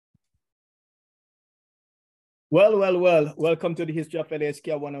Well. Welcome to the History of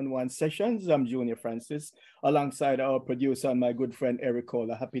LASK one-on-one sessions. I'm Junior Francis, alongside our producer and my good friend Eric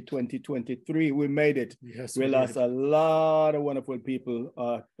Kohler. Happy 2023. We made it. Yes, we lost a lot of wonderful people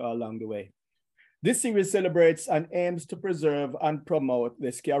along the way. This series celebrates and aims to preserve and promote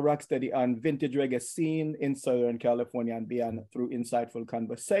the ska, rocksteady, and vintage reggae scene in Southern California and beyond through insightful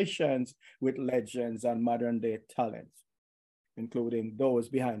conversations with legends and modern-day talents, including those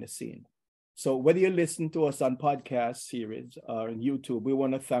behind the scene. So whether you listen to us on podcast series or on YouTube, we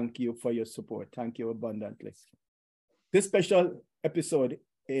want to thank you for your support. Thank you abundantly. This special episode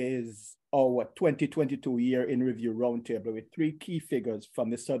is our 2022 year in review roundtable with three key figures from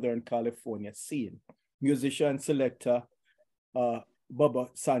the Southern California scene. Musician, selector, Bubba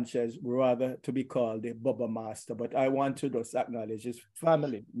Sanchez, rather to be called the Bubba Master, but I want to just acknowledge his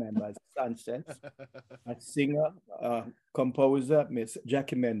family members, Sanchez, a singer, composer, Miss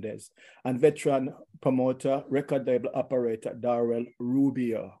Jackie Mendez, and veteran promoter, record label operator, Darrell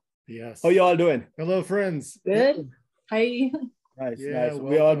Rubio. Yes. How you all doing? Hello, friends. Good. Hi. Nice. Welcome.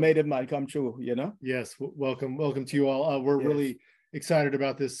 We all made it, man, come true, you know? Yes, welcome to you all. We're really excited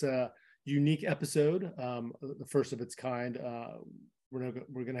about this unique episode, the first of its kind. We're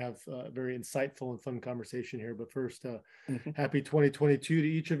going to have a very insightful and fun conversation here. But first, happy 2022 to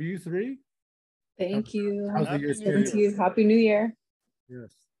each of you three. Thank you. How's the year started? Thank you. Happy New Year.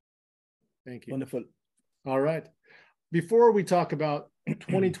 Yes. Thank you. Wonderful. All right. Before we talk about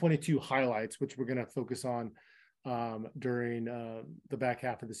 2022 highlights, which we're going to focus on during the back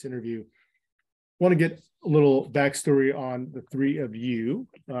half of this interview, I want to get a little backstory on the three of you.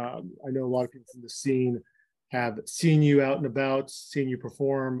 I know a lot of people from the scene have seen you out and about, seen you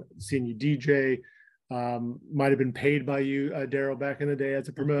perform, seen you DJ, might have been paid by you, Darrell, back in the day as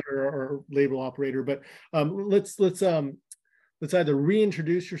a promoter or label operator. But let's either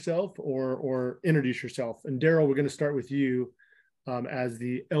reintroduce yourself or introduce yourself. And Darrell, we're going to start with you as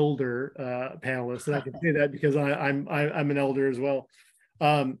the elder panelist, and I can say that because I'm an elder as well.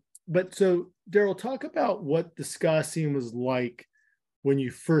 But so, Darrell, talk about what the ska scene was like when you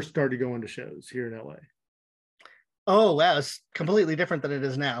first started going to shows here in LA. Oh, wow. It's completely different than it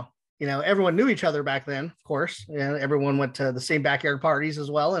is now. You know, everyone knew each other back then, of course, and everyone went to the same backyard parties as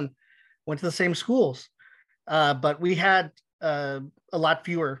well and went to the same schools. But we had a lot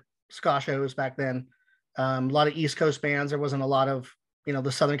fewer ska shows back then. A lot of East Coast bands. There wasn't a lot of,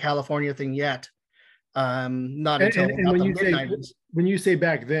 the Southern California thing yet. Not until and when you say, when you say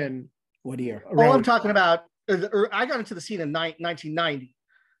back then, what year? Oh, I'm talking about, I got into the scene in 1990.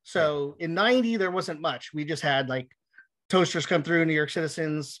 So in 90, there wasn't much. We just had like Toasters come through, New York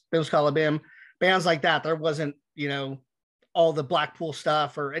Citizens, Bim Scala Bim, bands like that. There wasn't, all the Blackpool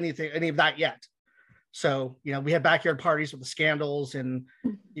stuff or any of that yet. So, we had backyard parties with the Scandals and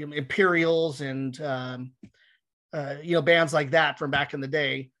Imperials and, bands like that from back in the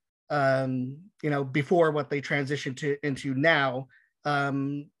day, before what they transitioned into now.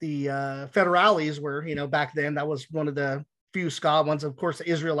 The Federales were, back then, that was one of the few ska ones. Of course, the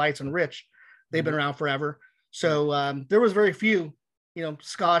Israelites and Rich, they've been around forever. So there was very few,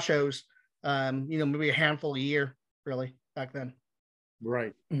 ska shows, maybe a handful a year, really, back then.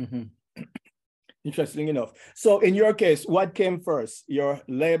 Right. Mm-hmm. Interesting enough. So in your case, what came first, your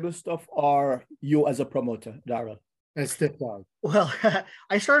label stuff or you as a promoter, Darrell? As Stiff Dog. Well,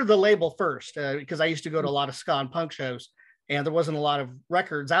 I started the label first because I used to go to a lot of ska and punk shows, and there wasn't a lot of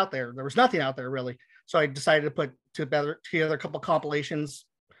records out there. There was nothing out there really. So I decided to put together a couple of compilations,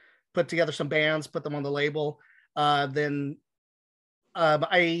 put together some bands, put them on the label. Then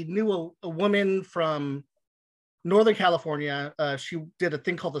I knew a woman from Northern California. She did a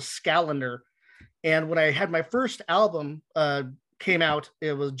thing called the Scalendar. And when I had my first album came out,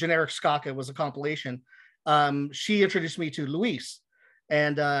 it was Generic Skaka. It was a compilation. She introduced me to Luis.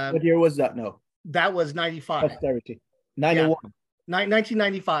 And what year was that now? That was 95. Posterity. 91. Yeah,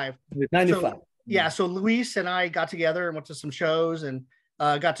 1995. 95. So, yeah, so Luis and I got together and went to some shows and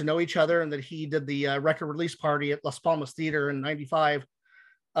got to know each other. And then he did the record release party at Las Palmas Theater in 95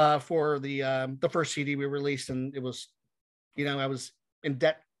 for the first CD we released. And it was, I was in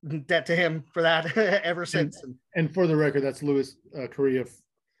debt to him for that ever since. And for the record, that's Louis Correa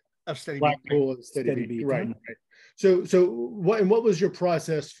of Steady Blackpool and Steady Beat. Right. So what was your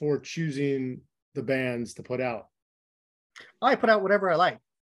process for choosing the bands to put out? I put out whatever I like.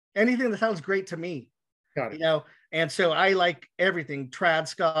 Anything that sounds great to me. Got it. And so I like everything: trad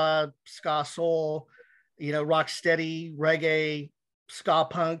ska, ska soul, rock steady, reggae, ska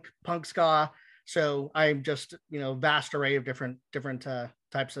punk ska. So I'm just vast array of different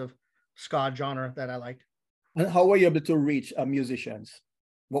types of ska genre that I like. And how were you able to reach musicians?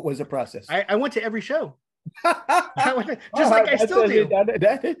 What was the process? I went to every show. Just like I still do.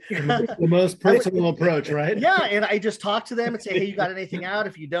 The most personal approach, right? Yeah, and I just talk to them and say, hey, you got anything out?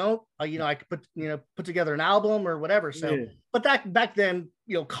 If you don't, I could put together an album or whatever. So, Yeah. but that back then,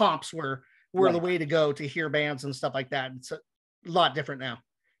 comps were Right. the way to go to hear bands and stuff like that. It's a lot different now.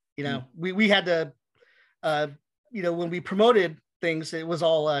 We had to, when we promoted things, it was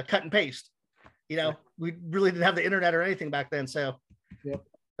all cut and paste. We really didn't have the internet or anything back then, so Yep.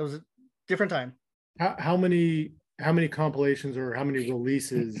 it was a different time. How many compilations or how many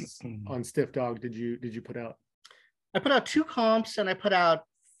releases on Stiff Dog did you put out? I put out 2 comps and I put out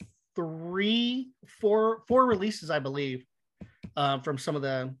 4 releases, I believe, from some of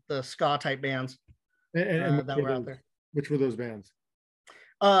the ska type bands And that were out there. Which were those bands?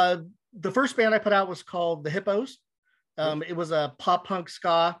 The first band I put out was called the Hippos. It was a pop punk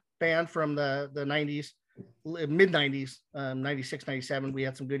ska band from the 90s, mid 90s, 96, 97. We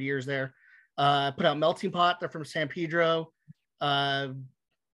had some good years there. I put out Melting Pot. They're from San Pedro. The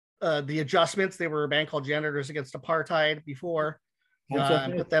Adjustments, they were a band called Janitors Against Apartheid before.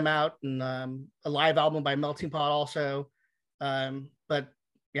 Put them out, and a live album by Melting Pot also. But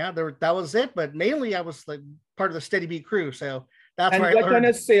yeah, that was it. But mainly I was like part of the Steady Beat crew. So that's And where I what learned. kind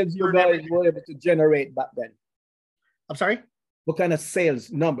of sales you guys were able to generate back then? I'm sorry? What kind of sales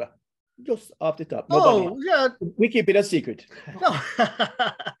number? Just off the top. Nobody. Oh, yeah. We keep it a secret.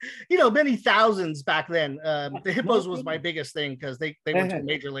 No, many thousands back then. The Hippos was my biggest thing because they went to a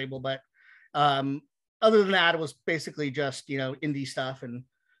major label. But other than that, it was basically just, indie stuff and,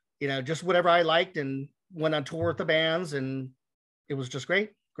 just whatever I liked, and went on tour with the bands. And it was just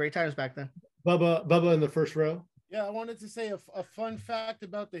great times back then. Bubba in the first row. Yeah, I wanted to say a fun fact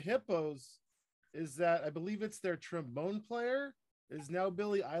about the Hippos is that I believe it's their trombone player is now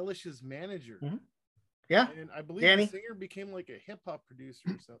Billie Eilish's manager. Mm-hmm. Yeah. And I believe Danny. the singer became like a hip hop producer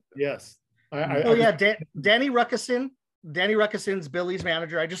or something. Yes. Danny Ruckeson. Danny Ruckeson's Billie's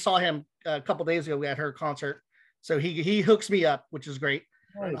manager. I just saw him a couple days ago at her concert. So he hooks me up, which is great.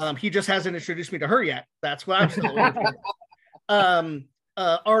 Nice. He just hasn't introduced me to her yet. That's what I'm still waiting for.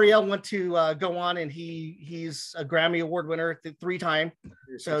 Ariel went to go on, and he's a Grammy Award winner 3 times.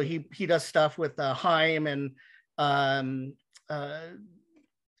 So he does stuff with Haim and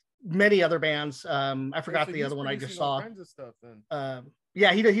many other bands. I forgot So the he's other one I just producing all saw. kinds of stuff then.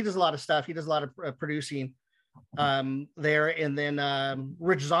 Yeah, he does a lot of stuff. He does a lot of producing there. And then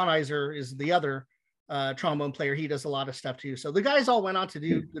Rich Zonizer is the other trombone player. He does a lot of stuff too. So the guys all went on to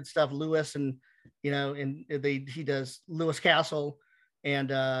do good stuff. Lewis and he does Lewis Castle and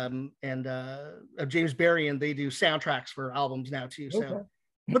James Barry, and they do soundtracks for albums now too. So, Okay.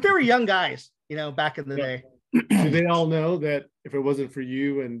 but they were young guys, back in the day. Do they all know that if it wasn't for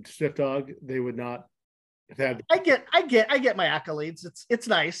you and Stiff Dog, they would not have had? I get my accolades. It's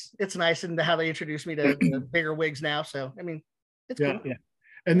nice. It's nice, and how they introduced me to the bigger wigs now. So I mean, it's Yeah, cool. yeah.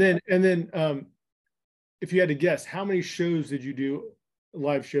 And then, if you had to guess, how many shows did you do,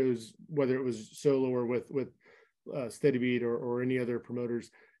 live shows, whether it was solo or with Steady Beat or any other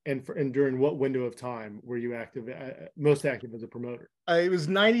promoters, and during what window of time were you active, most active as a promoter? It was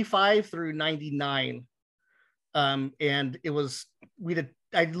 95 through 99. And it was,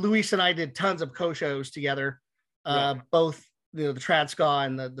 Luis and I did tons of co-shows together, both, the trad ska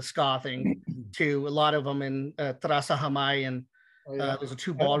and the ska thing too. A lot of them in Terasa Hamay, and there's a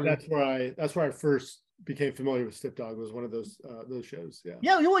 2 ballroom. That's where I first became familiar with Stiff Dog, was one of those shows. Yeah.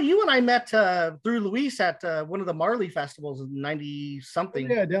 Yeah. You and I met through Luis at one of the Marley festivals in 90 something.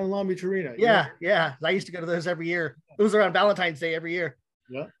 Yeah. Down in Long Beach Arena. Yeah. I used to go to those every year. It was around Valentine's Day every year.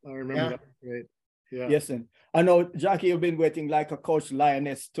 Yeah. I remember that. Great. Yeah. Yes, and I know, Jackie, you've been waiting like a coach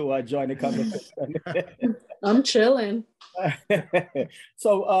lioness to join the conversation. I'm chilling.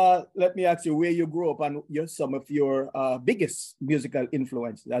 So let me ask you where you grew up and some of your biggest musical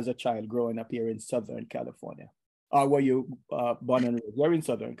influences as a child growing up here in Southern California. Or were you born and raised? Where in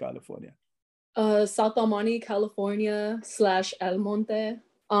Southern California? South El Monte, California / El Monte.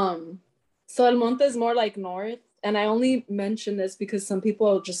 So El Monte is more like north. And I only mention this because some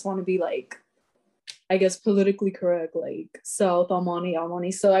people just want to be like, I guess, politically correct, like South El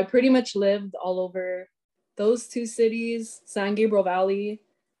Monte. So I pretty much lived all over those 2 cities, San Gabriel Valley.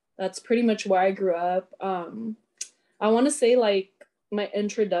 That's pretty much where I grew up. I want to say like my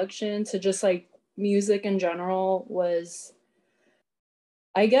introduction to just like music in general was,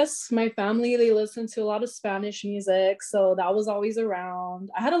 I guess my family, they listened to a lot of Spanish music. So that was always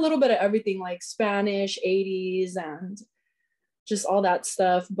around. I had a little bit of everything, like Spanish, 80s, and just all that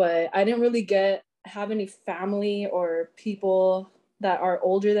stuff. But I didn't really have any family or people that are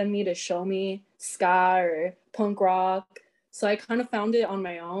older than me to show me ska or punk rock. So I kind of found it on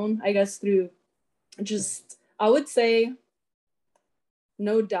my own, I guess, through just, I would say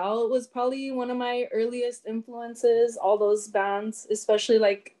No Doubt was probably one of my earliest influences, all those bands, especially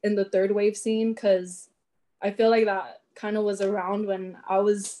like in the third wave scene, because I feel like that kind of was around when I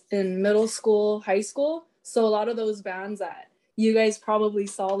was in middle school, high school. So a lot of those bands that you guys probably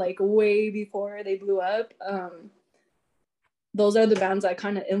saw like way before they blew up, those are the bands that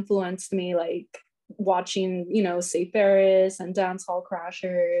kind of influenced me, like watching, you know, Safe Ferris and Dance Hall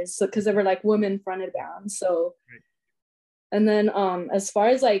Crashers, so because they were like women fronted bands. So and then as far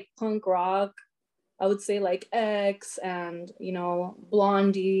as like punk rock, I would say like X and, you know,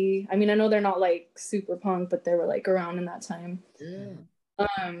 Blondie. I mean, I know they're not like super punk, but they were like around in that time.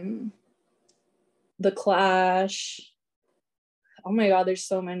 The Clash. Oh my God, there's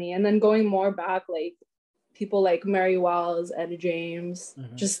so many. And then going more back, like people like Mary Wells, Etta James,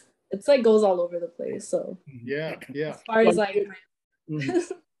 just it's like goes all over the place. So yeah. as far as like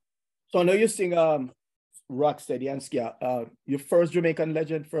So I know you sing Rocksteady and Ska. Your first Jamaican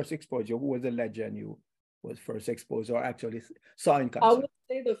legend, first exposure. Who was the legend you was first exposed or actually saw in concert? I would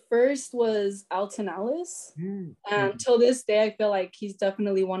say the first was Alton Ellis. And till this day, I feel like he's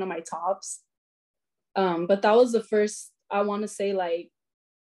definitely one of my tops. But that was the first, I want to say, like,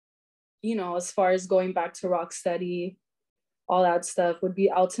 you know, as far as going back to Rocksteady, all that stuff would be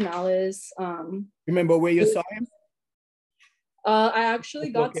Alton Ellis. Remember where you saw him? I actually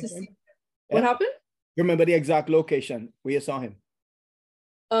got to see what happened. Remember the exact location where you saw him?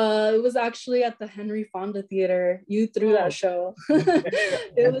 It was actually at the Henry Fonda Theater. You threw that show.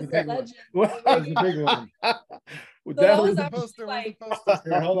 It was a legend. That was a big one. That was the poster. Like, poster.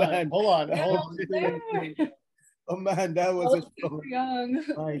 Here, hold on. Oh man, that was a show. Super young.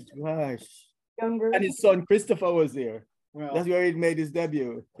 My gosh. Younger. And his son Christopher was there. Well, That's where he made his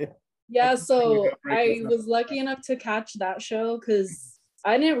debut. Yeah, so I was lucky enough to catch that show because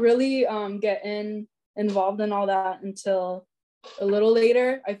I didn't really get involved in all that until a little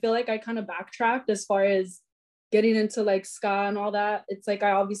later. I feel like I kind of backtracked as far as getting into like ska and all that. It's like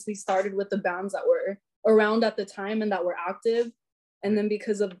I obviously started with the bands that were around at the time and that were active. And then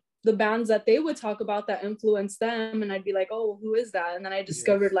because of the bands that they would talk about that influenced them, and I'd be like, oh, who is that? And then I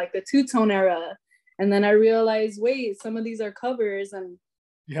discovered like the two-tone era. And then I realized, wait, some of these are covers. And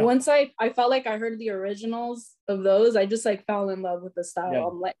once I felt like I heard the originals of those, I just like fell in love with the style.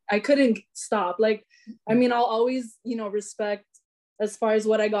 I'm like, I couldn't stop. Like, I mean, I'll always, you know, respect as far as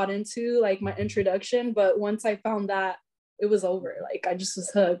what I got into, like my introduction. But once I found that, it was over. Like, I just was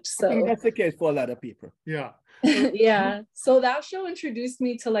hooked. So I think that's the case for a lot of people. Yeah. Yeah. So that show introduced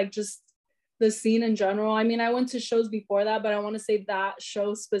me to like just the scene in general. I mean, I went to shows before that, but I want to say that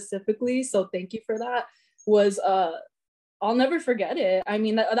show specifically, so thank you for that, was I'll never forget it. I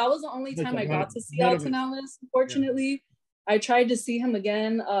mean, that was the only time I got to see Alton Ellis, unfortunately. I tried to see him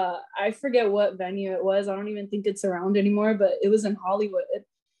again. I forget what venue it was. I don't even think it's around anymore, but it was in Hollywood.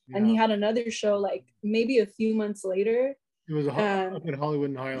 And he had another show like maybe a few months later. It was up in Hollywood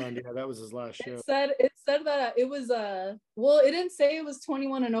and Highland. Yeah, that was his last show. It said that it was well, it didn't say it was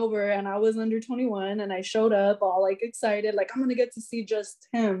 21 and over, and I was under 21, and I showed up all like excited, like I'm gonna get to see just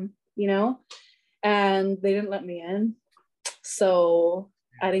him, you know, and they didn't let me in, so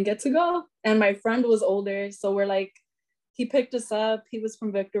I didn't get to go. And my friend was older, so we're like, he picked us up. He was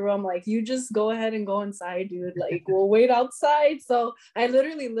from Victorville. I'm like, you just go ahead and go inside, dude. Like, we'll wait outside. So I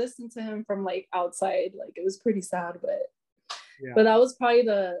literally listened to him from like outside. Like, it was pretty sad, but that was probably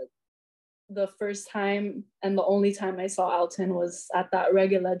the first time and the only time I saw Alton was at that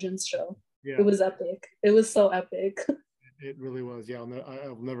Reggae Legends show. Yeah. It was epic. It was so epic. It really was. Yeah,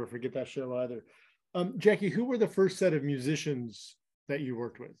 I'll never forget that show either. Jackie, who were the first set of musicians that you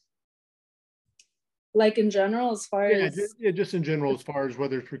worked with? Like in general, as far as just in general, as far as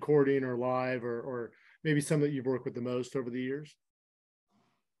whether it's recording or live or maybe some that you've worked with the most over the years.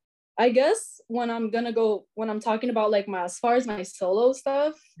 I guess when I'm talking about like as far as my solo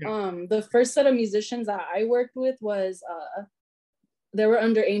stuff, the first set of musicians that I worked with was they were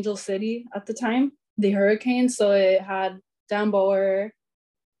under Angel City at the time, the Hurricanes. So it had Dan Bower,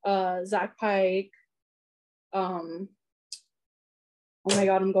 Zach Pike, oh my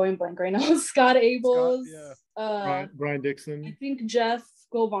God, I'm going blank right now. Scott Abels, Brian Dixon. I think Jeff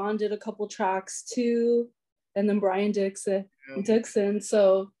Govan did a couple tracks too, and then Brian Dixon.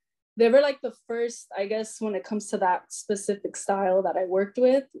 So they were like the first, I guess, when it comes to that specific style that I worked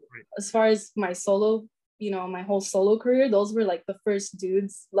with. Right. As far as my solo, you know, my whole solo career, those were like the first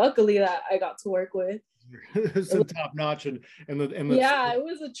dudes, luckily, that I got to work with. It's top notch and yeah, it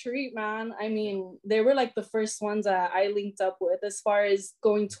was a treat, man. I mean, they were like the first ones that I linked up with as far as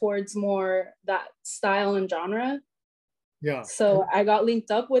going towards more that style and genre. Yeah. So I got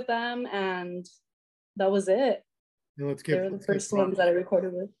linked up with them, and that was it. And let's They give, were the let's give first ones props, that I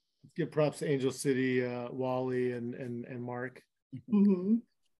recorded with. let's give props to Angel City, Wally and Mark, Mm-hmm.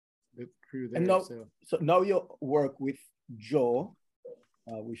 the crew there. And now, So so now you work with Joe.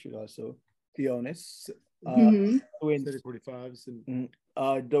 We should also be honest. Mm-hmm. Doing, Steady 45s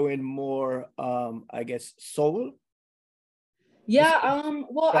and doing more, I guess, soul. Yeah,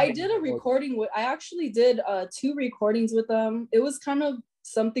 well, I did a recording with, I actually did 2 recordings with them. It was kind of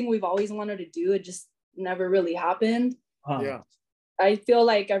something we've always wanted to do. It just never really happened. yeah. I feel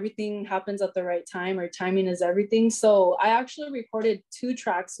like everything happens at the right time, or timing is everything. So I actually recorded 2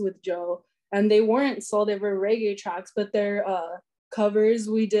 tracks with Joe, and they weren't soul, they were reggae tracks, but they're covers.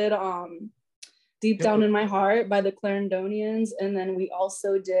 We did Deep Down in My Heart by the Clarendonians, and then we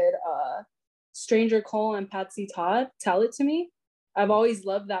also did Stranger Cole and Patsy Todd, Tell It to Me. I've always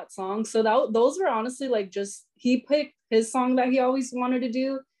loved that song. So those were honestly like, just he picked his song that he always wanted to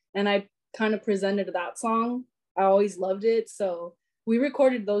do, and I kind of presented that song. I always loved it. So we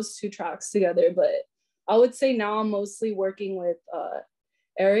recorded those 2 tracks together. But I would say now I'm mostly working with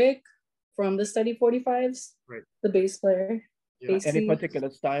Eric from the Steady 45s, Right. the bass player. Yeah. Any particular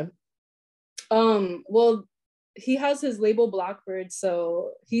style? Well, he has his label Blackbird,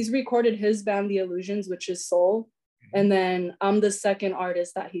 so he's recorded his band The Illusions, which is soul, and then I'm the second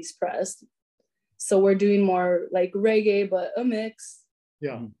artist that he's pressed. So we're doing more like reggae, but a mix.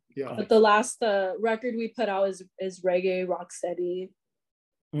 Yeah. Yeah. But the last record we put out is reggae, rock steady.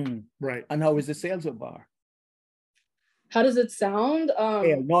 Right. And how is the sales of bar? How does it sound?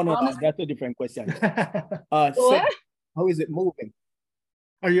 Yeah, no, honestly, that's a different question. what? How is it moving?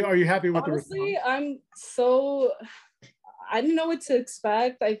 Are you happy with Honestly, the I didn't know what to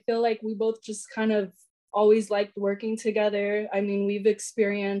expect. I feel like we both just kind of always liked working together. I mean, we've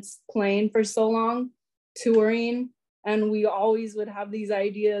experienced playing for so long, touring, and we always would have these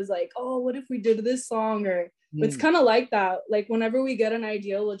ideas like, oh, what if we did this song? Or it's kind of like that. Like whenever we get an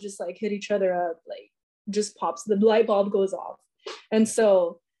idea, we'll just like hit each other up, like just pops, the light bulb goes off. And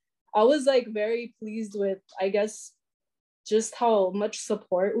so I was like very pleased with, I guess, just how much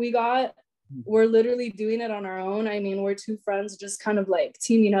support we got. We're literally doing it on our own. I mean, we're 2 friends just kind of like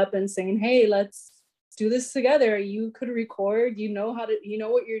teaming up and saying, hey, let's do this together. You could record, you know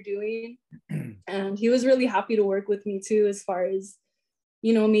what you're doing. And he was really happy to work with me too, as far as,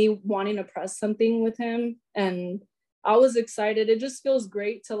 me wanting to press something with him. And I was excited. It just feels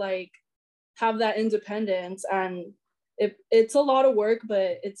great to like have that independence, and it's a lot of work,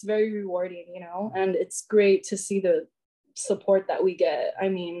 but it's very rewarding, and it's great to see the support that we get. I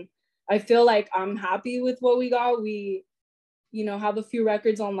mean, I feel like I'm happy with what we got. We, have a few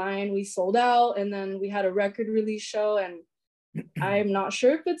records online. We sold out, and then we had a record release show, and I'm not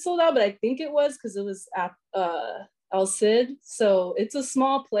sure if it sold out, but I think it was, because it was at El Cid. So it's a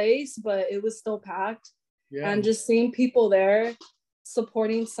small place, but it was still packed. Yeah. And just seeing people there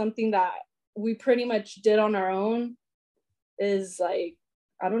supporting something that we pretty much did on our own is like,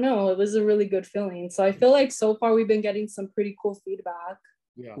 I don't know, it was a really good feeling. So I feel like so far we've been getting some pretty cool feedback.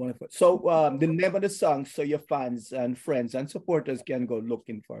 Yeah. Wonderful. So the name of the song, so your fans and friends and supporters can go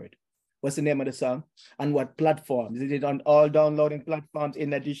looking for it. What's the name of the song? And what platforms? Is it on all downloading platforms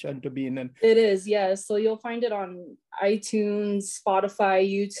in addition to being in? It is, yes. So you'll find it on iTunes, Spotify,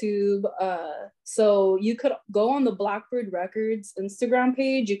 YouTube. So you could go on the Blackbird Records Instagram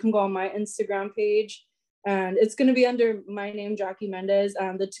page. You can go on my Instagram page, and it's going to be under my name, Jackie Mendez.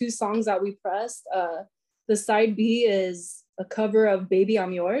 And the 2 songs that we pressed, the side B is a cover of Baby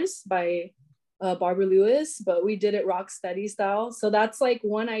I'm Yours by Barbara Lewis, but we did it rock steady style. So that's like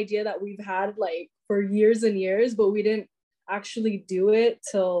one idea that we've had like for years and years, but we didn't actually do it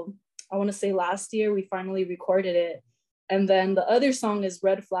till, I want to say, last year. We finally recorded it. And then the other song is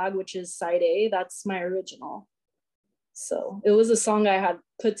Red Flag, which is side A. That's my original. So it was a song I had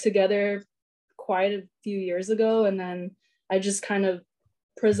put together quite a few years ago, and then I just kind of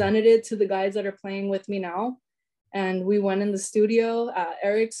presented it to the guys that are playing with me now. And we went in the studio at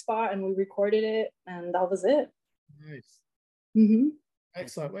Eric's spot and we recorded it, and that was it. Nice. Mm-hmm.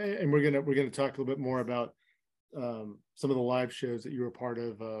 Excellent. And we're gonna talk a little bit more about some of the live shows that you were a part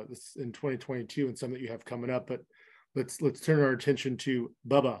of this in 2022, and some that you have coming up. But let's turn our attention to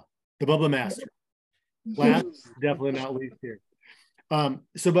Bubba, the Bubba Master. Last, definitely not least here.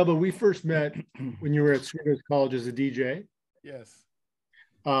 So Bubba, we first met when you were at Cerritos College as a DJ. Yes.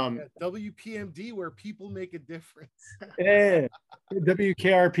 WPMD, where people make a difference. Yeah.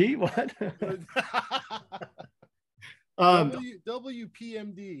 WKRP, what?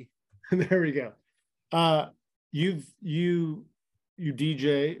 WPMD. There we go. You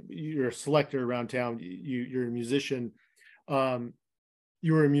DJ, you're a selector around town. You're a musician.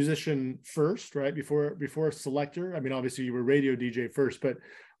 you were a musician first, right? Before Selector. I mean, obviously you were radio DJ first, but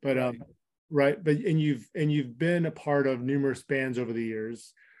Right. right. But and you've been a part of numerous bands over the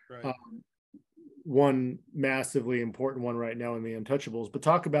years. Right. One massively important one right now in the Untouchables. But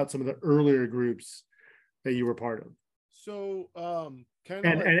talk about some of the earlier groups that you were part of, So kind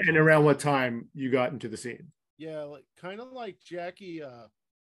of and around what time you got into the scene. yeah, like kind of like Jackie.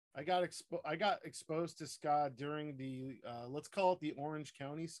 I got exposed to ska during the let's call it the Orange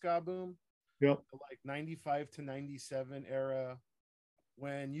County ska boom. Yep. Like 95 to 97 era,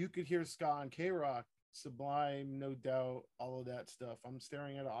 when you could hear ska on K-Rock, Sublime, No Doubt, all of that stuff. I'm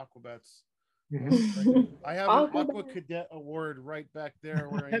staring at Aquabats. Mhm. I have an Aquabat. Aqua Cadet award right back there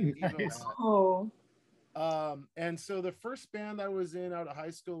where I need Nice. Oh, and so the first band I was in out of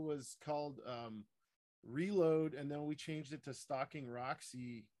high school was called Reload, and then we changed it to Stalking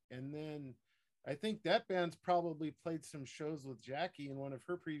Roxy, and then I think that band's probably played some shows with Jackie in one of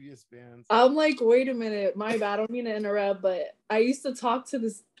her previous bands. I'm like, wait a minute, my bad. I don't mean to interrupt, but I used to talk to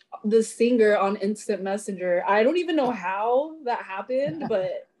this singer on Instant Messenger. I don't even know how that happened,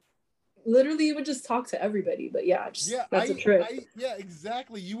 but literally you would just talk to everybody. But yeah, that's a trip. Yeah,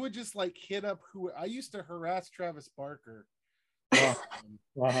 exactly. You would just like hit up who I used to harass Travis Barker.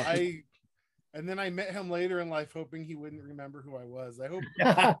 Wow. And then I met him later in life, hoping he wouldn't remember who I was. I hope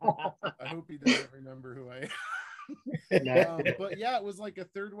he doesn't remember who I am. But yeah, it was like a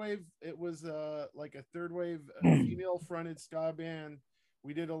third wave. It was like a third wave female fronted ska band.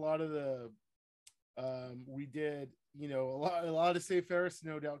 We did a lot of the we did, you know, a lot of Safe Ferris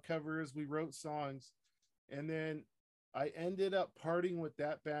No Doubt covers. We wrote songs, and then I ended up parting with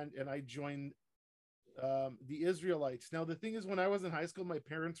that band, and I joined the Israelites. Now the thing is, when I was in high school, my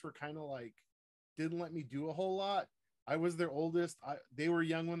parents were kind of like didn't let me do a whole lot. I was their oldest. They were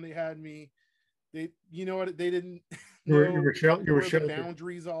young when they had me. They, you know what, they didn't know you were where the sheltered.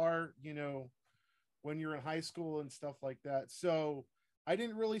 boundaries are, you know, when you're in high school and stuff like that. So I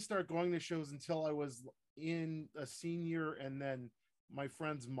didn't really start going to shows until I was in a senior, and then my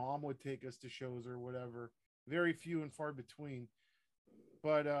friend's mom would take us to shows or whatever. Very few and far between.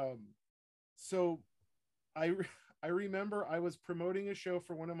 But so I remember I was promoting a show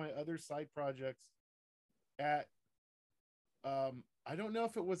for one of my other side projects at I don't know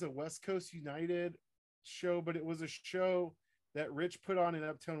if it was a West Coast United show, but it was a show that Rich put on in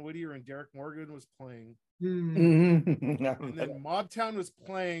Uptown Whittier, and Derek Morgan was playing. Mhm. And then Mobtown was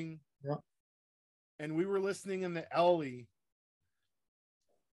playing. Yeah. And we were listening in the alley.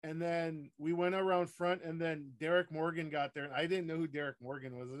 And then we went around front, and then Derek Morgan got there, and I didn't know who Derek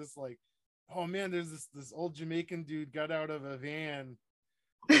Morgan was. I was just like, oh man, there's this old Jamaican dude got out of a van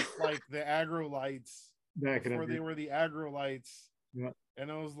with like the Agro Lights Back in before the they were the Agro Lights. Yeah.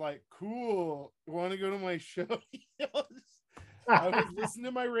 And I was like, cool, want to go to my show? I was listening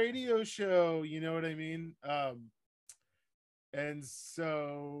to my radio show, you know what I mean? And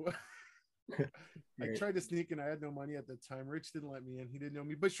so I tried to sneak in. I had no money at the time. Rich didn't let me in. He didn't know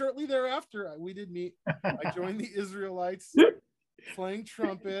me. But shortly thereafter, we did meet. I joined the Israelites playing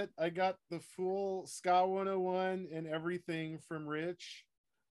trumpet. I got the full Ska 101 and everything from Rich.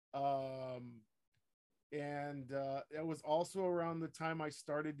 And it was also around the time I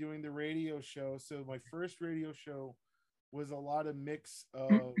started doing the radio show. So my first radio show was a lot of mix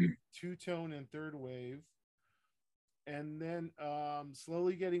of two-tone and third wave. And then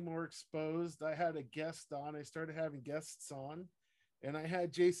slowly getting more exposed. I had a guest on. I started having guests on. And I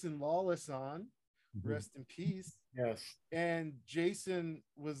had Jason Lawless on. Rest in peace. Yes. And Jason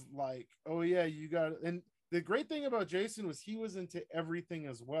was like, oh yeah, you got it. And the great thing about Jason was he was into everything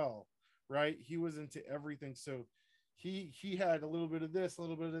as well, right? He was into everything. So he had a little bit of this, a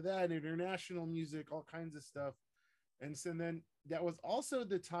little bit of that, international music, all kinds of stuff. And so then that was also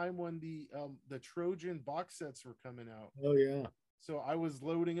the time when the Trojan box sets were coming out. Oh yeah. So I was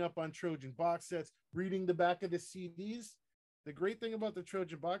loading up on Trojan box sets, reading the back of the CDs. The great thing about the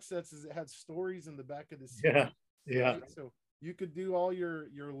Trojan box sets is it had stories in the back of the CD. Yeah. Yeah. Right? So you could do all your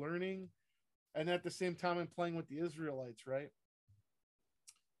learning, and at the same time I'm playing with the Israelites, right?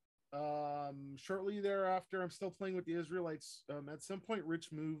 Shortly thereafter, I'm still playing with the Israelites. At some point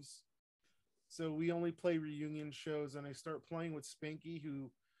Rich moves, so we only play reunion shows, and I start playing with Spanky,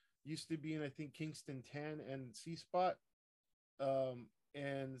 who used to be in, I think, Kingston 10 and C Spot.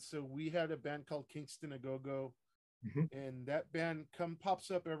 And so we had a band called Kingston A Go-Go. And that band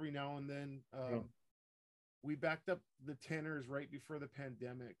pops up every now and then. We backed up the tenors right before the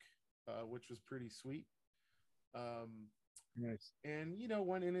pandemic, which was pretty sweet. Nice. And you know,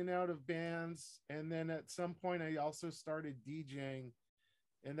 went in and out of bands, and then at some point I also started DJing,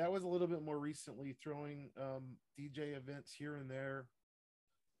 and that was a little bit more recently, throwing DJ events here and there.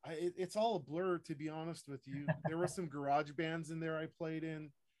 it's all a blur, to be honest with you. There were some garage bands in there I played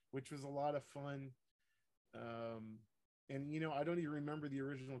in, which was a lot of fun. And you know, I don't even remember the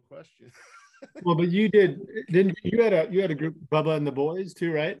original question. Well, but you didn't you had a group, Bubba and the Boys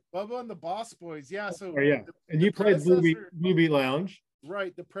too, right? Bubba and the Boss Boys, yeah. So Oh, yeah, and you played Blue Beat Lounge,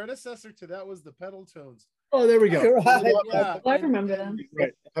 right? The predecessor to that was the Pedal Tones. Oh, there we go. Right. Yeah, I remember them.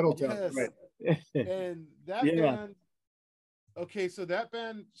 Right, Pedal Tones, yes. right. And that Yeah. band, okay, so that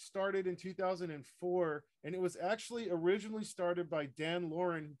band started in 2004, and it was actually originally started by Dan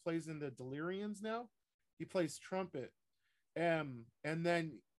Lauren, who plays in the Delirians now. He plays trumpet. And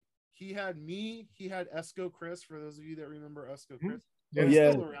then he had me, he had Esco Chris, for those of you that remember Esco Chris. Yeah. He's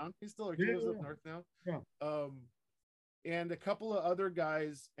Yeah. still around. He's still he lives up Yeah. north now. Yeah. And a couple of other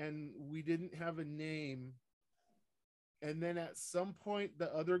guys, and we didn't have a name. And then at some point,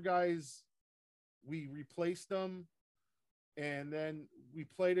 the other guys, we replaced them. And then we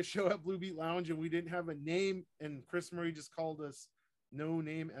played a show at Blue Beat Lounge, and we didn't have a name. And Chris Murray just called us No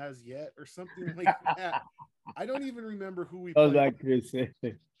Name As Yet or something like that. I don't even remember who we Oh, played. like Chris.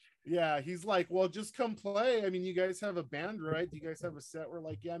 Yeah, he's like, well, just come play. I mean, you guys have a band, right? Do you guys have a set? We're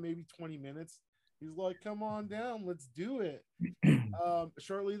like, yeah, maybe 20 minutes. He's like, come on down, let's do it.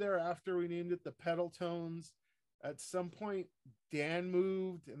 Shortly thereafter, we named it the Pedal Tones. At some point, Dan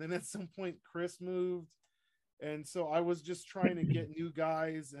moved, and then at some point, Chris moved. And so I was just trying to get new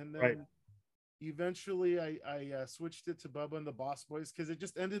guys, and then Right. eventually I switched it to Bubba and the Boss Boys, because it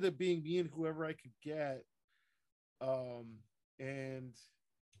just ended up being me and whoever I could get. And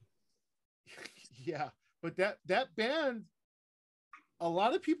yeah, but that band, a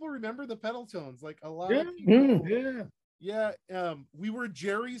lot of people remember the Pedal Tones. Like a lot of people. Yeah. We were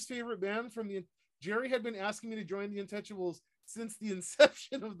Jerry's favorite band from the. Jerry had been asking me to join the Untouchables since the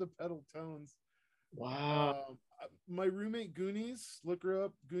inception of the Pedal Tones. Wow. My roommate Goonies, look her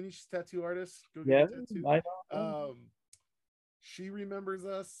up. Goonies, she's a tattoo artist. Go Yeah, get a tattoo. I know. She remembers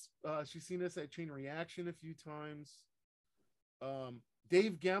us. She's seen us at Chain Reaction a few times.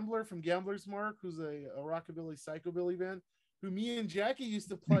 Dave Gambler from Gambler's Mark, who's a rockabilly psychobilly band, who me and Jackie used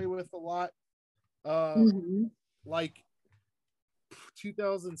to play with a lot. Like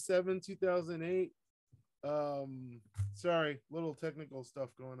 2007, 2008. Sorry, little technical stuff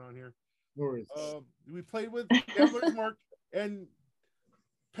going on here. No worries. We played with Gambler's Mark, and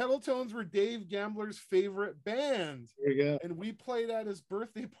Pedal Tones were Dave Gambler's favorite band. There you go. And we played at his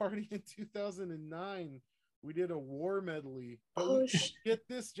birthday party in 2009. We did a war medley. But get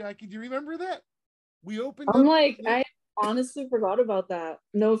this, Jackie, do you remember that? We opened I honestly forgot about that.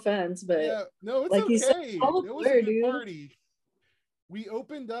 No offense, but yeah, no, it's like okay. It was a good dude. party. We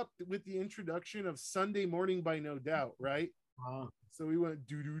opened up with the introduction of Sunday Morning by No Doubt, right? So we went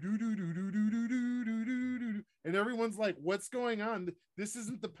do do do do do do do do do do do do, and everyone's like, "What's going on? This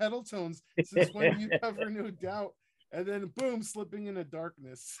isn't the Pedal Tones. Since when do you cover No Doubt?" And then boom, slipping into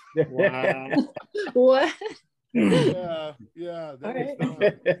darkness. Wow. What? Yeah, that was fun.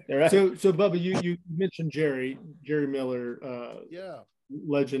 Right. So Bubba, you mentioned Jerry Miller, Yeah,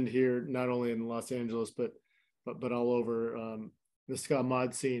 legend here, not only in Los Angeles, but all over the ska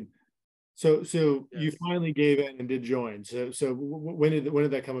mod scene. So you Yes. finally gave in and did join. So when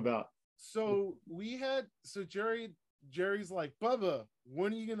did that come about? So Jerry's like, Bubba,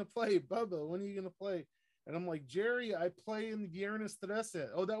 when are you gonna play? Bubba, when are you gonna play? And I'm like, Jerry, I play in the Viernes 13.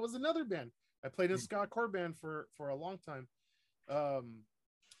 Oh, that was another band. I played in a ska core band for a long time.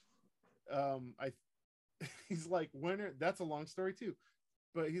 He's like, that's a long story too.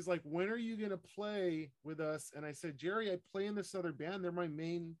 But he's like, when are you gonna play with us? And I said, Jerry, I play in this other band. They're my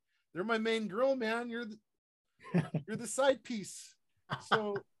main girl, man. You're the side piece.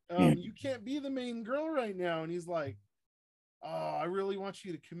 So you can't be the main girl right now. And he's like, oh, I really want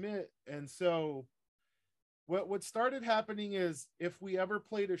you to commit. And so what started happening is, if we ever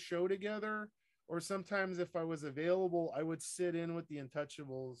played a show together, or sometimes if I was available, I would sit in with the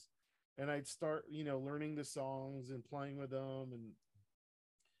Untouchables, and I'd start, learning the songs and playing with them.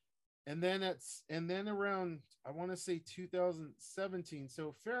 And then around, I want to say 2017,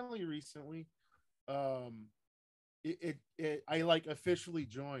 so fairly recently, I like officially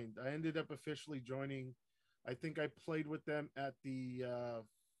joined. I ended up officially joining. I think I played with them at the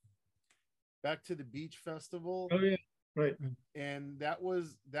Back to the Beach Festival. Oh yeah, right. And that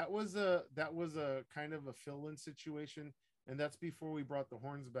was a kind of a fill-in situation, and that's before we brought the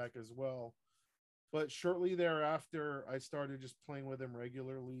horns back as well. But shortly thereafter, I started just playing with them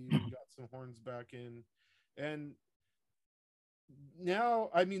regularly. We got some horns back in, and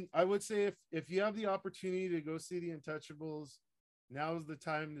now, I mean, I would say if you have the opportunity to go see the Untouchables, now is the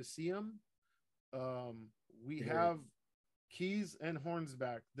time to see them. We have keys and horns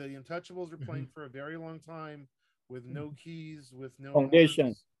back. The Untouchables were playing for a very long time with no keys, with no Foundation.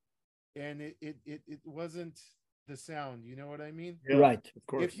 horns, and it wasn't the sound. You know what I mean? Yeah, Right. of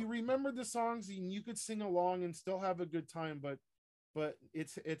course. If you remember the songs, you could sing along and still have a good time, but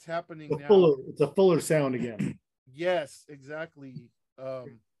it's happening now. It's a fuller sound again. Yes, exactly.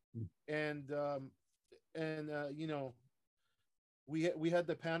 And you know, we had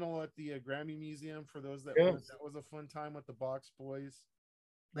the panel at the Grammy Museum for those that went. That was a fun time with the Box Boys.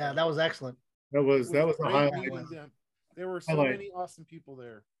 Yeah, that was excellent. That was a great highlight. meeting them. There were so Highlight. many awesome people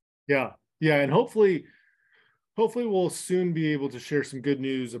there. Yeah, and hopefully we'll soon be able to share some good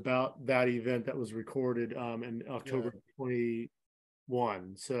news about that event that was recorded in October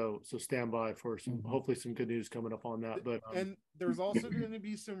 21. So stand by for some hopefully some good news coming up on that. But and there's also going to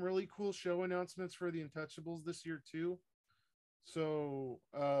be some really cool show announcements for the Untouchables this year too. So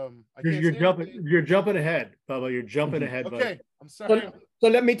you're jumping ahead, Bubba. You're jumping ahead. Okay, buddy. I'm sorry. So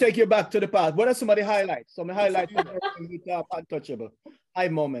let me take you back to the past. What are some of the highlights? Some highlights of the Untouchable high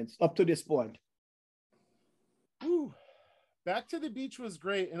moments up to this point. Ooh, Back to the Beach was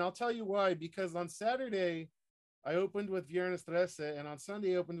great, and I'll tell you why. Because on Saturday, I opened with Viernes 13, and on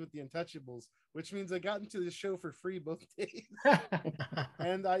Sunday I opened with the Untouchables, which means I got into the show for free both days.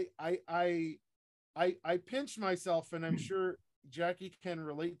 And I pinched myself, and I'm sure Jackie can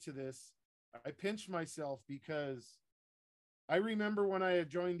relate to this. I pinched myself because I remember when I had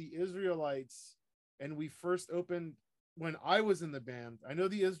joined the Israelites, and we first opened when I was in the band. I know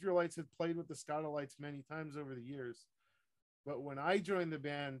the Israelites had played with the Scotalites many times over the years, but when I joined the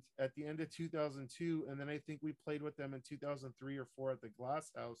band at the end of 2002, and then I think we played with them in 2003 or 4 at the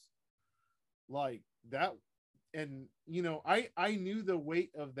Glass House, like that. And, you know, I knew the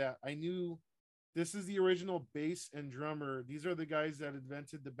weight of that. I knew this is the original bass and drummer. These are the guys that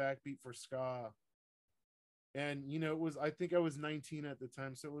invented the backbeat for ska. And, you know, I think I was 19 at the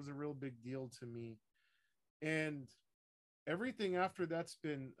time, so it was a real big deal to me. And everything after that's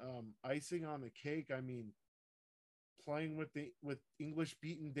been icing on the cake. I mean, playing with English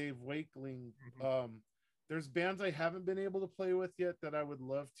Beat and Dave Wakeling. There's bands I haven't been able to play with yet that I would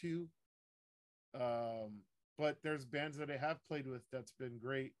love to. But there's bands that I have played with that's been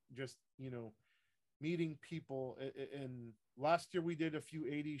great. Just, you know, meeting people. And last year we did a few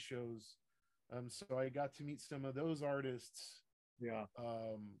 80s shows. So I got to meet some of those artists. Yeah.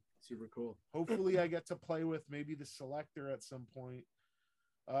 Super cool. Hopefully I get to play with maybe the Selector at some point.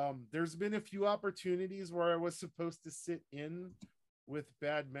 There's been a few opportunities where I was supposed to sit in with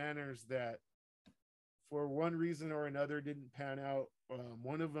Bad Manners that for one reason or another didn't pan out.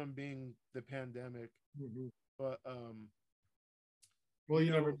 One of them being the pandemic. But well,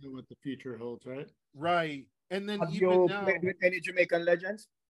 you never know what the future holds, right? Right. And then Have even you now, played with any Jamaican legends?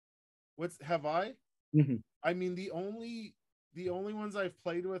 have I? Mm-hmm. I mean, the only ones I've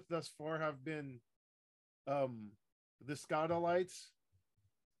played with thus far have been the Scotalites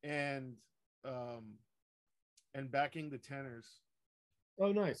and backing the Tenors.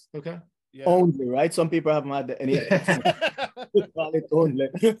 Oh, nice. Okay. Yeah. Only, right? Some people haven't had any. Call it only.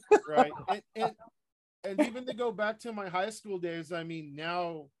 Right. And even to go back to my high school days, I mean,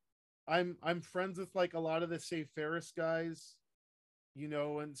 now I'm friends with like a lot of the Save Ferris guys, you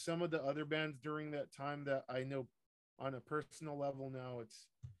know, and some of the other bands during that time that I know on a personal level now.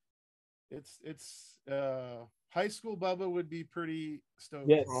 It's high school Bubba would be pretty stoked.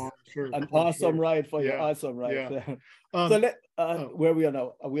 Yes. Sure. An awesome ride for you. Yeah. Awesome ride. Yeah. So where we are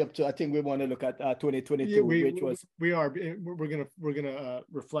now? Are we up to? I think we want to look at 2022, which was we're gonna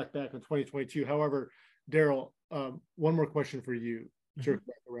reflect back on 2022. However, Daryl, one more question for you. Circle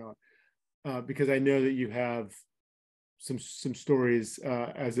back around, because I know that you have some stories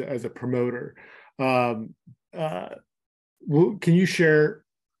as a promoter. Can you share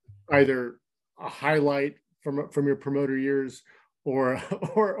either a highlight from your promoter years, or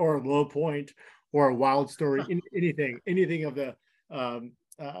a low point, or a wild story, anything of the a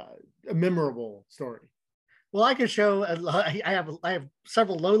memorable story? Well, I can show. I have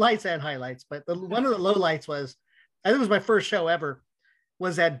several lowlights and highlights, but one of the lowlights was, I think it was my first show ever,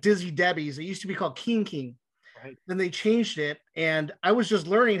 was at Dizzy Debbie's. It used to be called King. Right. Then they changed it, and I was just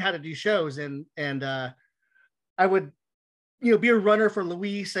learning how to do shows, and I would, you know, be a runner for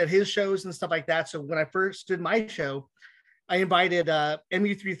Luis at his shows and stuff like that. So when I first did my show, I invited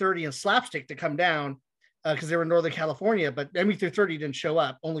MU330 and Slapstick to come down because they were in Northern California, but MU330 didn't show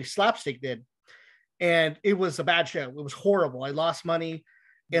up. Only Slapstick did. And it was a bad show. It was horrible. I lost money.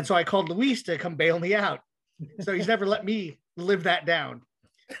 And so I called Luis to come bail me out. So he's never let me live that down.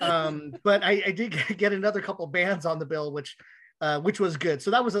 But I did get another couple bands on the bill, which which was good.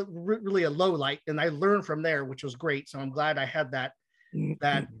 So that was really a low light, and I learned from there, which was great. So I'm glad I had that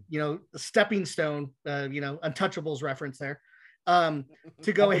stepping stone, Untouchables reference there,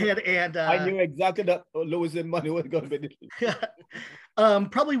 to go ahead and I knew exactly that losing money was going to be.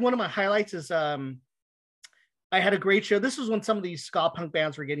 Probably one of my highlights is I had a great show. This was when some of these ska punk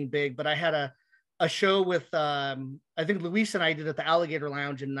bands were getting big, but I had a show with I think Luis and I did at the Alligator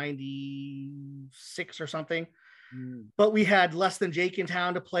Lounge in '96 or something. But we had Less Than Jake in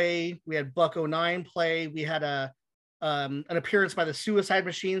town to play. We had Buck 09 play. We had an appearance by the Suicide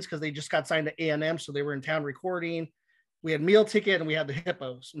Machines because they just got signed to A&M, so they were in town recording. We had Meal Ticket, and we had the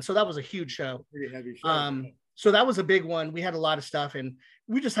Hippos, and so that was a huge show. Pretty heavy show. So that was a big one. We had a lot of stuff, and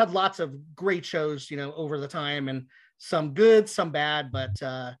we just had lots of great shows, over the time, and some good, some bad. But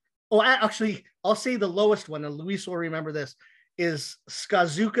I'll say the lowest one, and Luis will remember this, is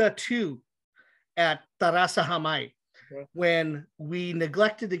Skazuka 2 at Tarasa Hamay, when we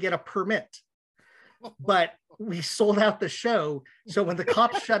neglected to get a permit, but we sold out the show. So when the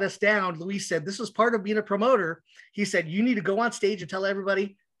cops shut us down, Luis said, this was part of being a promoter. He said, you need to go on stage and tell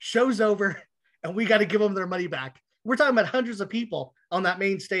everybody show's over and we got to give them their money back. We're talking about hundreds of people on that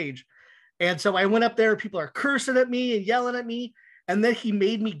main stage. And so I went up there, people are cursing at me and yelling at me. And then he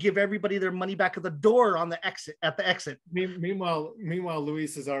made me give everybody their money back at the door on the exit, at the exit. Meanwhile,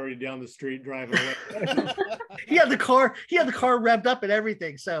 Luis is already down the street driving away. he had the car revved up and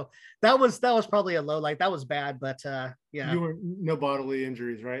everything. So that was probably a low light. That was bad, but yeah. You were no bodily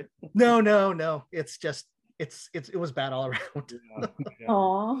injuries, right? No. It's just it was bad all around. Yeah.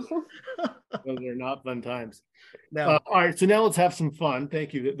 Aww. Those are not fun times. No. All right, so now let's have some fun.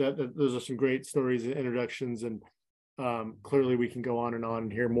 Thank you. Those are some great stories and introductions, and clearly we can go on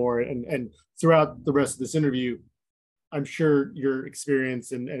and hear more. And throughout the rest of this interview, I'm sure your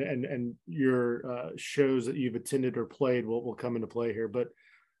experience and your shows that you've attended or played will come into play here. But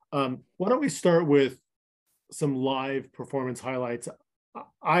why don't we start with some live performance highlights?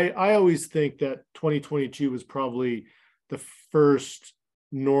 I always think that 2022 was probably the first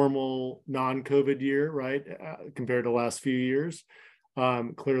normal non-COVID year, right? Compared to the last few years.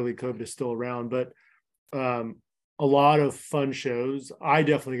 Clearly COVID is still around, but a lot of fun shows. I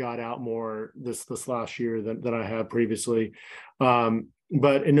definitely got out more this last year than I have previously.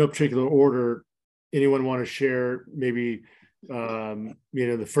 But in no particular order, anyone want to share maybe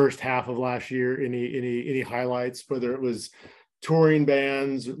the first half of last year, any highlights, whether it was touring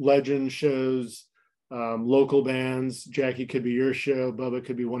bands, legend shows, local bands? Jackie, could be your show. Bubba,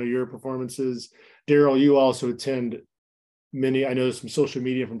 could be one of your performances. Daryl, you also attend many, I know from social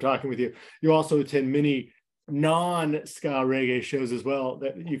media from talking with you, you also attend many non-ska reggae shows as well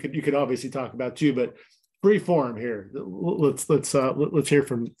that you could obviously talk about too, but free form here. Let's hear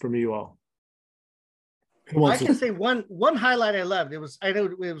from you all. I can say one highlight I loved. I know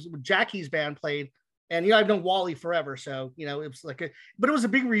it was Jackie's band played, and I've known Wally forever, so it was but it was a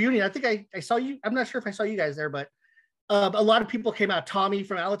big reunion. I think I saw you. I'm not sure if I saw you guys there, but a lot of people came out. Tommy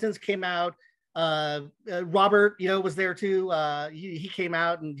from Allerton's came out. Robert, was there too. He came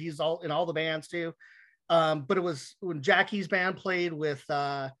out, and he's all in all the bands too. But it was when Jackie's band played with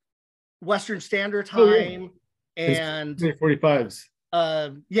Western Standard Time and 45s.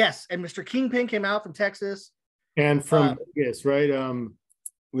 Yes, and Mr. Kingpin came out from Texas. And from Vegas, right?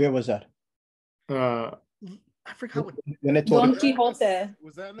 Where was that? I forgot what. Don Quixote.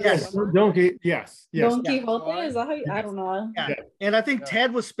 Was that Yes, Don Quixote. Yes. Don Quixote, is that how I don't know. Yeah. And I think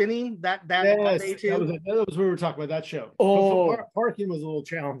Ted was spinning that Yes, day too. that was where we were talking about that show. Oh, Parking was a little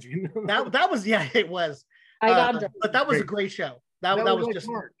challenging. that was it was. I got drunk. But that was a great show. That was like just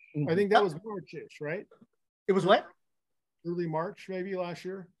March. I think that was March-ish, right? It was what? Early March, maybe last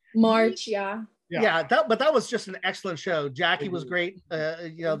year. March, yeah. Yeah, that was just an excellent show. Jackie was great.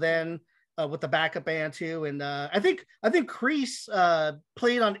 Then with the backup band too, and I think Crease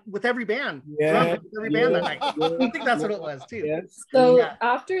played with every band. Yeah, with every band that night. I think that's what it was too. Yes. So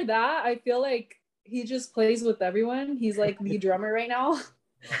after that, I feel like he just plays with everyone. He's like the drummer right now.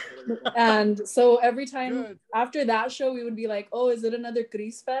 And so every time after that show, we would be like, oh, is it another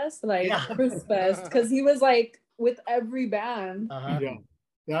Crease Fest? Crease Fest, because he was like with every band.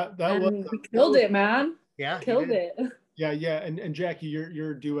 Yeah, that was he killed it, man. Yeah, killed it. Yeah, and Jackie,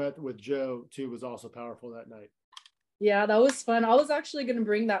 your duet with Joe too was also powerful that night. Yeah, that was fun. I was actually gonna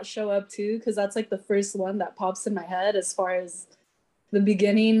bring that show up too, because that's like the first one that pops in my head as far as the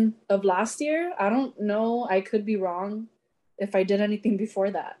beginning of last year. I don't know, I could be wrong if I did anything before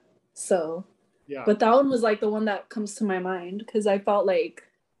that. So yeah, but that one was like the one that comes to my mind, because I felt like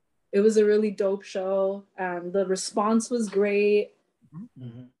it was a really dope show and the response was great.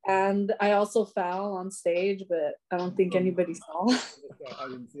 And I also fell on stage, but I don't think anybody saw. I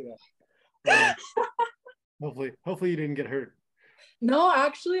didn't see that. Hopefully you didn't get hurt. No,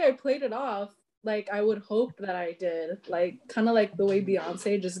 actually, I played it off. Like, I would hope that I did. Like, kind of like the way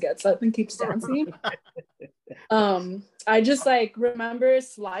Beyonce just gets up and keeps dancing. I just like remember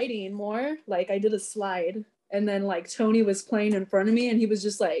sliding more. Like, I did a slide, and then like Tony was playing in front of me, and he was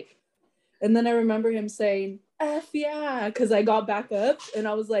just like, and then I remember him saying, F yeah, because I got back up, and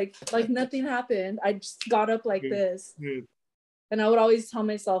I was like nothing happened. I just got up like this. And I would always tell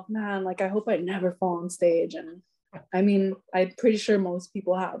myself, man, like, I hope I never fall on stage. And I mean, I'm pretty sure most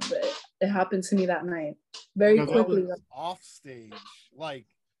people have, but it happened to me that night very quickly. Off stage, like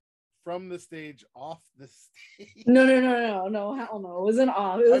from the stage, off the stage. No, hell no. It wasn't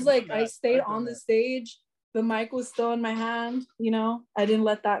off. It was like I stayed on the stage. The mic was still in my hand, you know. I didn't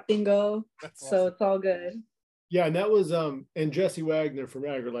let that thing go. That's so awesome. It's all good. Yeah, and that was and Jesse Wagner from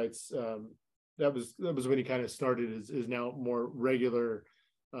Agrolites, that was when he kind of started his now more regular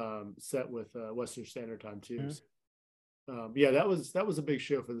set with Western Standard Time too. So, yeah, that was a big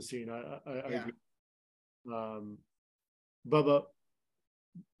show for the scene. I agree. Bubba,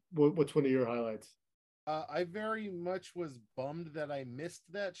 what's one of your highlights? I very much was bummed that I missed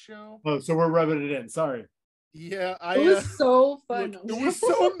that show. Oh, so we're rubbing it in. Sorry. Yeah, it was so fun. It was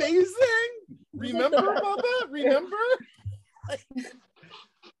so amazing. Remember, Bubba? Remember?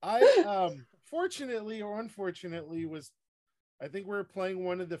 I fortunately or unfortunately I think we were playing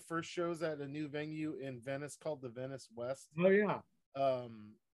one of the first shows at a new venue in Venice called the Venice West. Oh yeah.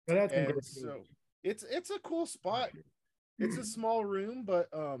 And so it's a cool spot. It's a small room, but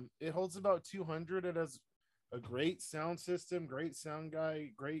it holds about 200. It has a great sound system, great sound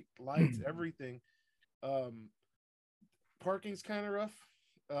guy, great lights, everything. Parking's kind of rough,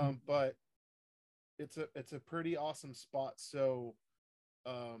 but it's a pretty awesome spot. So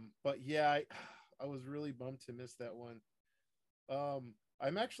but yeah, I was really bummed to miss that one.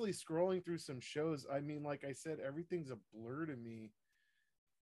 I'm actually scrolling through some shows. I mean, like I said, everything's a blur to me.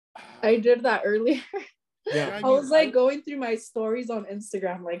 I did that earlier. Yeah, I was like going through my stories on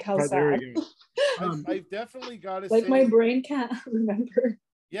Instagram, like how sad. I've definitely got to like say, my brain can't remember.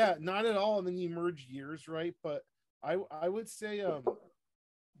 Yeah, not at all. And then you merge years, right? But I would say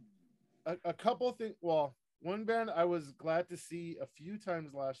a couple of things. Well, one band I was glad to see a few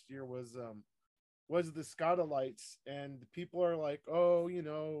times last year was the Scotalites, and people are like, oh, you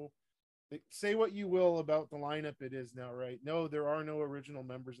know, say what you will about the lineup it is now, right? No, there are no original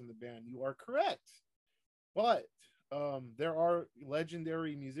members in the band. You are correct, but there are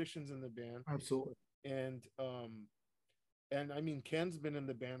legendary musicians in the band. Absolutely. And I mean, Ken's been in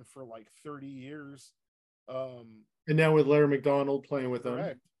the band for like 30 years. And now with Larry McDonald playing with them.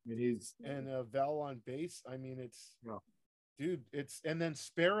 Correct. I mean, and Val on bass. I mean, dude, and then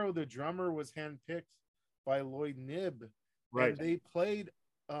Sparrow, the drummer, was handpicked by Lloyd Knibb. Right. And they played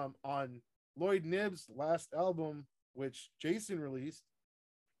on Lloyd Knibb's last album, which Jason released.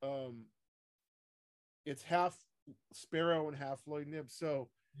 It's half Sparrow and half Lloyd Knibb. So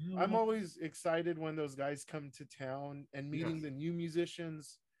I'm always excited when those guys come to town and meeting the new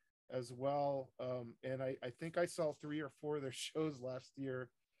musicians as well. And I think I saw 3 or 4 of their shows last year.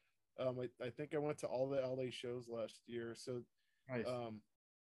 I think I went to all the LA shows last year. So nice.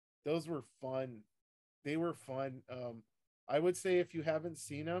 Those were fun. They were fun. I would say if you haven't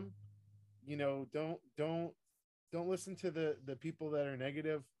seen them, you know, don't listen to the people that are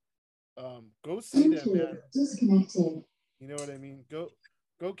negative. Go see them, man. Disconnected. You know what I mean?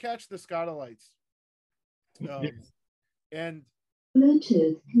 Go catch the Scotalites. And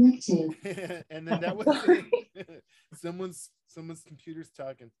Bluetooth connected. and then that was someone's computer's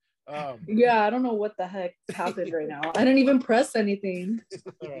talking. Yeah, I don't know what the heck happened right now. I didn't even press anything.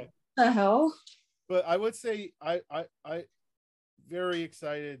 Right. The hell? But I would say I very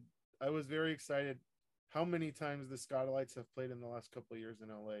excited. I was very excited how many times the Scotalites have played in the last couple of years in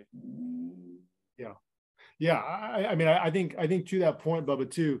LA. Yeah. I mean, I think to that point, Bubba,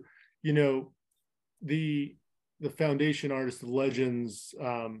 too, you know, the foundation artists, the legends.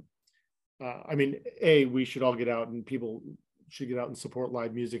 I mean, we should all get out, and people should get out and support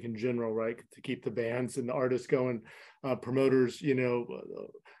live music in general, right? To keep the bands and the artists going. Promoters, you know,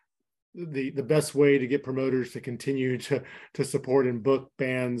 the best way to get promoters to continue to support and book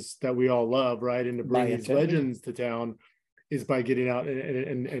bands that we all love, right, and to bring these legends to town is by getting out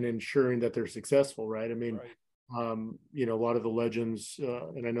and ensuring that they're successful, right? I mean, you know, a lot of the legends,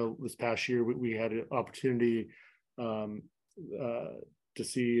 and I know this past year we had an opportunity to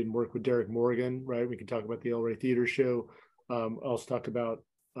see and work with Derek Morgan, right? We can talk about the El Rey Theater show. Also talk about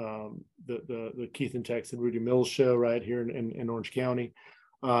the Keith and Tex and Rudy Mills show right here in Orange County.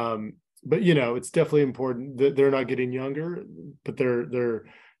 But you know, it's definitely important that they're not getting younger, but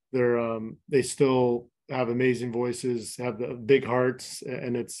they still have amazing voices, have the big hearts,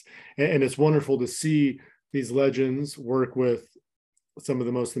 and it's wonderful to see these legends work with some of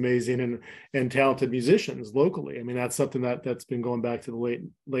the most amazing and talented musicians locally. I mean, that's something that's been going back to the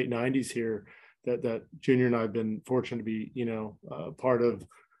late 90s here, that Junior and I have been fortunate to be, you know, part of.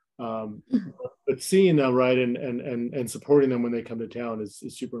 But seeing them right and supporting them when they come to town is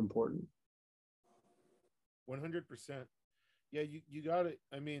super important. 100%. Yeah, you got it.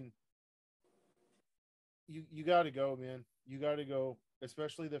 I mean, you got to go, man. You got to go,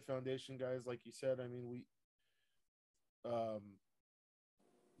 especially the foundation guys, like you said. I mean,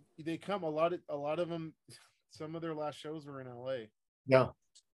 they come a lot of them. Some of their last shows were in LA. Yeah,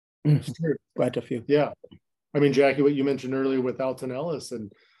 quite a few. Yeah, I mean, Jackie, what you mentioned earlier with Alton Ellis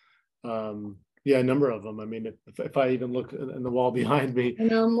and yeah, a number of them. I mean, if I even look in the wall behind me,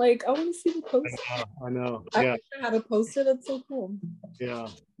 and I'm like, I want to see the poster. I know. I Yeah, wish I had a poster. That's so cool. yeah.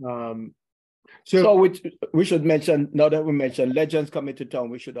 So we should mention, now that we mentioned legends coming to town,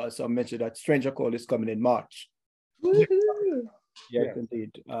 we should also mention that Stranger Call is coming in March. Woohoo. Yes, Yeah.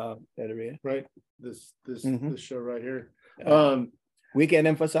 indeed. Ellery. Right. This show right here. We can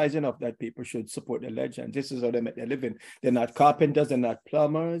emphasize enough that people should support the legends. This is how they make their living. They're not carpenters, they're not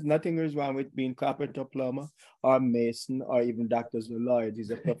plumbers. Nothing is wrong with being carpenter, plumber, or mason, or even doctors or lawyers.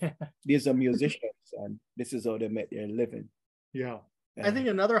 These are musicians, and this is how they make their living. Yeah. I think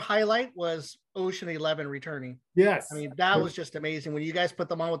another highlight was Ocean 11 returning. Yes. I mean, that was just amazing when you guys put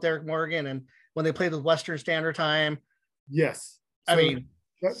them on with Derek Morgan and when they played with Western Standard Time. Yes. I mean,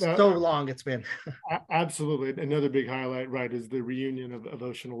 so long it's been. Absolutely. Another big highlight, right, is the reunion of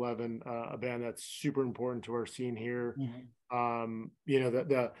Ocean 11, a band that's super important to our scene here. Mm-hmm. You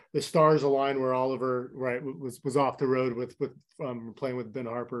know, the stars align where Oliver, right, was off the road with playing with Ben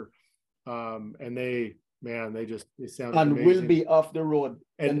Harper. And they sound and amazing. will be off the road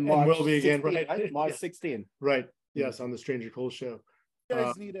and March will be again, 16, right? March 16. Right. Yes, on the Stranger Cole show. You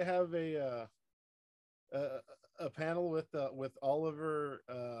guys need to have a panel with Oliver,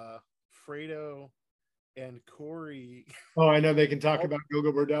 Fredo, and Corey. Oh, I know, they can talk about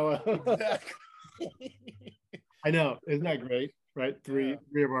Gogo Bordello. Exactly. I know, isn't that great? Right, three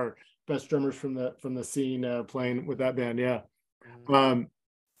of our best drummers from the scene playing with that band. Yeah,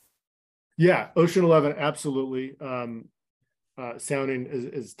 yeah. Ocean 11, absolutely.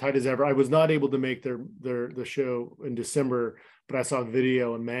 Sounding as tight as ever. I was not able to make the show in December, but I saw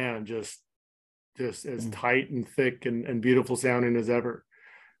video and man, just as tight and thick and beautiful sounding as ever.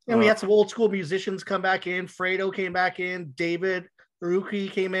 And we had some old school musicians come back in. Fredo came back in. David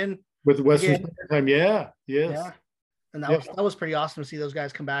Haruki came in with Western Standard Time. Yeah, yes. Yeah. And that was pretty awesome to see those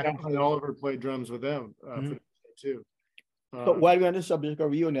guys come back. Yeah, and Oliver played drums with them for the too. So while we're on the subject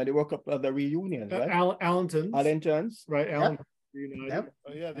of reunion, they work up the reunions, right? Allentons, right? Allen. Yep.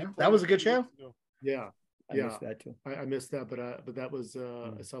 Oh yeah, that was a good show. Yeah. I missed that too. I missed that, but that was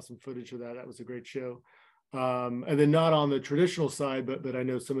I saw some footage of that. That was a great show. And then not on the traditional side, but I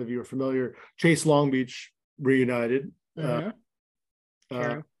know some of you are familiar. Chase Long Beach reunited. Yeah,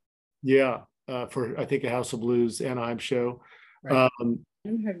 for I think a House of Blues Anaheim show. Right. I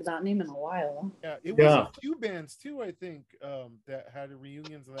haven't heard that name in a while. Yeah, it was a few bands too, I think, that had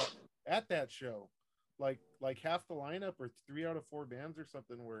reunions of that at that show. Like half the lineup or 3 out of 4 bands or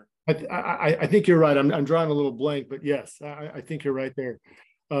something were. I think you're right. I'm drawing a little blank, but yes, I think you're right there.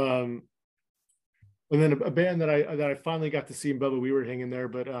 And then a band that I finally got to see in Bubba, we were hanging there,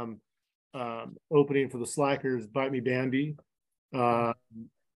 but opening for the Slackers, Bite Me Bambi.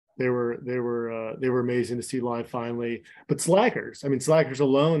 They were amazing to see live finally. But Slackers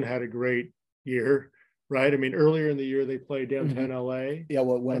alone had a great year. Right. I mean, earlier in the year they played downtown LA. Yeah,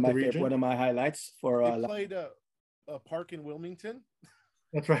 well, one of my highlights for they played a park in Wilmington.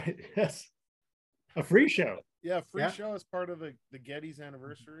 That's right. Yes, a free show. Yeah, show as part of the Getty's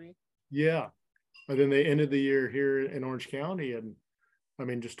anniversary. Yeah, and then they ended the year here in Orange County, and I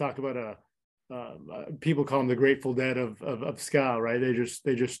mean, just talk about people call them the Grateful Dead of ska, right?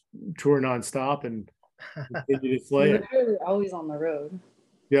 They just tour nonstop and continue to play it. They're always on the road.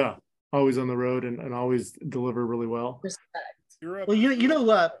 Yeah. Always on the road and always deliver really well. Respect. Europe, well, you know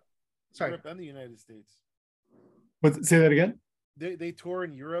what? Sorry. Europe and the United States. Say that again? They tour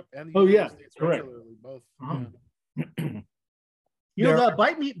in Europe and the United States regularly, both. You know, the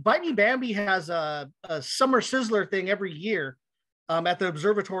Bite Me Bambi has a summer sizzler thing every year at the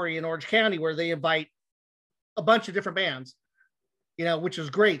observatory in Orange County where they invite a bunch of different bands, you know, which is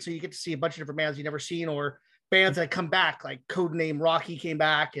great. So you get to see a bunch of different bands you've never seen or bands that come back, like Codename Rocky came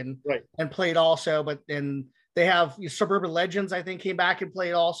back and Right. played also, but then they have Suburban Legends, I think, came back and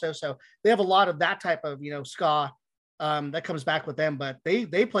played also. So they have a lot of that type of, ska that comes back with them, but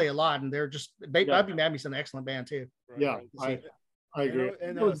they play a lot, and they're just, Bobby Mammy's an excellent band too. Right, Yeah, right. I agree.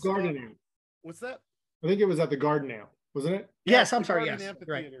 And it was Scott, Garden Ale. what's that? I think it was at the Garden Ale, wasn't it? Yes, Yeah, I'm the sorry. Garden Yes,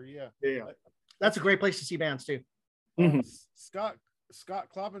 right. Amphitheater, yeah. Yeah. That's a great place to see bands too. Mhm. Scott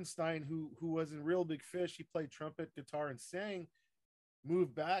Kloppenstein, who was in Real Big Fish, he played trumpet, guitar, and sang,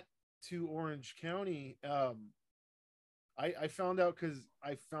 moved back to Orange County. I found out because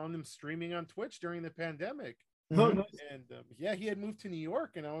I found him streaming on Twitch during the pandemic. Oh, nice. And yeah, he had moved to New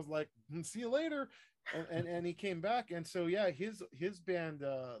York, and I was like, see you later. And he came back, and so yeah, his band,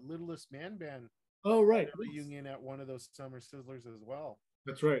 Littlest Man Band, Oh, right. had a reunion at one of those Summer Sizzlers as well.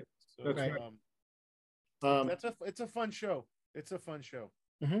 That's right. So That's right. it's a fun show. It's a fun show.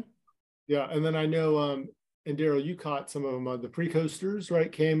 Yeah, and then I know, and Daryl, you caught some of them. The Pre-Coasters,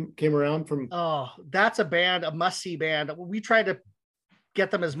 right? Came around from. Oh, that's a band, a must-see band. We tried to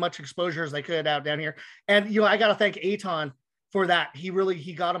get them as much exposure as they could out down here, and I got to thank Aton for that. He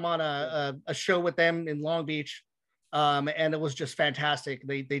got them on a show with them in Long Beach, and it was just fantastic.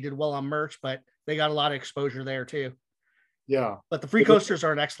 They did well on merch, but they got a lot of exposure there too. Yeah, but the Free Coasters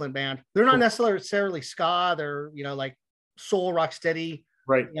are an excellent band. They're not necessarily ska. They're like soul, rock steady,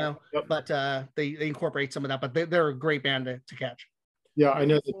 right. Yep. But they incorporate some of that. But they're a great band to catch. Yeah, I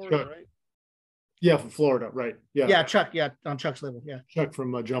know that Florida, Chuck. Right? Yeah, from Florida, right? Yeah, Chuck. Yeah, on Chuck's label. Yeah, Chuck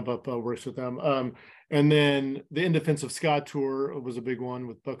from Jump Up works with them. And then the In Defense of Ska tour was a big one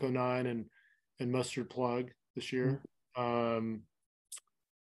with Buck 09 and Mustard Plug this year.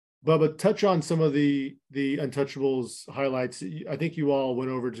 Bubba, touch on some of the Untouchables highlights. I think you all went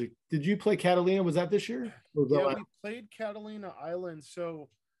over to. Did you play Catalina? Was that this year? We played Catalina Island. So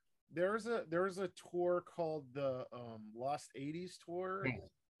there's a tour called the Lost 80s tour,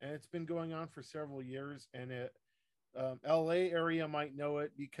 and it's been going on for several years. And it LA area might know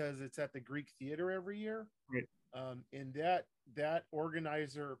it because it's at the Greek Theater every year. Right. And that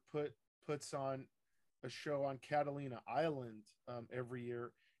organizer puts on a show on Catalina Island every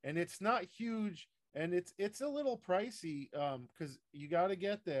year. And it's not huge, and it's a little pricey because you got to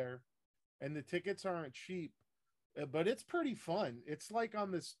get there, and the tickets aren't cheap, but it's pretty fun. It's like on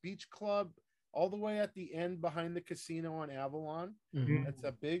this beach club all the way at the end behind the casino on Avalon. It's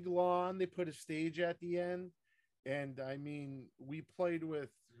a big lawn. They put a stage at the end, and I mean, we played with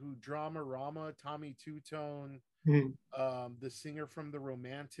Drama Rama, Tommy Two-Tone, the singer from the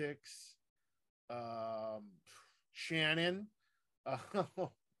Romantics, Shannon.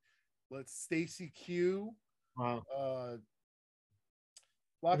 Stacy Q. Wow.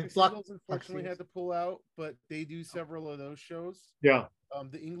 Flock of Seagulls unfortunately had to pull out, but they do several of those shows. Yeah.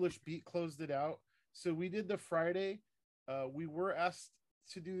 The English Beat closed it out. So we did the Friday. We were asked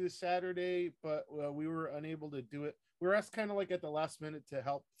to do the Saturday, but we were unable to do it. We were asked kind of like at the last minute to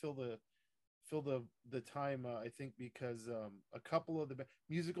help fill the time, I think, because a couple of the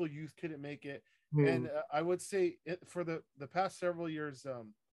Musical Youth couldn't make it. And I would say for the past several years,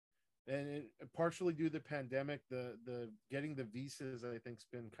 and it, partially due to the pandemic, the getting the visas, I think, has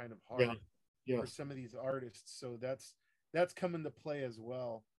been kind of hard for some of these artists. So that's come into play as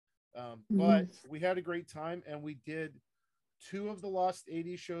well. But we had a great time, and we did 2 of the Lost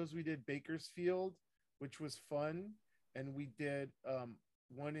 80 shows. We did Bakersfield, which was fun, and we did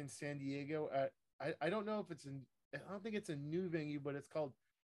one in San Diego at I don't know if I don't think it's a new venue, but it's called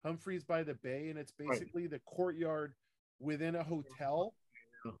Humphreys by the Bay, and it's basically the courtyard within a hotel.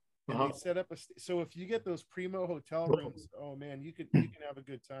 And they set up so if you get those primo hotel rooms, oh man, you can have a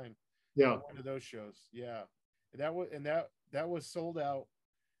good time. Yeah, one of those shows. Yeah, that was sold out.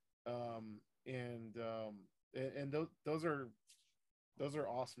 And those are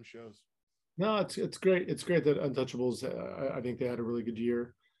awesome shows. No, it's great. It's great that Untouchables. I think they had a really good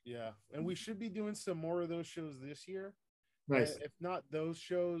year. Yeah, and we should be doing some more of those shows this year. Nice. If not those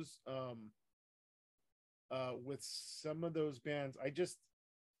shows, with some of those bands,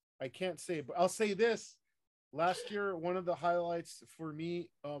 I can't say, but I'll say this. Last year, one of the highlights for me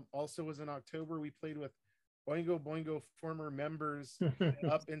also was in October. We played with Boingo Boingo former members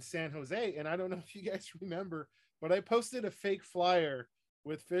up in San Jose. And I don't know if you guys remember, but I posted a fake flyer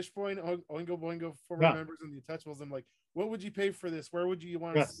with Fishboy and Oingo Boingo former members and the Untouchables. I'm like, what would you pay for this? Where would you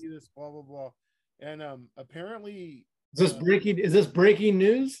want to see this? Blah, blah, blah. And apparently... Is this breaking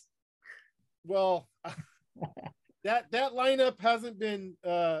news? Well... That lineup hasn't been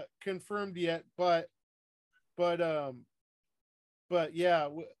confirmed yet, but yeah,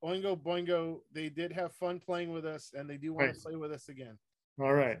 Oingo Boingo, they did have fun playing with us, and they do want to play with us again.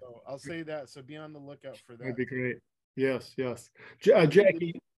 All right. So I'll say that. So be on the lookout for that. That'd be great. Yes, yes.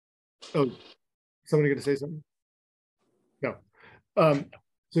 Jackie, oh, somebody going to say something? No.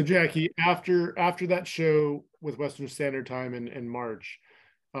 So Jackie, after that show with Western Standard Time in March,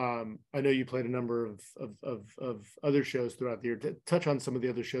 I know you played a number of other shows throughout the year. Touch on some of the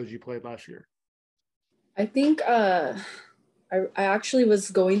other shows you played last year. I think I actually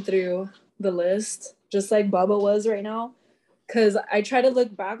was going through the list just like Bubba was right now, because I try to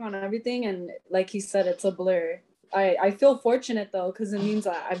look back on everything, and like he said, it's a blur. I feel fortunate though, because it means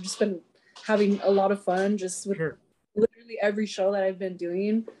that I've just been having a lot of fun just with literally every show that I've been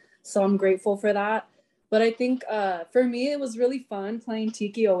doing. So I'm grateful for that. But I think for me, it was really fun playing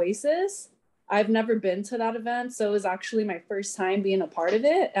Tiki Oasis. I've never been to that event, so it was actually my first time being a part of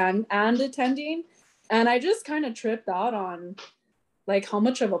it and attending. And I just kind of tripped out on like how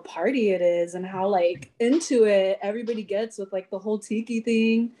much of a party it is and how like into it everybody gets with like the whole Tiki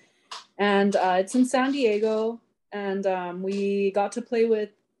thing. And it's in San Diego, and we got to play with,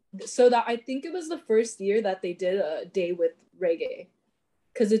 so that I think it was the first year that they did a day with reggae,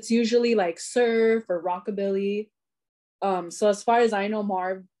 because it's usually like surf or rockabilly. So as far as I know,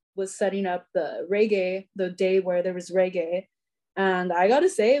 Marv was setting up the reggae, the day where there was reggae. And I gotta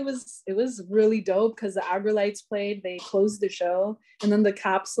say, it was really dope, because the Agrolites played, they closed the show, and then the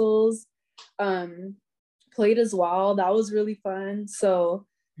Capsules played as well. That was really fun. So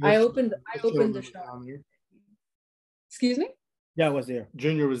I opened the show. Excuse me? Yeah, I was there.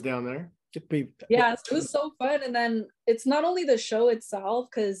 Junior was down there. Yeah, so it was so fun. And then it's not only the show itself,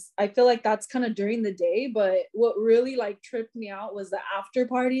 because I feel like that's kind of during the day, but what really like tripped me out was the after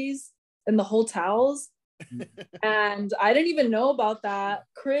parties and the hotels. And I didn't even know about that.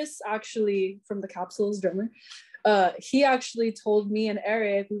 Chris, actually, from the Capsules, drummer, he actually told me and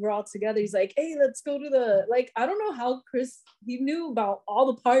Eric, we were all together, he's like, hey, let's go to the, like, I don't know how Chris, he knew about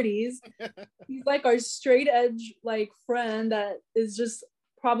all the parties. He's like our straight edge like friend that is just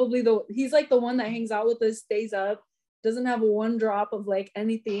probably he's like the one that hangs out with us, stays up, doesn't have one drop of like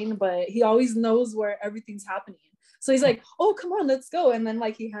anything, but he always knows where everything's happening. So he's like, oh, come on, let's go. And then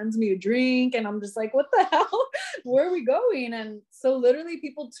like he hands me a drink, and I'm just like, what the hell? Where are we going? And so literally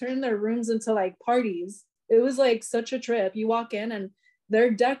people turn their rooms into like parties. It was like such a trip. You walk in and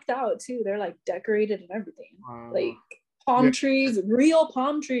they're decked out too. They're like decorated and everything. Like palm trees, real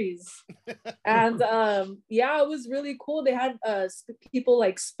palm trees. And yeah, it was really cool. They had people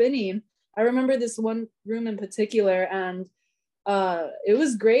like spinning. I remember this one room in particular, and it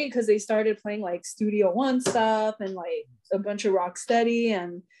was great because they started playing like Studio One stuff and like a bunch of Rocksteady,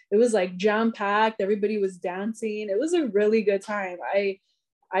 and it was like jam packed. Everybody was dancing. It was a really good time.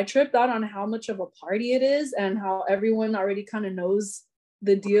 I tripped out on how much of a party it is, and how everyone already kind of knows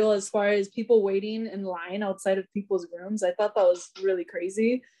the deal as far as people waiting in line outside of people's rooms. I thought that was really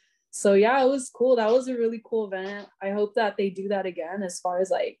crazy. So yeah, it was cool. That was a really cool event. I hope that they do that again, as far as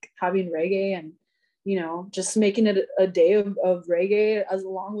like having reggae and, you know, just making it a day of reggae as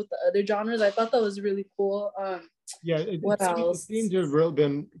along with the other genres. I thought that was really cool. What else? It seems to have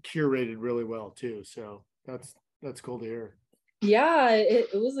been curated really well too. So that's cool to hear. Yeah, it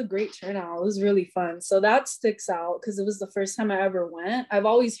was a great turnout. It was really fun. So that sticks out because it was the first time I ever went. I've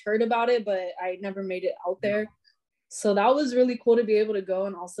always heard about it, but I never made it out there. So that was really cool to be able to go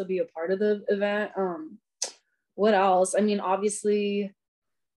and also be a part of the event. What else? I mean, obviously,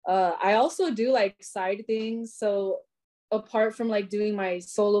 I also do like side things. So apart from like doing my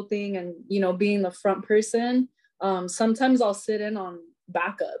solo thing and, you know, being the front person, sometimes I'll sit in on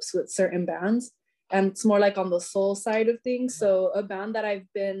backups with certain bands, and it's more like on the soul side of things. So a band that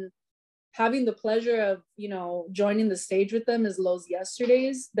I've been having the pleasure of, you know, joining the stage with them is Los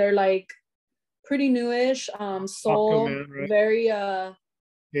Yesterdays. They're like pretty newish, soul, man, right? Very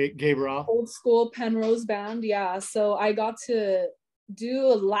Gabe Roth, old school Penrose band. Yeah, so I got to do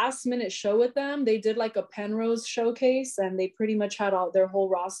a last minute show with them. They did like a Penrose showcase, and they pretty much had all their whole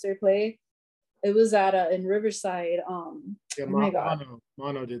roster play. It was at in Riverside. Yeah,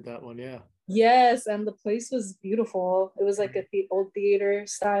 Mono did that one. Yeah. Yes, and the place was beautiful. It was like a old theater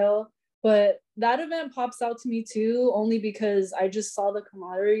style. But that event pops out to me too, only because I just saw the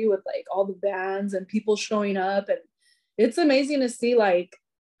camaraderie with like all the bands and people showing up, and it's amazing to see like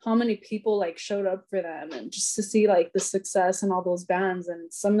how many people like showed up for them, and just to see like the success and all those bands,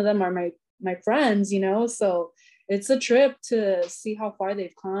 and some of them are my friends, you know. So it's a trip to see how far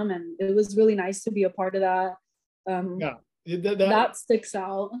they've come, and it was really nice to be a part of that. That sticks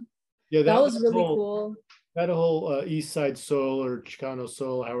out. Yeah, that was really cool. That whole East Side Soul or Chicano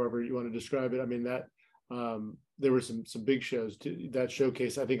Soul, however you want to describe it. I mean, that there were some big shows too. That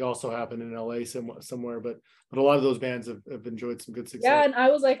showcase I think also happened in LA somewhere, but a lot of those bands have enjoyed some good success. Yeah, and I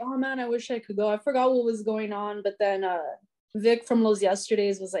was like, oh man, I wish I could go. I forgot what was going on, but then Vic from Los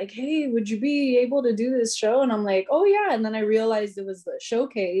Yesterdays was like, hey, would you be able to do this show? And I'm like, oh yeah. And then I realized it was the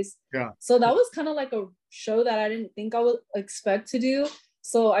showcase. Yeah. So that was kind of like a show that I didn't think I would expect to do.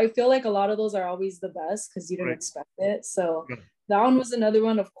 So I feel like a lot of those are always the best because you didn't expect it. So that one was another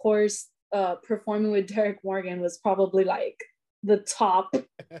one. Of course, performing with Derek Morgan was probably like the top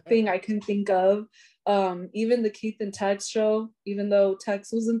thing I can think of. Even the Keith and Tex show, even though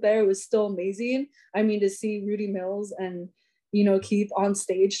Tex wasn't there, it was still amazing. I mean, to see Rudy Mills and, you know, Keith on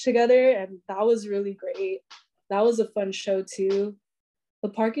stage together, and that was really great. That was a fun show too. The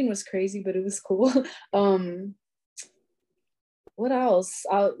parking was crazy, but it was cool. What else?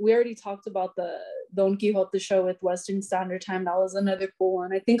 We already talked about the Don Quixote show with Western Standard Time. That was another cool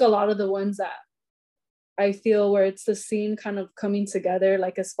one. I think a lot of the ones that I feel where it's the scene kind of coming together,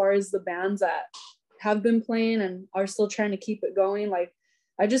 like as far as the bands that have been playing and are still trying to keep it going. Like,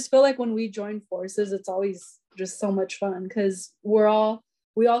 I just feel like when we join forces, it's always just so much fun because we all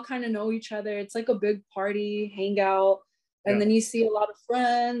kind of know each other. It's like a big party, hangout, and then you see a lot of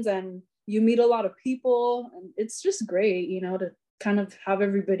friends and you meet a lot of people, and it's just great, you know, to kind of have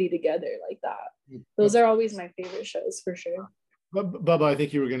everybody together like that. Those are always my favorite shows for sure. Bubba, I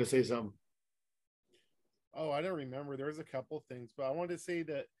think you were going to say something. Oh, I don't remember. There was a couple things, but I wanted to say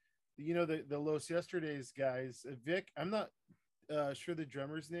that, you know, the Los Yesterdays guys, Vic, I'm not sure the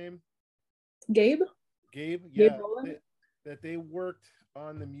drummer's name. Gabe, yeah. That they worked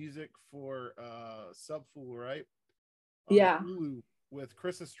on the music for Subfool, right? On Hulu with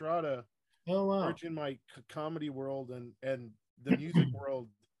Chris Estrada. Oh wow. Merging my comedy world and the music world,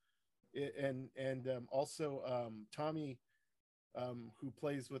 and also Tommy, who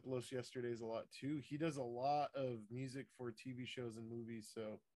plays with Los Yesterdays a lot too. He does a lot of music for TV shows and movies.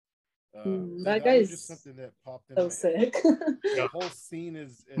 So that guy is just something that popped in. So sick. The whole scene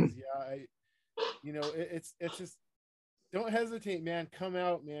is you know, it's just, don't hesitate, man. Come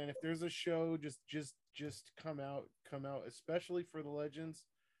out, man. If there's a show, just come out, especially for the legends.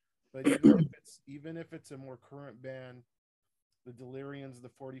 But even if it's a more current band, the Delirians, the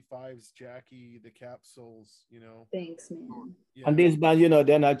 45s, Jackie, the Capsules, you know. Thanks, man. Yeah. And these bands, you know,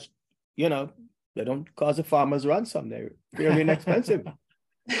 they're not, you know, they don't cause a farmer's ransom. They're fairly inexpensive.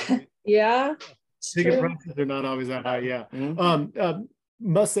 Yeah. Ticket prices are not always that high. Yeah. Mm-hmm.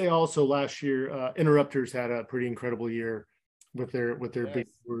 Must say also last year, Interrupters had a pretty incredible year with their big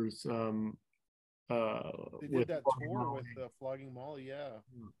tours. They did that tour with Flogging Molly. Yeah,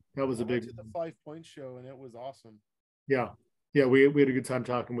 that was a big. To the 5 Point show, and it was awesome. Yeah, we had a good time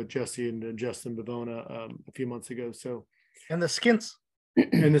talking with Jesse and Justin Bavona a few months ago. So, and the Skints,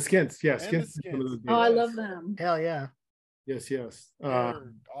 and the Skints, yeah, Skints. Oh, I love them. Hell yeah. Yes.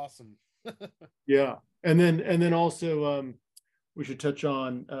 They're awesome. Yeah, and then also we should touch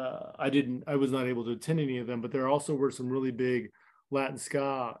on. I was not able to attend any of them, but there also were some really big Latin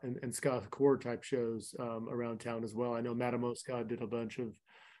ska and ska core type shows around town as well. I know Mata Mosca did a bunch of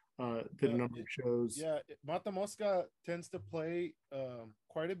a number of shows. Yeah, Mata Mosca tends to play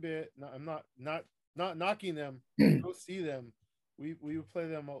quite a bit. I'm not knocking them. Go see them. We would play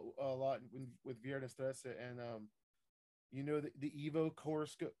them a lot with Viernes Trece, and you know, the Evo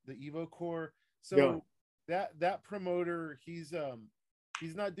Core. So that promoter, he's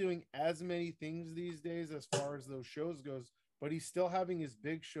not doing as many things these days as far as those shows goes, but he's still having his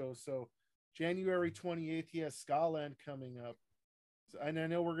big show. So January 28th, he has Skaland coming up. So, and I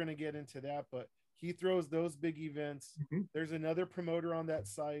know we're going to get into that, but he throws those big events. Mm-hmm. There's another promoter on that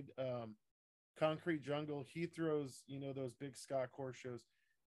side, Concrete Jungle. He throws, you know, those big ska core shows.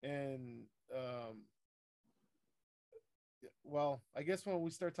 And, well, I guess when we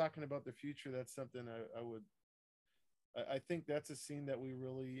start talking about the future, that's something I think that's a scene that we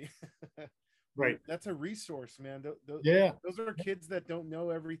really, right. That's a resource, man. Those are kids that don't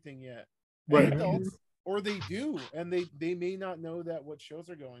know everything yet. Right. Adults, or they do, and they may not know that what shows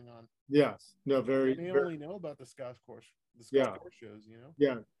are going on. Yes. No, they only know about the ska core shows, you know?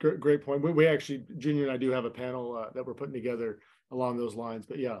 Yeah. Great point. We actually, Junior and I do have a panel that we're putting together along those lines,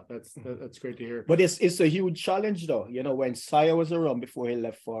 but yeah, that's great to hear. But it's a huge challenge though. You know, when Saya was around before he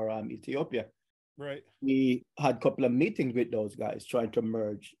left for Ethiopia, right, we had a couple of meetings with those guys trying to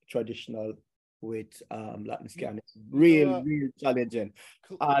merge traditional with Latin ska. It's real challenging.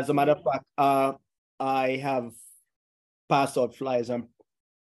 As a matter of fact, I have passed out flyers on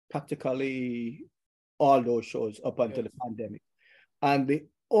practically all those shows up until the pandemic, and the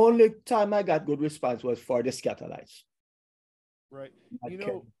only time I got good response was for the Scatterlights. Right. You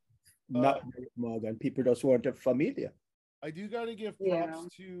know, not Derek Morgan. People just weren't familiar. I do got to give Yeah.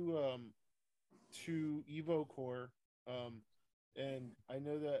 props to Evo Core, and I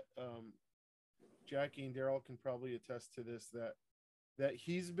know that Jackie and Daryl can probably attest to this, that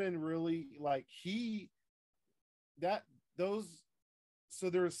he's been really like those. So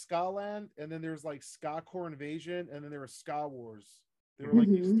there's Skaland, and then there's like Ska Core Invasion, and then there was Ska Wars. There were like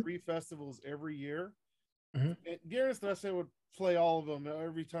these 3 festivals every year. Mhm. And Gareth and I would play all of them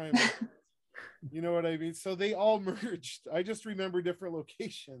every time. You know what I mean? So they all merged. I just remember different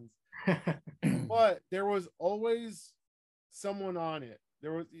locations. But there was always someone on it.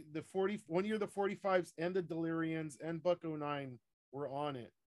 There was the 1 year, the 45s and the Delirians and Buck 09 were on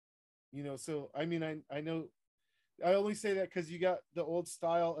it. You know, so I mean, I know I only say that because you got the old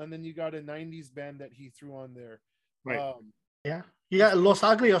style, and then you got a 90s band that he threw on there. Right. Yeah. You got Los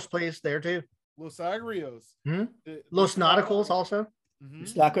Agrios plays there too. Los Agrios. Mhm. The Los style- Nauticals also. Mhm.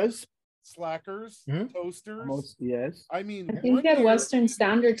 Slackers. Slackers, Mhm. Toasters. Almost, yes. I mean, I think 1 we had year- Western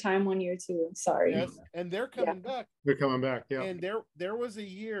Standard Time 1 year too. Sorry. Yes, and they're coming back. They're coming back. Yeah. And there was a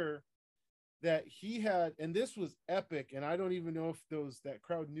year that he had, and this was epic, and I don't even know if that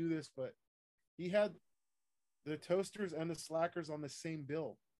crowd knew this, but he had the Toasters and the Slackers on the same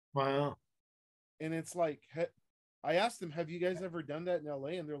bill. Wow. And it's like, I asked them, have you guys ever done that in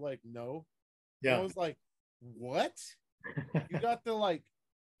LA? And they're like, no. Yeah. And I was like, what? You got the like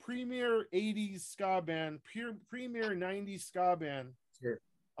premier 80s ska band, premier 90s ska band Sure.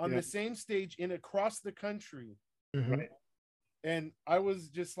 on Yeah. the same stage in across the country. Mhm. Right. And I was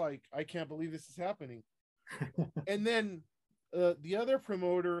just like, I can't believe this is happening. And then the other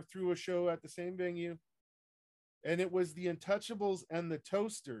promoter threw a show at the same venue, and it was the Untouchables and the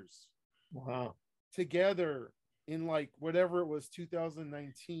Toasters Wow. together in like whatever it was,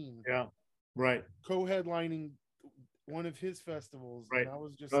 2019, Yeah. Right. co-headlining one of his festivals. Right. And I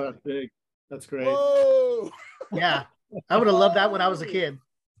was just Oh, like, that's big. That's great. whoa. Yeah. I would have loved that when I was a kid.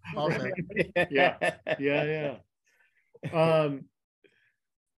 Also. Yeah. Yeah.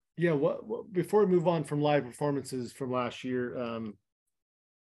 Yeah. What before we move on from live performances from last year,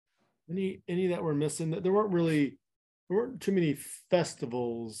 any that we're missing? There weren't too many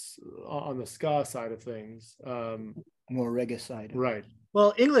festivals on the ska side of things. More reggae side. Right.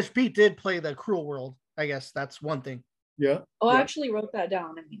 Well, English Beat did play the Cruel World. I guess that's one thing. Yeah. Oh, I Yeah. actually wrote that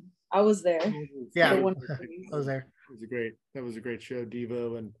down. I mean, I was there. Yeah. For one of That these. I was there. was a great show.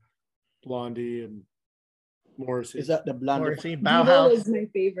 Devo and Blondie and Morrissey. Is that the blonde? Morrissey, Diva Bauhaus. was my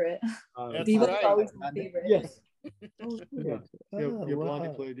favorite. That's Diva right. was always my favorite. Yes. Yeah. Oh, Yeah, Blondie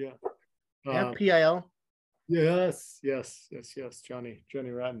wow. played. Yeah. Yeah, PIL. Yes. Johnny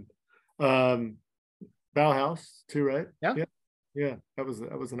Ratton. Bauhaus too, right? Yeah. That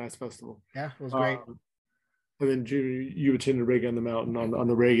was a nice festival. Yeah, it was great. And then you attended Reggae on the Mountain on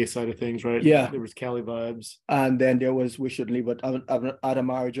the reggae side of things, right? Yeah. There was Cali Vibes. And then there was We Shouldn't Leave It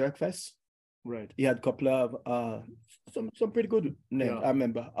Adamari Jerk Fest. Right. He had a couple of some pretty good names. Yeah. I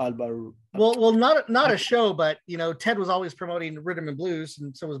remember Alba. Well, not a show, but Ted was always promoting rhythm and blues,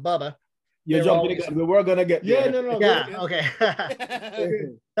 and so was Bubba. You're they were jumping always- again. We were gonna get Yeah, there. no. Yeah, that-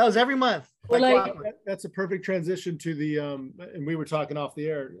 okay. That was every month. Well, Like like- clockwork. that's a perfect transition to the and we were talking off the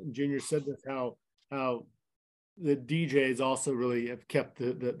air. Junior said this how the DJs also really have kept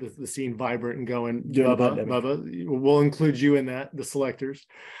the scene vibrant and going. During the Bubba, we'll include you in that. The selectors.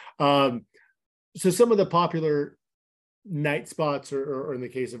 So some of the popular night spots, or in the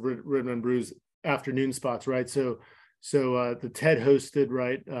case of Rhythm and Brews, afternoon spots, right? So the TED hosted,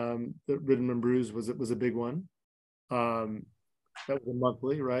 right? The Rhythm and Brews was a big one. That was a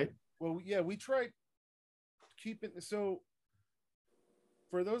monthly, right? Well, yeah, we tried keeping. So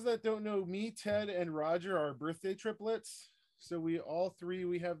for those that don't know, me, Ted, and Roger are birthday triplets. So we all three,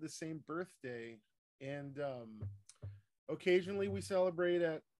 we have the same birthday. And occasionally we celebrate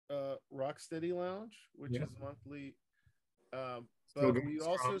at Rocksteady Lounge, which Yeah. is monthly. Still But going we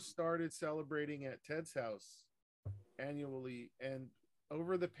strong. also started celebrating at Ted's house annually. And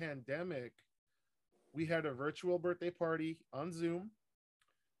over the pandemic, we had a virtual birthday party on Zoom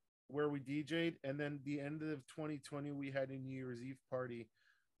where we DJ'd, and then the end of 2020 we had a New Year's Eve party,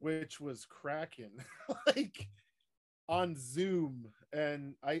 which was cracking, like on Zoom.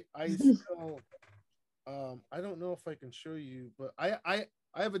 And I still I don't know if I can show you, but I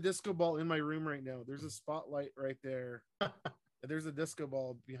have a disco ball in my room right now. There's a spotlight right there. There's a disco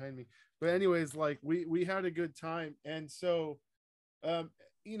ball behind me. But anyways, like we had a good time. And so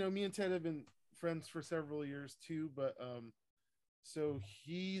me and Ted have been friends for several years too, but so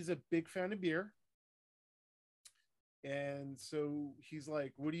he's a big fan of beer, and so he's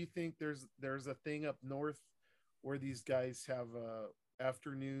like, what do you think? There's a thing up north where these guys have a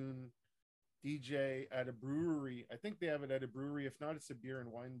afternoon DJ at a brewery. I think they have it at a brewery. If not, it's a beer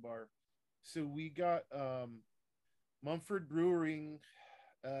and wine bar. So we got Mumford Brewing.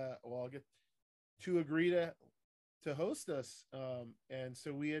 I'll get to agree to host us. And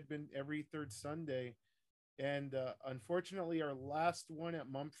so we had been every third Sunday. And unfortunately, our last one at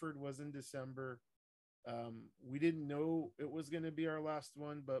Mumford was in December. We didn't know it was going to be our last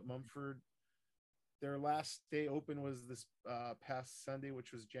one, but Mumford, their last day open was this past Sunday,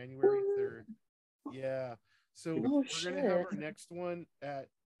 which was January 3rd. Yeah. So we're going to have our next one at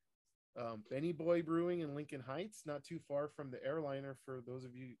Benny Boy Brewing in Lincoln Heights, not too far from the Airliner, for those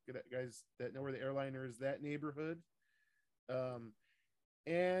of you guys that know where the Airliner is, that neighborhood.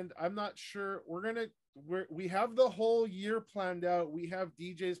 And I'm not sure, we have the whole year planned out. We have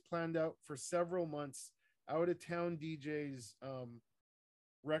DJs planned out for several months, out of town DJs,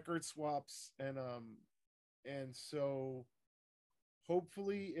 record swaps, and so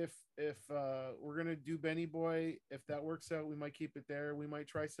hopefully if we're gonna do Benny Boy, if that works out, we might keep it there. We might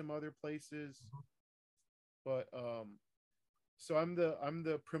try some other places, but so I'm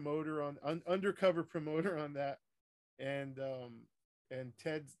the promoter undercover promoter on that, and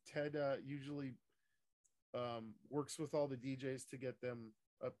Ted usually works with all the DJs to get them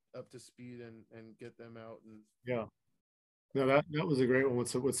up to speed and get them out. And yeah, no, that was a great one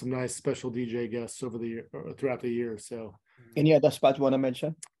with some nice special DJ guests over the year, throughout the year. So any other spot you want to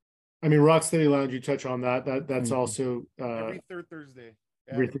mention? I mean, Rocksteady Lounge, you touch on that's also every third Thursday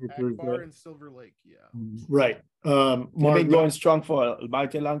every third Thursday bar in Silver Lake. Yeah, right. They've been going strong for a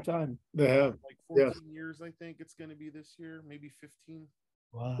mighty long time. They have like 14 years, I think it's going to be this year, maybe 15.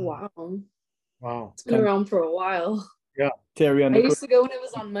 Wow. It's been around for a while. Yeah. Terry, I used to go when it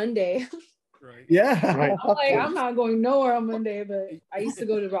was on Monday. Right. Yeah. Right. I'm like, I'm not going nowhere on Monday, but I used to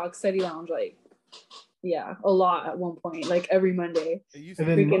go to Rocksteady Lounge a lot at one point, like every Monday. It used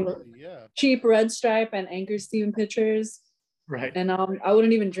to be cheap Red Stripe and Anchor Steam pitchers. Right. And I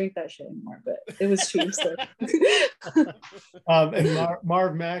wouldn't even drink that shit anymore, but it was cheap. So. And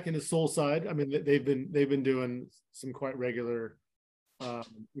Marv Mack and his Soul Side, I mean, they've been doing some quite regular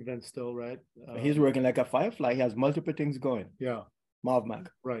events still, right? He's working like a firefly. He has multiple things going. Yeah. Marv Mack.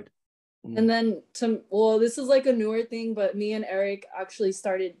 Right. And then this is like a newer thing, but me and Eric actually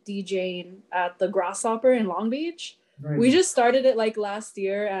started DJing at the Grasshopper in Long Beach. Right. We just started it like last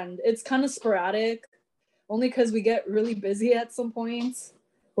year, and it's kind of sporadic, only because we get really busy at some points.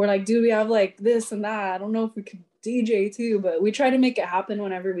 We're like, do we have like this and that? I don't know if we could DJ too, but we try to make it happen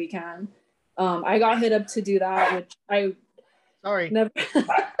whenever we can. I got hit up to do that, which I never.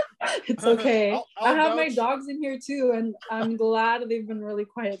 It's okay. I have my dogs in here too, and I'm glad they've been really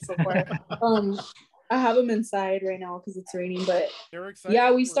quiet so far. I have them inside right now because it's raining, but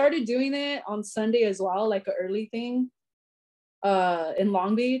yeah, we started doing it on Sunday as well, like an early thing in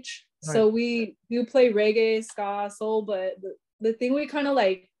Long Beach. Right. So we do play reggae, ska, soul, but the thing we kind of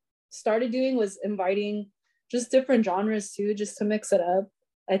like started doing was inviting just different genres too, just to mix it up.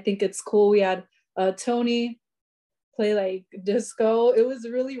 I think it's cool. We had Tony play like disco. It was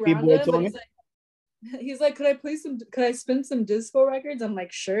really random, but he's like, could I spin some disco records? I'm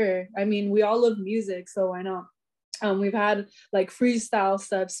like, sure. I mean, we all love music, so why not? We've had like freestyle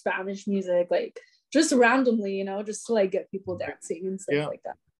stuff, Spanish music, like just randomly, just to like get people dancing and stuff like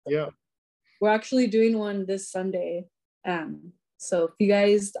that. Yeah. We're actually doing one this Sunday. So if you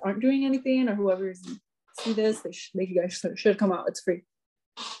guys aren't doing anything, or whoever's see this, you guys should come out. It's free.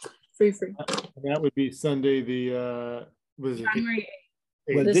 Free. And that would be Sunday, the January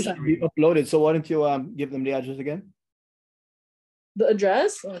 8th. Well, this should be uploaded. So why don't you give them the address again? The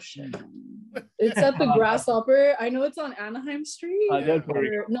address? Oh shit! It's at the Grasshopper. I know it's on Anaheim Street.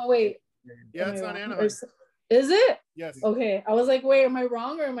 No, wait. Yeah, it's on Anaheim. Is it? Yes. Okay, I was like, wait, am I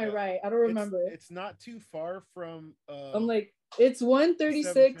wrong or am I right? I don't remember. It's not too far from. I'm like, it's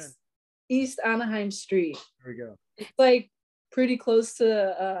 136 East Anaheim Street. There we go. It's like pretty close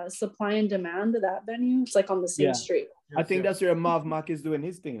to Supply and Demand, that venue. It's like on the same street. I think that's where Marv Mack is doing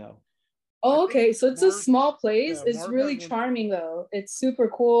his thing now. Oh, okay. So it's a small place. It's really charming though. It's super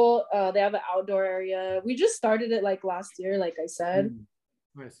cool. They have an outdoor area. We just started it like last year, like I said.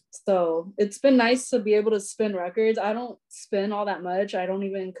 Nice. So it's been nice to be able to spin records. I don't spin all that much. I don't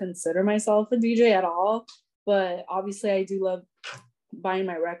even consider myself a DJ at all. But obviously I do love buying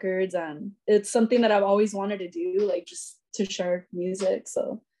my records, and it's something that I've always wanted to do, like just to share music.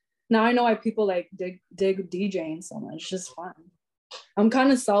 So now I know why people like dig DJing so much. It's just fun. I'm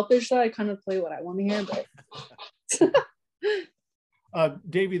kind of selfish though. I kind of play what I want to hear, but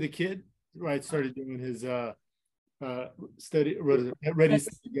Davey the Kid, right, started doing his Ready Steady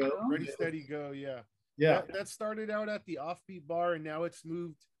Go, yeah. That started out at the Offbeat Bar, and now it's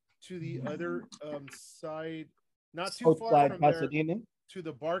moved to the other side, not too far Outside from there, Pasadena. to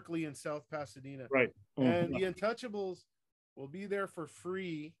the Barclay in South Pasadena. Right. And the Untouchables will be there for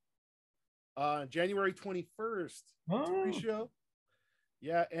free January 21st. Pre-show.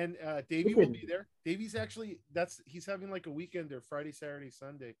 Yeah, and Davey will be there. Davey's actually he's having like a weekend there, Friday, Saturday,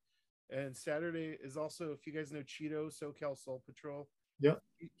 Sunday. And Saturday is also, if you guys know Cheeto, SoCal Soul Patrol. Yeah.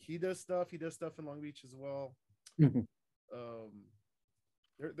 He does stuff. He does stuff in Long Beach as well. Mhm.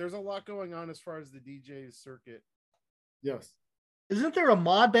 There's a lot going on as far as the DJ circuit. Yes. Isn't there a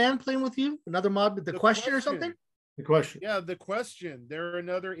mod band playing with you? Another mod, the question or something? The Question. Yeah, The Question. They're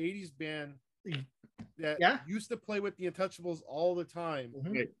another 80s band that used to play with the Untouchables all the time.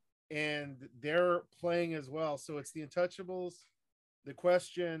 Right. And they're playing as well. So it's the Untouchables, The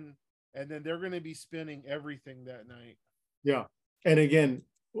Question, and then they're going to be spinning everything that night. Yeah. And again,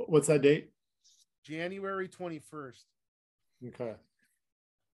 what's that date? January 21st. Okay.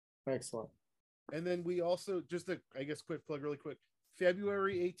 Excellent. And then we also, just a, I guess, quick plug really quick.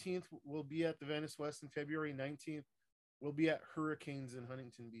 February 18th, we'll be at the Venice West, and February 19th, we'll be at Hurricanes in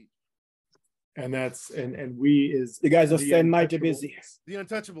Huntington Beach. And that's, and we is. You guys are staying mighty busy. The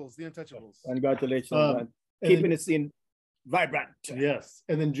Untouchables. Congratulations, man. Keeping the scene vibrant. Yes.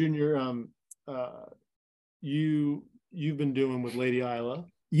 And then Junior, you've been doing with Lady Isla.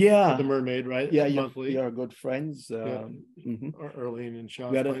 Yeah. The Mermaid, right? Yeah, monthly. you're good friends. Early in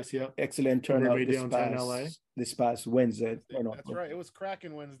Sean's We had place, yeah. Excellent turnout downtown LA. This past Wednesday. That's right. It was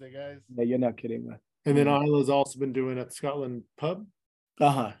cracking Wednesday, guys. Yeah, you're not kidding, man. And then Isla's also been doing at Scotland Pub.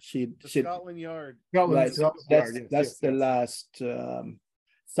 She Scotland Yard. Right. Scotland That's the last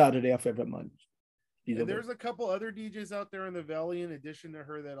Saturday of every month. And there's a couple other DJs out there in the Valley in addition to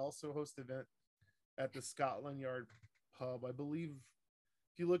her that also host event at the Scotland Yard Pub. I believe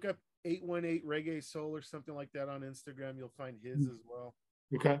if you look up 818 Reggae Soul or something like that on Instagram, you'll find his as well.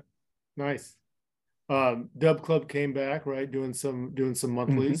 Okay. Nice. Dub Club came back, right? Doing some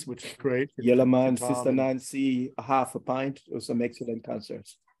monthlies, which is great. Yellowman, Sister Nancy, Half a Pint. It was some excellent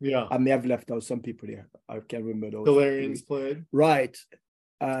concerts. Yeah. I may have left out some people there. I can't remember those. Delirians played. Right.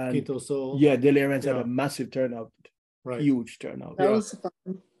 Quinto Soul. Yeah, Delirians had a massive turnout. Right. Huge turnout. That was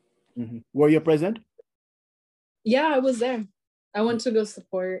fun. Were you present? Yeah, I was there. I went to go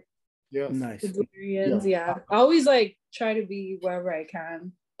support. Yes. Nice. The Delirians, yeah. I always try to be wherever I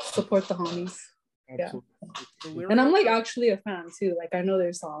can, support the homies. Absolutely. Yeah. And I'm actually a fan too. I know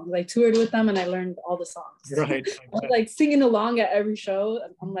their songs. I toured with them and I learned all the songs. Right. I was singing along at every show.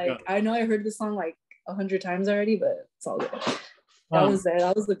 I'm I know I heard the song 100 times already, but it's all good. That was there.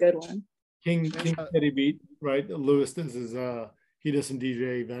 That was a good one. King Steady Beat, right? Lewis does he does some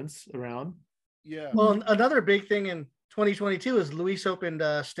DJ events around. Yeah. Well, another big thing in 2022 is Luis opened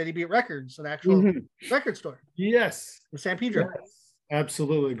Steady Beat Records, an actual record store. Yes. In San Pedro. Yes.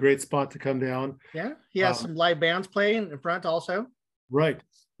 Absolutely. Great spot to come down. Yeah. He has some live bands playing in front also. Right.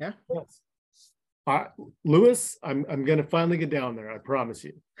 Yeah. Yes. Lewis, I'm gonna finally get down there, I promise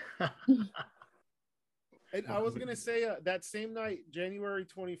you. And I was gonna say that same night, January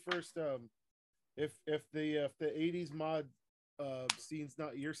 21st, if the 80s mod scene's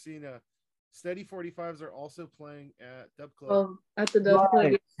not your scene, Steady 45s are also playing at Dub Club. Oh, at the Dub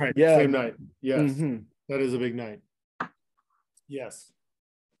Club. Right. Yeah. Same night. Yes. That is a big night. Yes.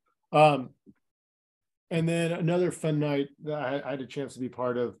 And then another fun night that I had a chance to be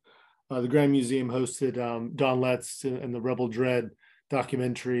part of. The Grand Museum hosted Don Letts and the Rebel Dread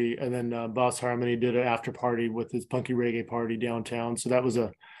documentary, and then Boss Harmony did an after party with his punky reggae party downtown. So that was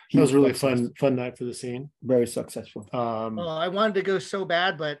a really fun night for the scene. Very successful. Well, I wanted to go so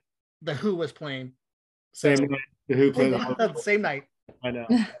bad, but the Who was playing. Same night. The Who played the same night. I know.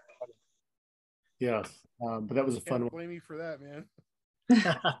 Yes. But that was a fun one. Blame me for that, man.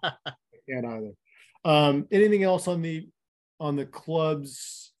 I can't either. Anything else on the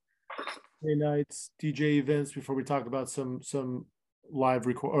clubs, day nights, DJ events before we talk about some live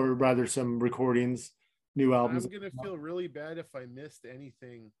some recordings, new albums? I'm gonna feel really bad if I missed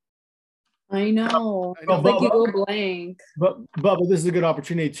anything. I know. You go blank. But this is a good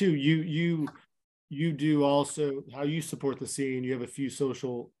opportunity too. You do also how you support the scene. You have a few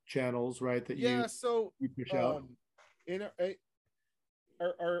social channels, right? That you push out.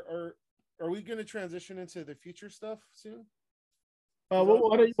 Are we going to transition into the future stuff soon?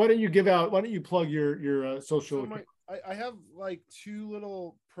 Why don't you give out? Why don't you plug your social? So I have two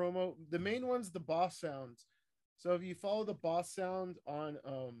little promo. The main one's the Boss Sounds. So if you follow the Boss Sound on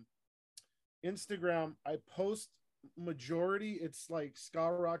Instagram, I post majority. It's ska,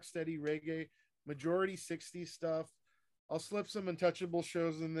 rock, steady, reggae. Majority 60s stuff. I'll slip some Untouchable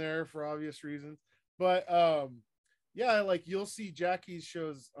shows in there for obvious reasons, but yeah, like you'll see Jackie's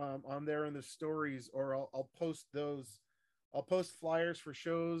shows on there in the stories, or I'll post those. I'll post flyers for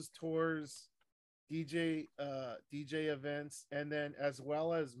shows, tours, DJ events, and then as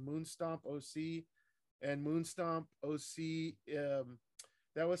well as Moonstomp OC and Moonstomp OC.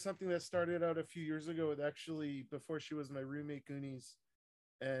 That was something that started out a few years ago with actually before she was my roommate Goonies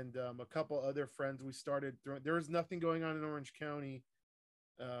and a couple other friends. We started throwing, there was nothing going on in Orange County.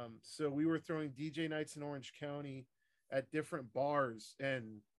 So we were throwing DJ nights in Orange County at different bars,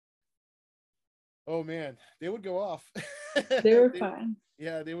 and oh man, they would go off. They were fun.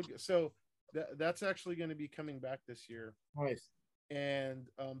 Yeah, they would. So that's actually going to be coming back this year. Nice. And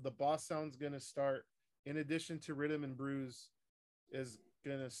the Boss Sound's going to start, in addition to Rhythm and Brews, is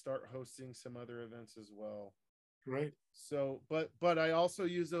going to start hosting some other events as well. Right. So, but I also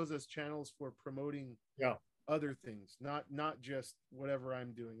use those as channels for promoting Yeah. other things, not just whatever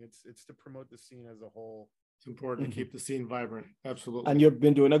I'm doing. It's to promote the scene as a whole. It's important to keep the scene vibrant. Absolutely. And you've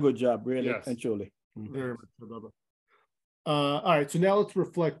been doing a good job, really, Yes. and truly. Very much so, Bubba. All right, so now let's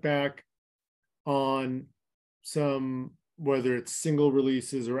reflect back on some, whether it's single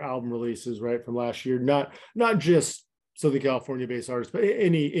releases or album releases, right, from last year. Not just Southern California based artists, but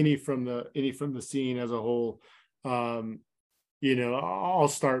any from the scene as a whole. You know, I'll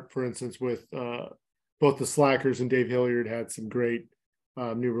start, for instance, with both the Slackers and Dave Hilliard had some great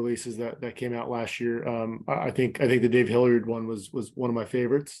new releases that came out last year. I think the Dave Hilliard one was one of my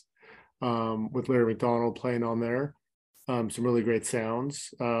favorites, with Larry McDonald playing on there. Some really great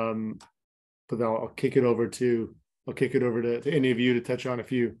sounds. But then I'll kick it over to any of you to touch on a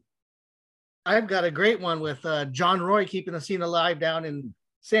few. I've got a great one with John Roy keeping the scene alive down in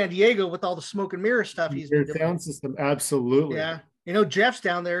San Diego with all the smoke and mirror stuff he's been doing. Sound system, absolutely. Yeah, you know, Jeff's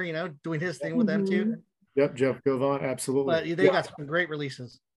down there, you know, doing his thing with them too. Yep, Jeff Govan, absolutely. But they got some great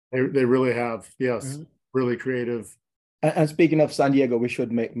releases. They really have, yes, really creative. And speaking of San Diego, we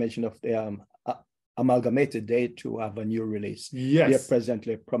should make mention of the Amalgamated. They too have a new release. Yes, they're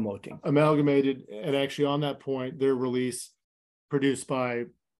presently promoting. Amalgamated, and actually on that point, their release produced by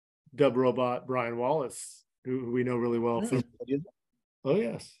dub robot Brian Wallace, who we know really well from. Oh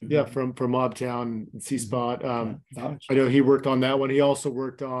yes, yeah, from Mobtown and C Spot. I know he worked on that one. He also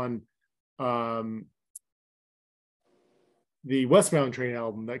worked on the Westbound Train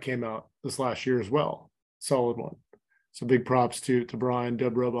album that came out this last year as well. Solid one. So big props to Brian,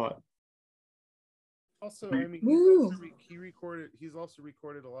 dub robot. Also, I mean, he's also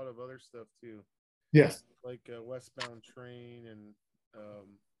recorded a lot of other stuff too. Yes, like Westbound Train and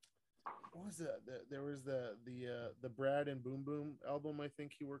what was that? There was the Brad and Boom Boom album. I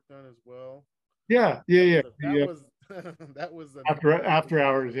think he worked on as well. Yeah. That was after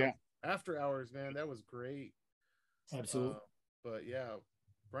hours. Yeah, After Hours, man, that was great. Absolutely. But yeah,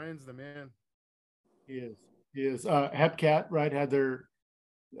 Brian's the man. He is. Hepcat, right, had their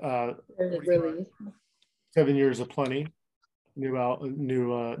really 7 Years of Plenty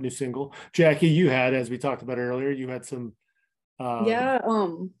new single. Jackie, you had, as we talked about earlier, you had some.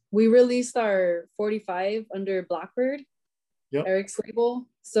 We released our 45 under Blackbird, Eric's label.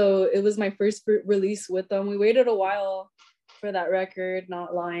 So it was my first release with them. We waited a while for that record,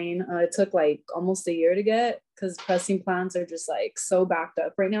 not lying. It took like almost a year to get, because pressing plans are just like so backed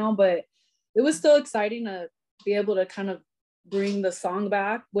up right now. But it was still exciting to be able to kind of bring the song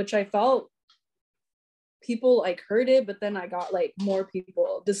back, which I felt people like heard it, but then I got like more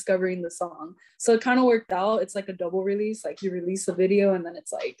people discovering the song. So it kind of worked out. It's like a double release. Like you release a video and then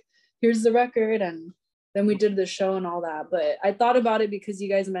it's like, here's the record. And then we did the show and all that. But I thought about it because you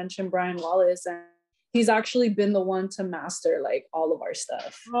guys mentioned Brian Wallace, and he's actually been the one to master like all of our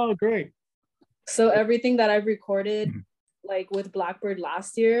stuff. Oh, great. So everything that I've recorded like with Blackbird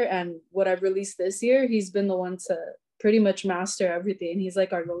last year and what I've released this year, he's been the one to pretty much master everything. He's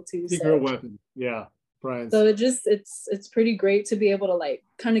like our go-to. Secret weapon. Yeah. Brian. So it's pretty great to be able to like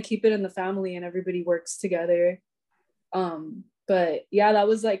kind of keep it in the family and everybody works together. But yeah, that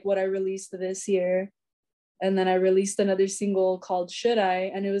was like what I released this year. And then I released another single called Should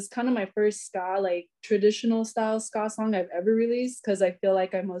I? And it was kind of my first ska, like traditional style ska song I've ever released, because I feel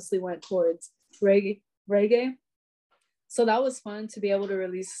like I mostly went towards reggae. So that was fun to be able to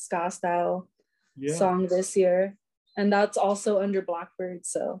release ska style song this year. And that's also under Blackbird.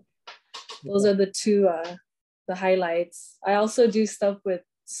 So those are the two the highlights. I also do stuff with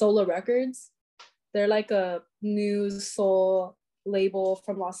Sola Records. They're like a new soul label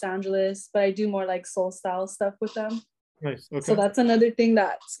from Los Angeles, but I do more like soul style stuff with them. Nice. Okay. So that's another thing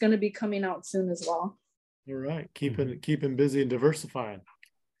that's going to be coming out soon as well. All right. Keeping busy and diversifying.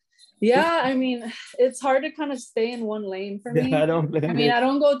 Yeah, I mean, it's hard to kind of stay in one lane for me. I don't blame I mean, I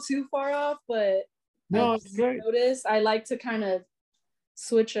don't go too far off, but No, I've it's great. noticed I like to kind of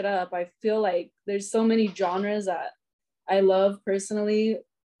switch it up. I feel like there's so many genres that I love personally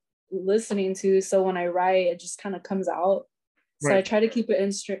listening to. So when I write, it just kind of comes out. So Right. I try to keep it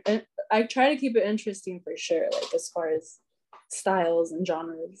interesting for sure, like as far as styles and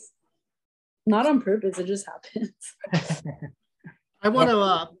genres. Not on purpose, it just happens. I want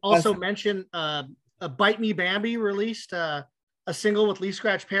to also mention Bite Me Bambi released a single with Lee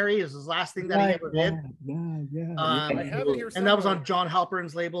Scratch Perry. Is his last thing that he ever did. I have it here And that was somewhere. on John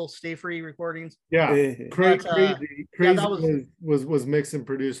Halpern's label, Stay Free Recordings. Yeah, But, crazy yeah, that was mixed and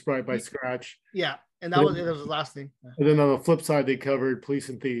produced by Scratch. Yeah, and that was his last thing. And then on the flip side, they covered Police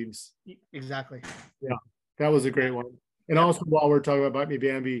and Thieves. Exactly. Yeah, that was a great one. And also, while we're talking about Bite Me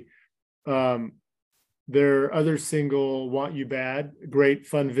Bambi, their other single, Want You Bad, great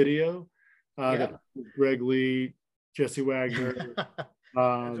fun video. Greg Lee, Jesse Wagner,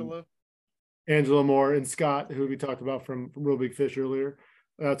 Angela Moore, and Scott, who we talked about from Real Big Fish earlier.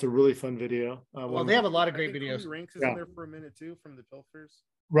 That's a really fun video. Well, they have a lot of great videos. Ranks is in there for a minute too from the Pilfers.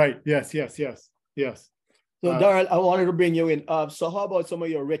 Right. Yes. So, Daryl, I wanted to bring you in. So how about some of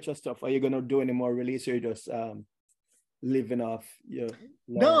your richer stuff? Are you going to do any more release, or you just living off your life?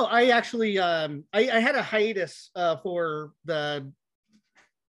 No, I actually I had a hiatus for the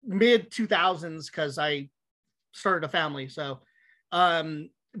mid 2000s because I started a family. So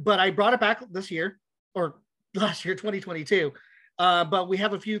but I brought it back this year, or last year, 2022. But we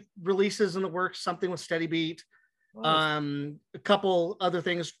have a few releases in the works, something with Steady Beat, a couple other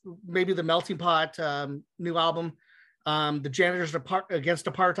things, maybe the Melting Pot new album, the Janitors Against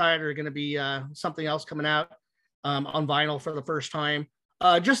Apartheid are going to be something else coming out on vinyl for the first time.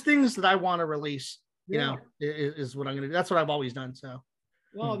 Just things that I want to release, you know, is what I'm going to do. That's what I've always done. So.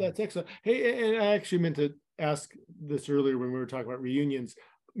 Wow, that's excellent. Hey, and I actually meant to ask this earlier when we were talking about reunions.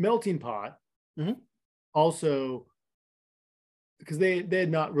 Melting Pot, also, because they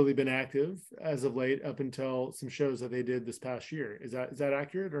had not really been active as of late up until some shows that they did this past year. Is that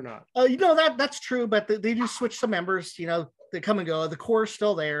accurate or not? You know, that's true, but they do switch some members. You know, they come and go. The core is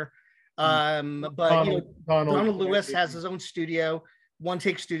still there, but Donald Lewis has his own studio, One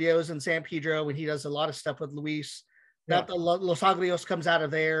Take Studios in San Pedro, and he does a lot of stuff with Luis. That the Los Agrios comes out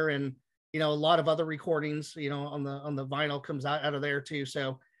of there, and you know, a lot of other recordings, you know, on the vinyl comes out of there too.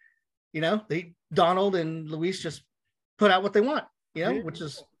 So, you know, Donald and Luis just put out what they want, you know, which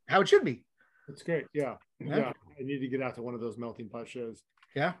is how it should be. That's great. Yeah. I need to get out to one of those Melting Pot shows.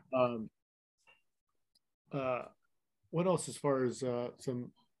 Yeah. What else as far as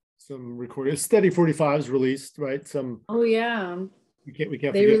some recordings? Steady 45s released, right? Some. Oh yeah. We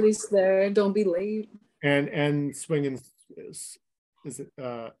can't. They released their Don't Be Late. And Swing and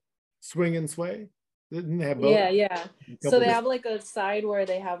Swing and Sway? Didn't they have both? Yeah. So they have like a side where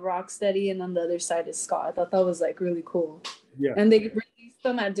they have Rocksteady, and then the other side is ska. I thought that was like really cool. Yeah. And they released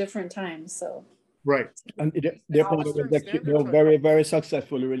them at different times. So. Right. And they're very, very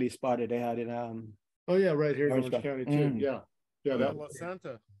successful release party they had in oh yeah, right here in Orange County too. Yeah. That La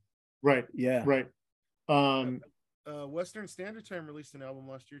Santa. Right. Yeah. Right. Western Standard Time released an album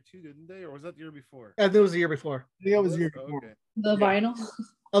last year too, didn't they? Or was that the year before? That was the year before. I think that was the year before. Okay. The vinyl.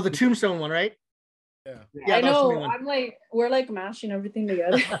 Oh, the Tombstone one, right? Yeah. I know. I'm like, we're like mashing everything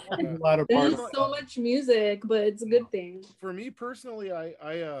together. There's so much music, but it's a good thing. For me personally, I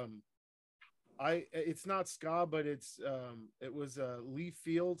it's not ska, but it was Lee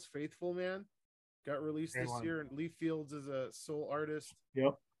Fields' Faithful Man got released this year, and Lee Fields is a soul artist.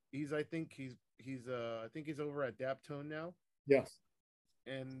 Yep. I think he's over at Daptone now. Yes.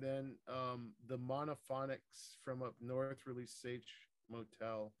 And then the Monophonics from up north released Sage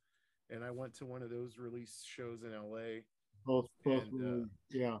Motel, and I went to one of those release shows in LA. Both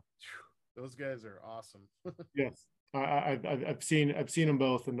yeah. Those guys are awesome. Yes. I've seen them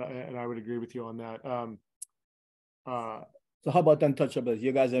both, and I would agree with you on that. So how about Untouchables?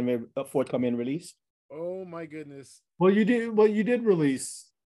 You guys have a forthcoming release? Oh my goodness. Well, you did release.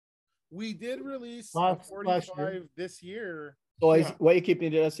 We did release last 45 this year. So why are you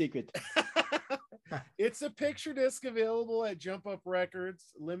keeping it a secret? It's a picture disc available at Jump Up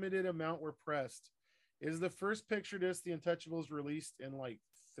Records. Limited amount were pressed. It is the first picture disc the Untouchables released in like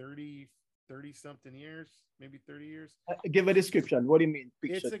 30 something years, maybe 30 years. Give a description. What do you mean?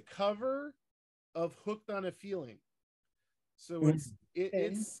 Picture? It's a cover of Hooked on a Feeling. So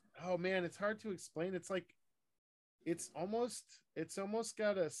it's oh man, it's hard to explain. It's like it's almost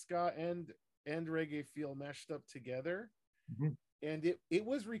got a ska and reggae feel meshed up together. And it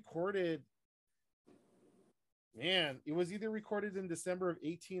was recorded, man, it was either recorded in December of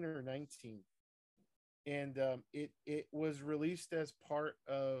 18 or 19. And it was released as part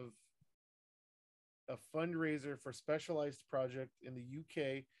of a fundraiser for Specialized Project in the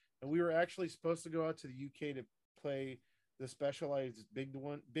UK, and we were actually supposed to go out to the UK to play the Specialized big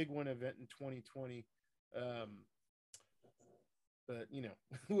one event in 2020. But you know,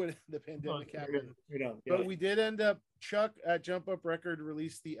 when the pandemic happened. But we did end up, Chuck at Jump Up Record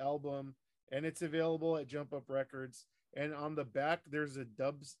released the album, and it's available at Jump Up Records. And on the back, there's a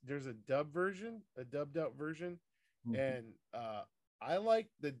dubbed out version. And I like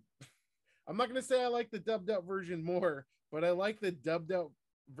I'm not gonna say I like the dubbed out version more, but I like the dubbed out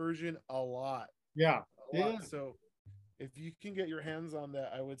version a lot. Yeah. So if you can get your hands on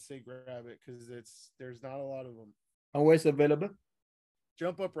that, I would say grab it, because there's not a lot of them. And where's it available?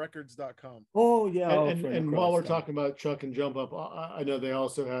 JumpUpRecords.com. Oh yeah. And while we're talking about Chuck and Jump Up, I know they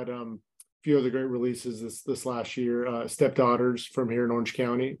also had a few other great releases this last year. Stepdaughters from here in Orange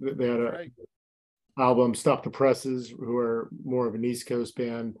County. They had a album, Stop the Presses, who are more of an East Coast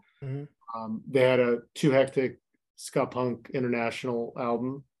band. They had a Too Hectic ska punk international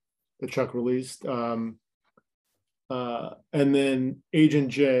album that Chuck released. And then Agent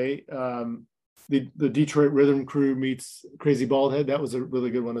J, the Detroit Rhythm Crew meets Crazy Baldhead. That was a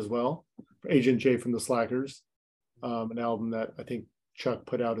really good one as well. Agent J from the Slackers, an album that I think Chuck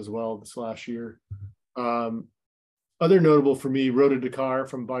put out as well this last year. Other notable for me, Rhoda Dakar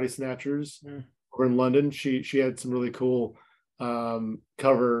from Body Snatchers over in London. She had some really cool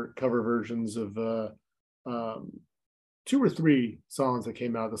cover versions of 2 or 3 songs that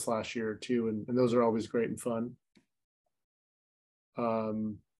came out this last year too, and those are always great and fun.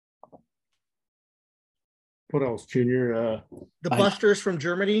 What else, Junior? The Busters from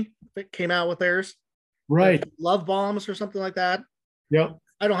Germany came out with theirs. Right. Love Bombs or something like that. Yep.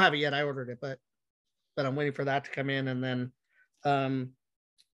 I don't have it yet. I ordered it, but I'm waiting for that to come in. And then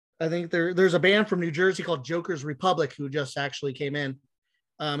I think there's a band from New Jersey called Joker's Republic who just actually came in.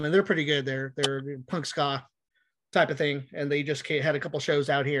 And they're pretty good. They're punk ska type of thing. And they just had a couple shows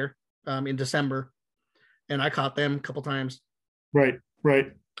out here in December. And I caught them a couple times. Right.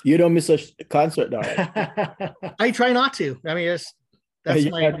 You don't miss a concert, though. I try not to. I mean, that's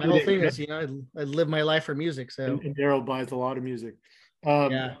my whole thing is, I live my life for music. So and Daryl buys a lot of music.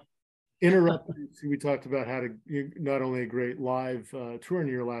 Yeah. Interrupters, we talked about how to not only a great live touring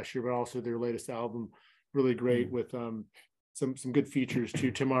year last year, but also their latest album, really great with some good features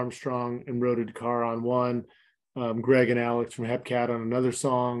too. Tim Armstrong and Rhoda Dakar on one, Greg and Alex from Hepcat on another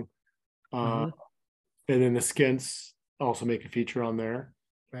song, and then the Skints also make a feature on there.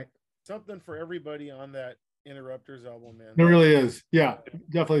 Right, something for everybody on that Interrupters album, man. It really is. Yeah,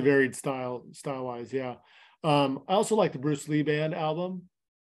 definitely varied style-wise. Yeah. I also like the Bruce Lee Band album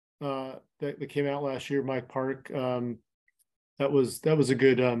that came out last year. Mike Park. That was a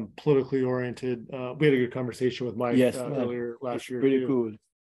good politically oriented. We had a good conversation with Mike earlier last year. Pretty cool.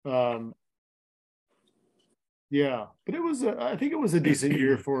 Yeah, but it was. I think it was a decent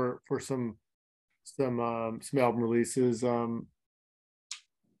year for some album releases.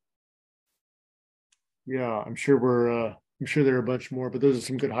 Yeah, I'm sure there are a bunch more, but those are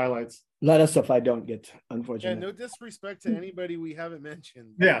some good highlights. A lot of stuff I don't get, unfortunately. Yeah, no disrespect to anybody we haven't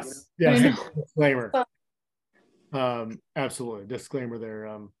mentioned. Yes. Disclaimer. Absolutely, disclaimer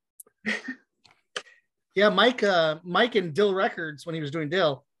there. Yeah, Mike and Dill Records, when he was doing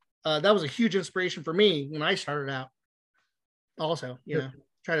Dill, that was a huge inspiration for me when I started out. Also,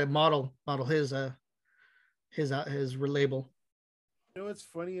 try to model his label. You know what's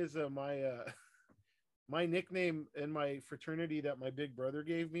funny is my nickname in my fraternity that my big brother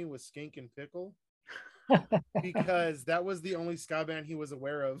gave me was Skink and Pickle, because that was the only ska band he was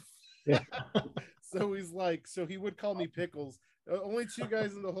aware of. Yeah. So he would call me Pickles. Only 2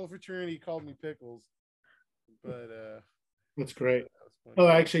 guys in the whole fraternity called me Pickles. But that's great. Oh,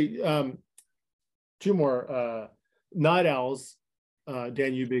 actually, 2 more. Night Owls, Dan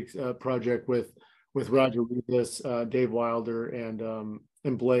Ubig's project with Roger Rivas, Dave Wilder,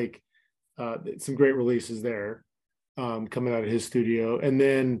 and Blake. Some great releases there coming out of his studio. And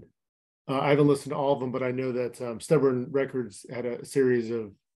then I haven't listened to all of them, but I know that Stubborn Records had a series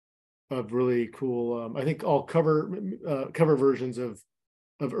of really cool, I think all cover versions of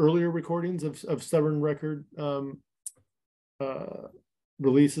earlier recordings of Stubborn Record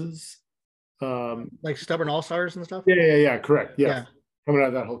releases. Like Stubborn All-Stars and stuff? Yeah, correct. Yeah. Coming out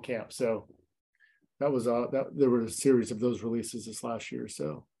of that whole camp. So that was there were a series of those releases this last year.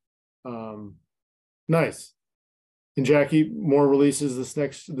 So nice. And Jackie, more releases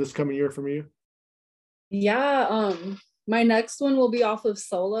this coming year from you? Yeah, my next one will be off of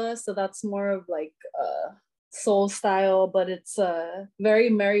Sola, so that's more of like soul style, but it's very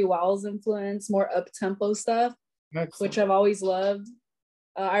Mary Wells influence, more up tempo stuff. Excellent. Which I've always loved.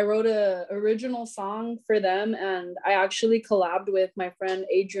 I wrote a original song for them, and I actually collabed with my friend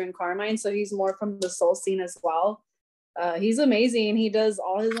Adrian Carmine. So he's more from the soul scene as well. He's amazing. He does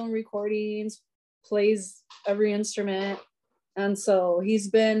all his own recordings, plays every instrument. And so he's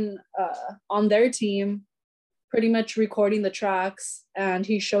been on their team pretty much recording the tracks. And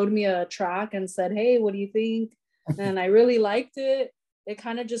he showed me a track and said, hey, what do you think? And I really liked it. It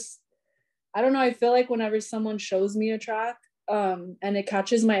kind of just, I don't know, I feel like whenever someone shows me a track and it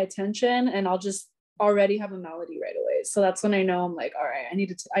catches my attention, and I'll just already have a melody right away. So that's when I know I'm like, all right, I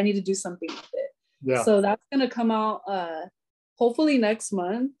need to do something with it. Yeah. So that's gonna come out hopefully next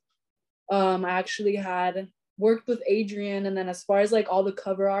month. I actually had worked with Adrian, and then as far as like all the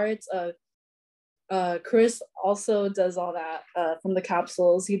cover arts, Chris also does all that from the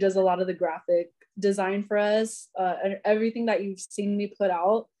capsules. He does a lot of the graphic design for us. And everything that you've seen me put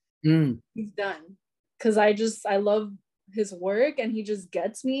out, he's done. Cause I love his work, and he just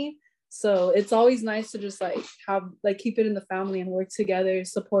gets me. So it's always nice to just like have like keep it in the family and work together,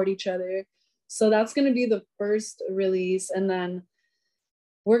 support each other. So that's going to be the first release. And then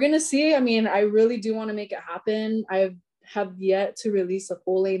we're going to see. I mean, I really do want to make it happen. I have yet to release a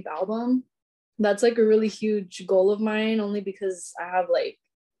full length album. That's like a really huge goal of mine, only because I have like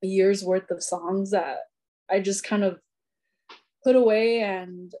a year's worth of songs that I just kind of put away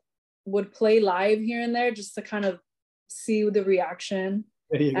and would play live here and there just to kind of see the reaction.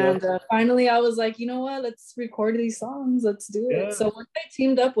 And finally I was like, you know what, let's record these songs, let's do it. Yeah. So when I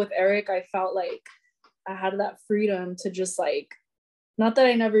teamed up with Eric, I felt like I had that freedom to just like, not that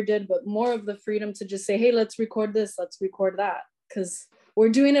I never did, but more of the freedom to just say, hey, let's record this, let's record that, because we're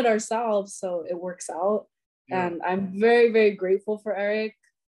doing it ourselves, so it works out. Yeah. And I'm very, very grateful for Eric.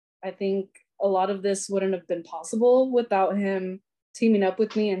 I think a lot of this wouldn't have been possible without him teaming up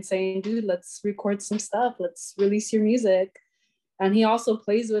with me and saying, dude, let's record some stuff, let's release your music. And he also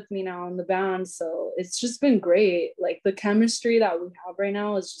plays with me now in the band. So it's just been great. Like the chemistry that we have right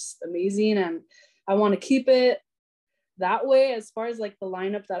now is just amazing. And I want to keep it that way. As far as like the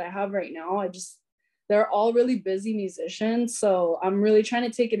lineup that I have right now, they're all really busy musicians. So I'm really trying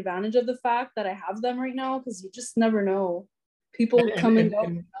to take advantage of the fact that I have them right now, because you just never know. People come and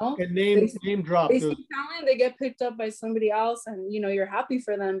go. And name drop. They see talent, they get picked up by somebody else, and you're happy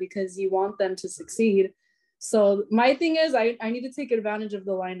for them because you want them to succeed. So my thing is, I need to take advantage of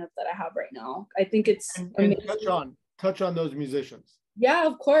the lineup that I have right now. I think it's and touch on those musicians. Yeah,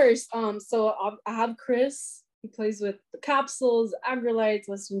 of course. So I have Chris. He plays with the Capsules, Aggrolites,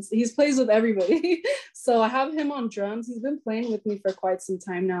 he plays with everybody. So I have him on drums. He's been playing with me for quite some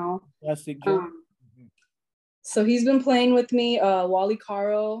time now. So he's been playing with me. Wally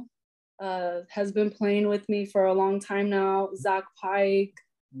Caro has been playing with me for a long time now. Zach Pike,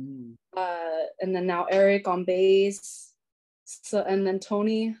 and then now Eric on bass. So, and then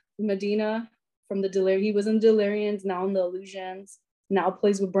Tony Medina from the he was in Delirians, now in the Illusions, now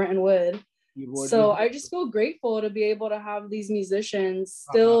plays with Brenton Wood. So I just feel grateful to be able to have these musicians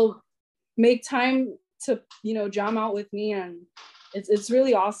still make time to jam out with me, and it's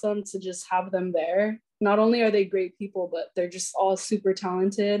really awesome to just have them there. Not only are they great people, but they're just all super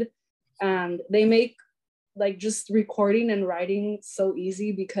talented, and they make like just recording and writing so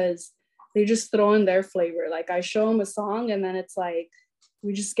easy because they just throw in their flavor. Like I show them a song, and then it's like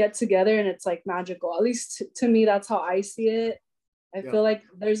we just get together and it's like magical. At least to me, that's how I see it. I feel like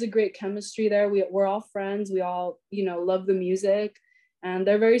there's a great chemistry there. We're all friends. We all, love the music, and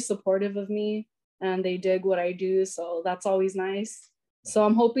they're very supportive of me, and they dig what I do. So that's always nice. So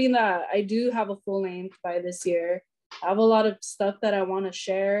I'm hoping that I do have a full length by this year. I have a lot of stuff that I want to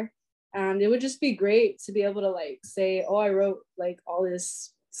share, and it would just be great to be able to like say, oh, I wrote like all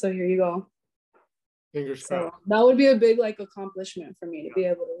this, so here you go. Fingers crossed. So that would be a big like accomplishment for me to be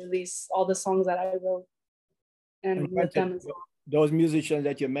able to release all the songs that I wrote and with them as well. Those musicians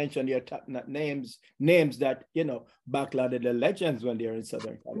that you mentioned, your top names that backloaded the legends when they're in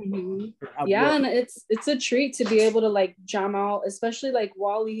Southern California. Yeah, and it's a treat to be able to like jam out, especially like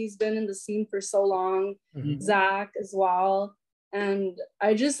Wally. He's been in the scene for so long. Zach as well, and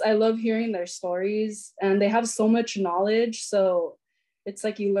I love hearing their stories, and they have so much knowledge. So it's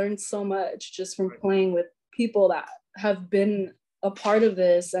like you learn so much just from playing with people that have been a part of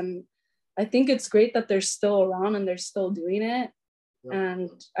this, and I think it's great that they're still around and they're still doing it. Yeah. And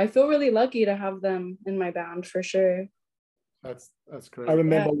I feel really lucky to have them in my band for sure. That's great. I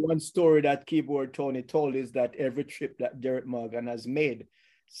remember one story that Keyboard Tony told is that every trip that Derek Morgan has made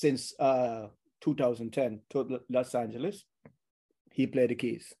since 2010 to Los Angeles, he played the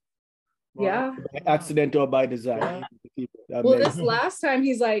keys. Yeah. By accident or by design. Well, this last time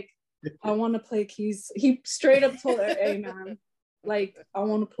he's like, I want to play keys. He straight up told her, hey man, like I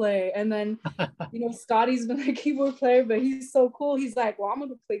want to play. And then, Scotty's been a keyboard player, but he's so cool. He's like, well, I'm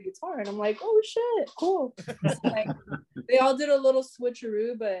gonna play guitar, and I'm like, oh shit, cool. So, like, they all did a little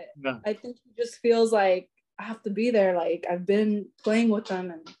switcheroo, but I think he just feels like I have to be there. Like I've been playing with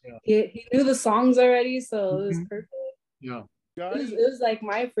them, and he knew the songs already, so it was perfect. Yeah, it was like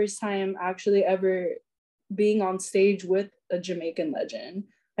my first time actually ever being on stage with a Jamaican legend.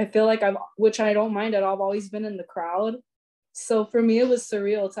 I feel like which I don't mind at all. I've always been in the crowd. So for me, it was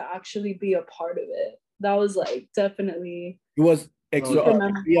surreal to actually be a part of it. That was like definitely. It was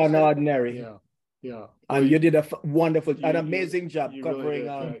extraordinary. Yeah. Yeah. And you did an amazing job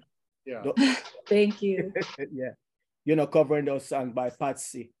covering. Yeah. Thank you. Yeah. Covering those songs by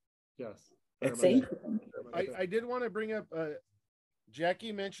Patsy. Yes. Thank you. I did want to bring up,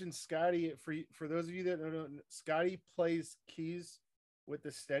 Jackie mentioned Scotty. For those of you that don't know, Scotty plays keys with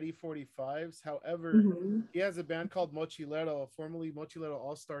the Steady 45s. However, he has a band called Mochilero, formerly Mochilero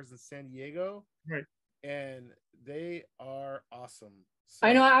All Stars in San Diego. Right. And they are awesome. So,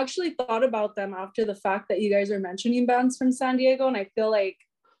 I know, I actually thought about them after the fact that you guys are mentioning bands from San Diego, and I feel like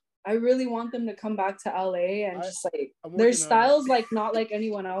I really want them to come back to LA and just like their style's like not like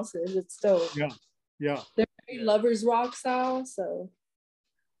anyone else's. It's dope. Yeah. They're very lovers rock style, so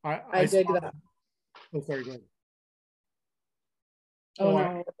I dig that. Oh, sorry, go ahead. No.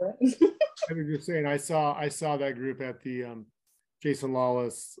 I was just saying, I saw that group at the Jason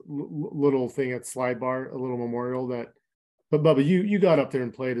Lawless little thing at Slide Bar, a little memorial that. But Bubba, you got up there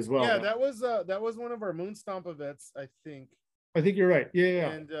and played as well. Yeah, that was one of our Moonstomp events, I think. I think you're right. Yeah.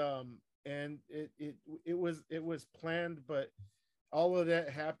 And it was planned, but all of that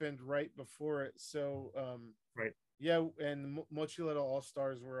happened right before it. So right. Yeah, and Mochilero All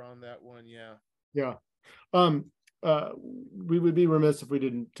Stars were on that one. Yeah. Yeah. We would be remiss if we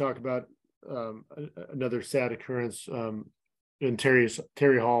didn't talk about another sad occurrence in Terry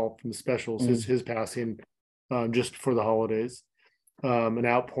Hall from the Specials, his passing just before the holidays. An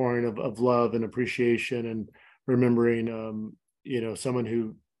outpouring of love and appreciation, and remembering someone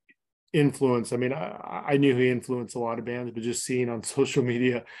who influenced. I mean, I knew he influenced a lot of bands, but just seeing on social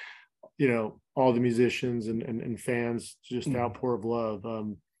media, all the musicians and fans just outpour of love.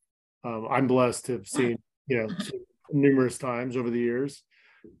 I'm blessed to have seen numerous times over the years,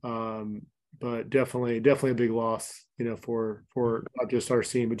 but definitely a big loss, for not just our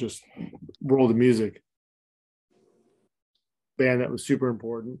scene, but just world of music. Band that was super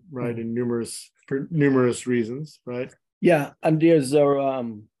important, right? And for numerous reasons, right? Yeah, and there's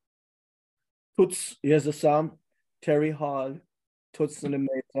here's a song, Terry Hall, Toots and the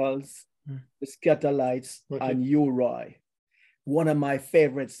Maytals, the Scatterlights, and You Roy. One of my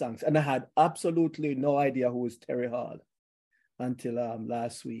favorite songs. And I had absolutely no idea who was Terry Hall until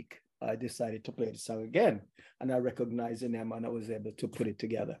last week. I decided to play the song again, and I recognized the name, and I was able to put it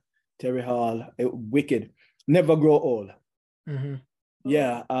together. Terry Hall, wicked, never grow old.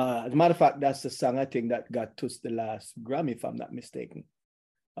 Yeah, as a matter of fact, that's the song I think that got Toots the last Grammy, if I'm not mistaken.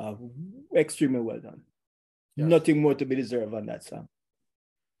 Extremely well done. Yes. Nothing more to be deserved on that song.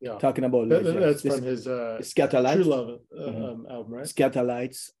 Yeah, talking about that's from his Scatterlights. True Love album, right?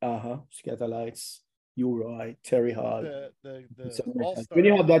 Scatterlights, You Roy, Terry Hall. The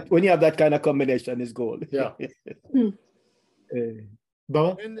when you have that kind of combination, is gold. Yeah.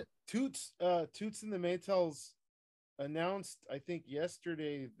 Bubba? And Toots and the Maytals announced, I think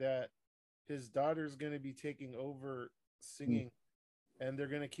yesterday, that his daughter's going to be taking over singing, and they're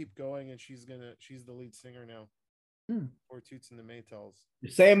going to keep going, and she's the lead singer now for Toots and the Maytals. The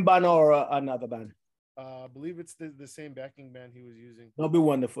same band or another band? I believe it's the same backing band he was using. That'll be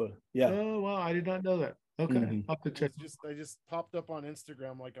wonderful. Yeah. Oh wow, I did not know that. Okay, I'll have to check. I just popped up on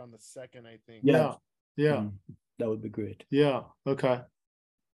Instagram like on the 2nd, I think. Yeah. That would be great. Yeah. Okay.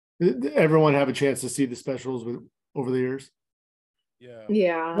 Did everyone have a chance to see the Specials over the years?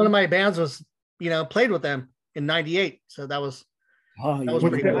 Yeah. One of my bands was, played with them in '98, so that was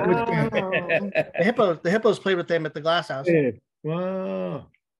pretty good. The Hippos played with them at the Glass House. Wow.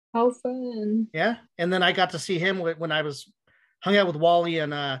 How fun. Yeah. And then I got to see him when I was hung out with Wally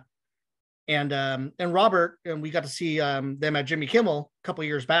and Robert, and we got to see them at Jimmy Kimmel a couple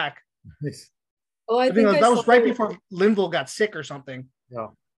years back. Nice. Oh, I think that was right before Linville got sick or something. Yeah.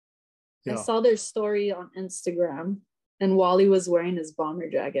 I saw their story on Instagram, and Wally was wearing his bomber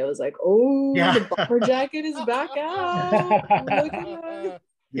jacket. I was like, oh, the bomber jacket is back out. Look at that.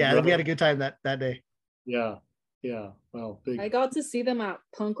 Yeah, we had a good time that day. Yeah. Well, big. I got to see them at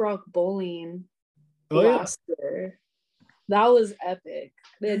Punk Rock Bowling last year. That was epic.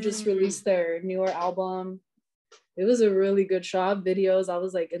 They had just released their newer album. It was a really good show. Videos. I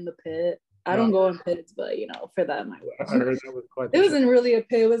was like in the pit. I don't go in pits, but you know, for them I I will. heard that was quite It wasn't really a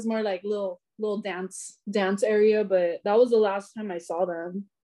pit, it was more like little dance area, but that was the last time I saw them.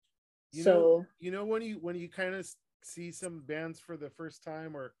 You So know when you kind of see some bands for the first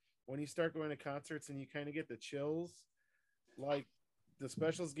time, or when you start going to concerts and you kind of get the chills, like the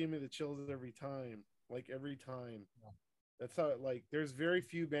Specials give me the chills every time, like every time. That's how like there's very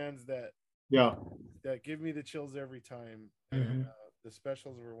few bands that give me the chills every time, and the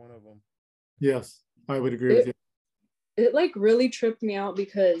Specials were one of them. Yes, I would agree with you. It like really tripped me out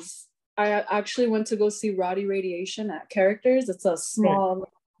because I actually went to go see Roddy Radiation at Characters. It's a small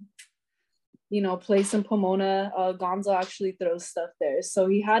place in Pomona. Gonzo actually throws stuff there. So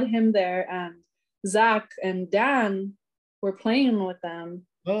he had him there, and Zach and Dan were playing with them.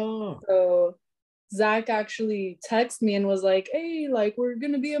 Oh. So Zach actually texted me and was like, hey, like, we're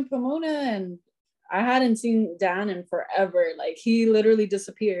going to be in Pomona. And I hadn't seen Dan in forever. Like, he literally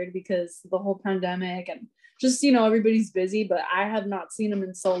disappeared because the whole pandemic and just, everybody's busy, but I have not seen him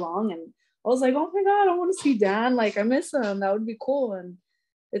in so long. And I was like, oh my God, I want to see Dan. Like, I miss him. That would be cool. And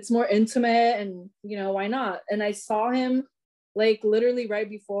it's more intimate and, why not? And I saw him like literally right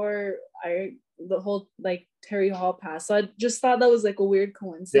before the whole like Terry Hall passed. So I just thought that was like a weird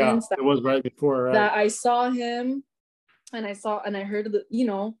coincidence. Yeah, it was right before, right? That I saw him and I heard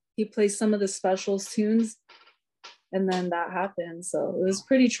he plays some of the Specials tunes, and then that happened. So it was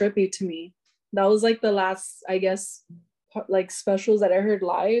pretty trippy to me. That was like the last, I guess, like Specials that I heard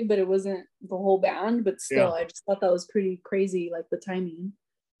live, but it wasn't the whole band, but still, I just thought that was pretty crazy, like the timing.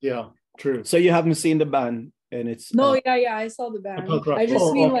 Yeah, true. So you haven't seen the band, and it's no, I saw the band. I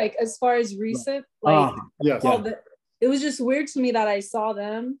just mean like as far as recent, like it was just weird to me that I saw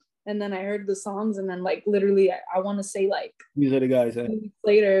them and then I heard the songs and then like literally I want to say like these are the guys.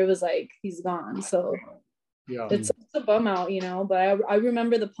 Later it was like he's gone. So yeah, it's a bum out, but I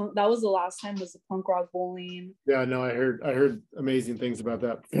remember the punk. That was the last time was the punk rock bowling. Yeah, no, I heard amazing things about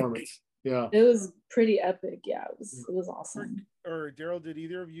that performance. Yeah, it was pretty epic. Yeah, it was awesome. Or Daryl, did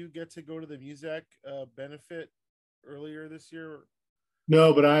either of you get to go to the Muzak benefit earlier this year?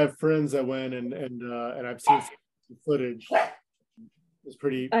 No, but I have friends that went and I've seen some footage. It's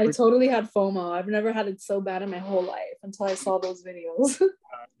pretty. I totally had FOMO. I've never had it so bad in my whole life until I saw those videos.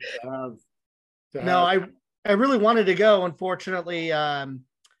 No, I really wanted to go. Unfortunately,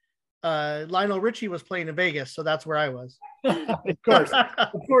 Lionel Richie was playing in Vegas, so that's where I was. Of course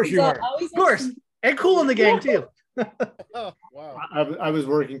you are. Of course, and Cool in the Gang too. Oh wow! I was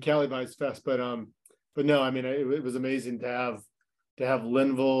working Cali Vice Fest, but no, I mean it was amazing to have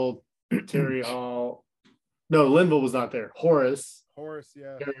Linville, Terry Hall. No, Linville was not there. Horace,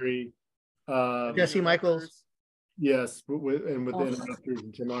 yeah. Terry, Jesse Michaels. Yes, with the Interrupters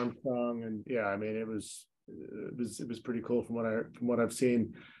and Tim Armstrong, and yeah, I mean it was pretty cool from what I've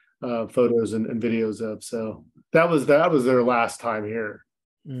seen, photos and videos of. So that was their last time here.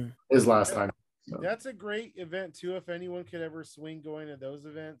 His last time. So. That's a great event too. If anyone could ever swing going to those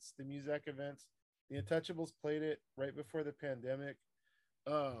events, the Muzak events, the Untouchables played it right before the pandemic.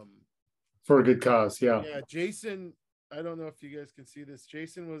 For a good cause, yeah. Yeah, Jason. I don't know if you guys can see this.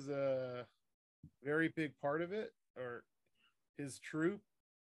 Jason was a very big part of it, or his troupe.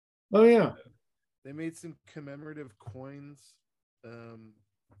 Oh yeah. They made some commemorative coins.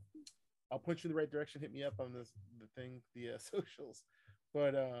 I'll point you in the right direction. Hit me up on the socials.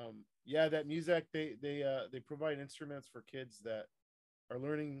 But yeah, that Muzak, they provide instruments for kids that are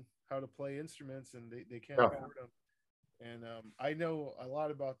learning how to play instruments and they can't afford them. And I know a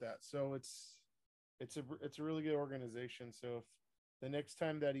lot about that. So it's a really good organization. So if the next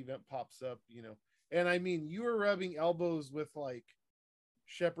time that event pops up, and I mean, you were rubbing elbows with like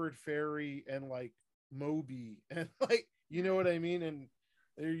Shepard Fairey and like Moby and like, you know what I mean? And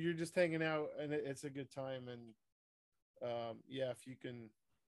you're just hanging out and it's a good time. And yeah, if you can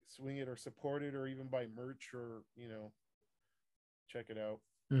swing it or support it or even buy merch or, check it out.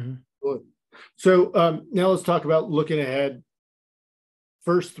 Mm-hmm. So now let's talk about looking ahead.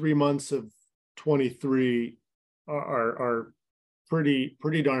 First 3 months of 23 are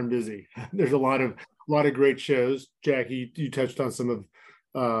pretty darn busy. There's a lot of great shows. Jackie, you touched on some of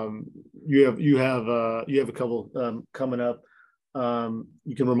you have a couple coming up.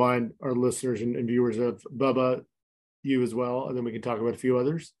 You can remind our listeners and viewers of Bubba, you as well, and then we can talk about a few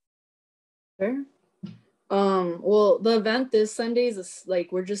others. Sure. Well, the event this Sunday is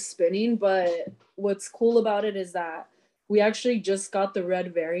like we're just spinning, but what's cool about it is that we actually just got the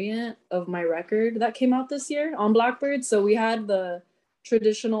red variant of my record that came out this year on Blackbird. So we had the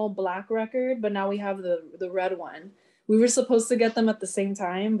traditional black record, but now we have the red one. We were supposed to get them at the same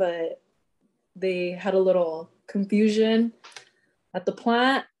time, but they had a little confusion. at the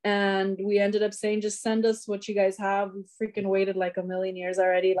plant, and we ended up saying, just send us what you guys have. We freaking waited like a million years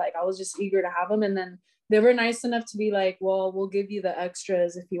already. Like, I was just eager to have them, and then they were nice enough to be like, well, we'll give you the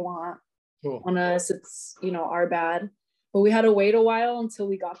extras if you want. Cool. On us, it's, you know, our bad. But we had to wait a while until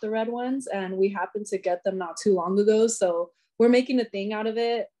we got the red ones, and we happened to get them not too long ago, so we're making a thing out of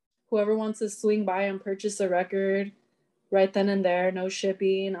it. Whoever wants to swing by and purchase a record right then and there, no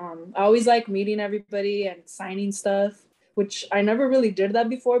shipping. I always like meeting everybody and signing stuff, which I never really did that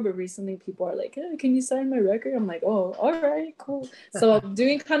before, but recently people are like, hey, can you sign my record? I'm like, oh, all right, cool. So I'm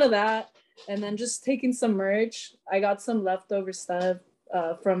doing kind of that, and then just taking some merch. I got some leftover stuff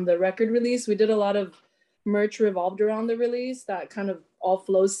from the record release. We did a lot of merch revolved around the release that kind of all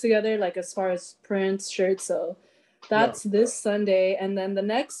flows together, like as far as prints, shirts. So that's this Sunday. And then the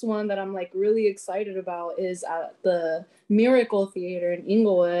next one that I'm like really excited about is at the Miracle Theater in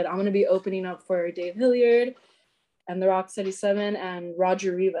Inglewood. I'm going to be opening up for Dave Hilliard and the Rocksteady 7 and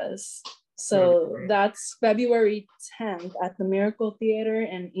Roger Rivas. So that's February 10th at the Miracle Theater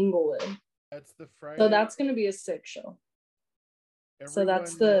in Inglewood. That's the Friday. So that's going to be a sick show. So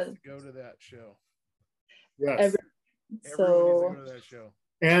that's the go to that show. Yes. So go to that show.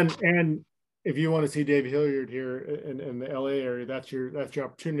 And if you want to see Dave Hilliard here in the LA area, that's your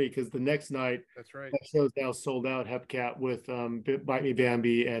opportunity, because the next night, that's right, that show's now sold out. Hepcat with Bite Me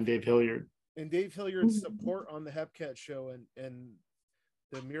Bambi and Dave Hilliard. And Dave Hilliard's support on the Hepcat show and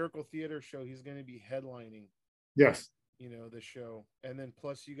the Miracle Theater show, he's going to be headlining. Yes. You know, the show. And then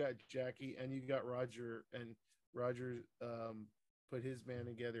plus you got Jackie and you got Roger, and Roger put his band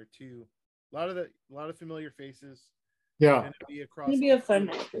together too. A lot of familiar faces. Yeah. It's gonna be a fun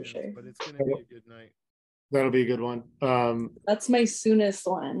night for sure. But it's gonna be a good night. That'll be a good one. That's my soonest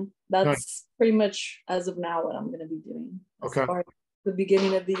one. That's nice. Pretty much as of now what I'm gonna be doing. Okay. As far as the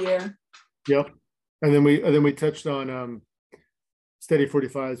beginning of the year. Yep. And then we touched on Steady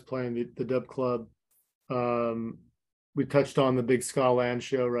 45s playing the Dub Club. We touched on the big Ska Land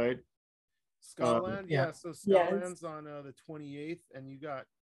show, right? Scotland, yeah. So Scotland's on the 28th, and you got,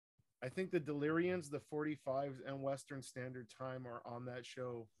 I think the Delirians, the 45s, and Western Standard Time are on that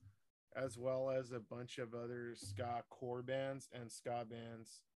show, as well as a bunch of other ska core bands and ska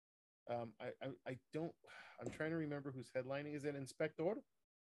bands. I'm trying to remember who's headlining. Is it Inspector?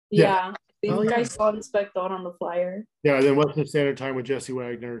 Yeah. I think I saw Inspector on the flyer. Yeah, and then Western Standard Time with Jesse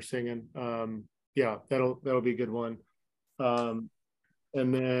Wagner singing. Yeah, that'll be a good one. And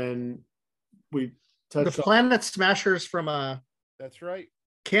then we touched the Planet Smashers from that's right,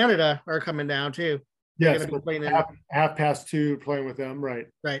 Canada are coming down too. Yes, half past 2 playing with them, right?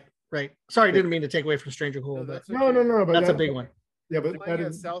 Right. Sorry, didn't mean to take away from Stranger Cool, but no, but that's a big one. Yeah, but playing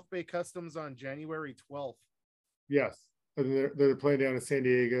at South Bay Customs on January 12th. Yes, and they're playing down in San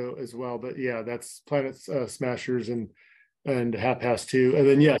Diego as well. But yeah, that's Planet Smashers and half past 2, and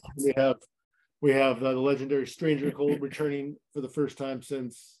then yes, we have the legendary Stranger Cold returning for the first time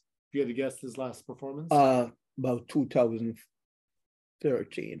since, if you had to guess, his last performance. About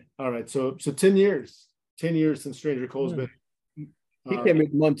 2013. All right, so 10 years since Stranger Cold's been. He came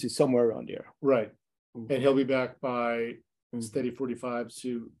with Muncie somewhere around there. Right. And he'll be back by Steady 45s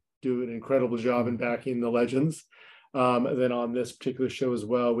to do an incredible job in backing the legends. And then on this particular show as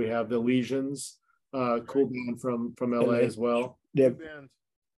well, we have the Legions, cool band from LA as well. Yeah.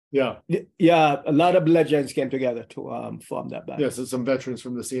 A lot of legends came together to form that band. Yes, some veterans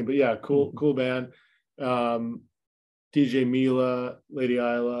from the scene, but yeah, cool band. DJ Mila, Lady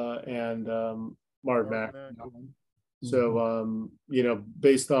Isla, and Marv Mack. So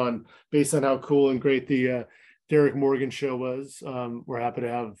based on how cool and great the Derek Morgan show was, we're happy to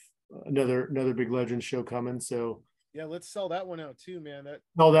have another big legend show coming. So yeah, let's sell that one out too, man.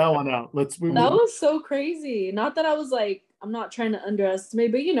 Sell that one out. That was so crazy. Not that I was like, I'm not trying to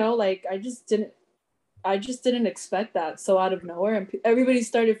underestimate, but like I just didn't expect that. So out of nowhere, and everybody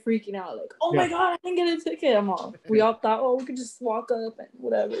started freaking out, like, "Oh my god, I didn't get a ticket!" We all thought, "Oh, we could just walk up and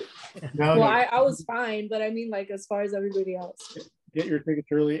whatever." I was fine, but I mean, like, as far as everybody else, get your tickets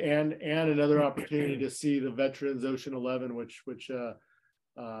early, and another opportunity to see the veterans Ocean 11, which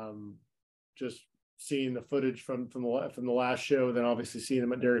just seeing the footage from the last show, then obviously seeing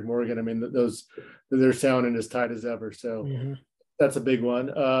them at Derek Morgan. I mean, they're sounding as tight as ever. So that's a big one.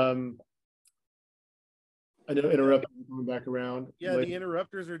 I know Interrupters are going back around. Yeah, the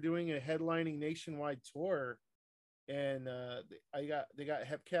Interrupters are doing a headlining nationwide tour, and they got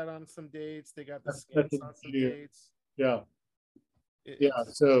Hepcat on some dates. They got the Skinks on some dates. Yeah,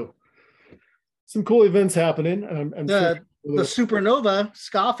 so some cool events happening. The Supernova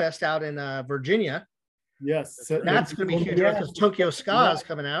Ska Fest out in Virginia. Yes, that's going to be huge because Tokyo Ska is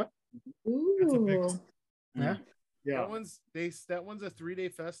coming out. Ooh. Yeah. Yeah. That one's a 3-day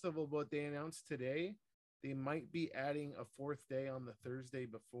festival, but they announced today they might be adding a 4th day on the Thursday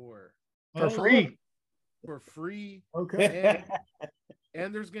before For free. for free. Okay.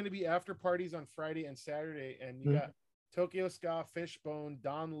 And there's going to be after parties on Friday and Saturday, and you got Tokyo Ska, Fishbone,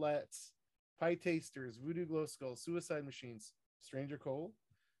 Don Letts, Pie Tasters, Voodoo Glow Skull, Suicide Machines, Stranger Cole.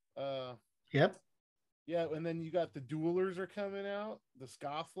 Yep. Yeah, and then you got the Duelers are coming out, the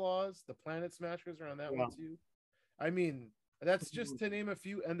Scofflaws, the Planet Smashers are on that one too. I mean, that's just to name a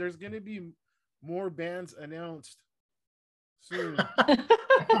few, and there's going to be more bands announced soon.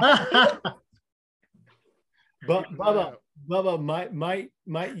 But Bubba,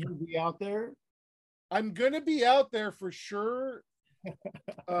 might you be out there? I'm going to be out there for sure.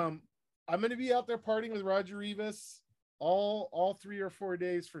 I'm going to be out there partying with Roger Rivas all 3 or 4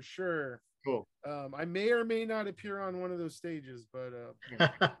 days for sure. Cool. I may or may not appear on one of those stages, but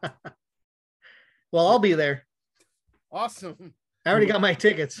well, I'll be there. Awesome. I already got my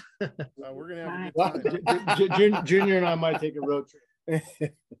tickets. We're gonna have a good time. Junior and I might take a road trip.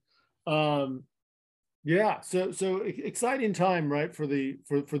 Yeah, so exciting time, right, for the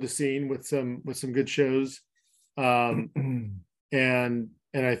scene with some good shows, and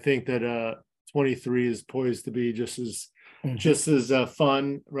I think that 23 is poised to be just as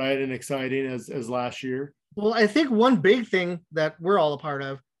fun, right, and exciting as last year. Well, I think one big thing that we're all a part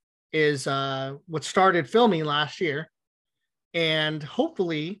of is what started filming last year, and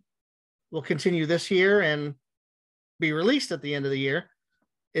hopefully will continue this year and be released at the end of the year,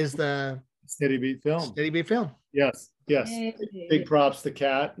 is the Steady Beat film. Yes. Yay. Big props to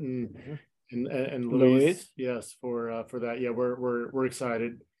Kat and Luis. Yes, for that. Yeah, we're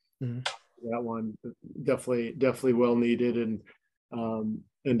excited. That one definitely well needed, and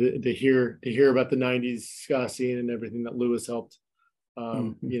to hear about the 90s ska scene and everything that Luis helped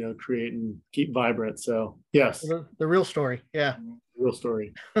create and keep vibrant. So yes, the real story. Yeah, real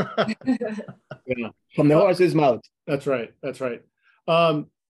story. Yeah, from the horse's mouth. That's right.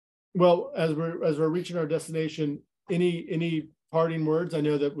 Well, as we're reaching our destination, any parting words? I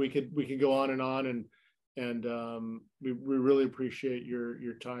know that we could go on, and we really appreciate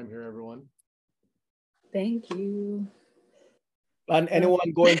your time here, everyone. Thank you. And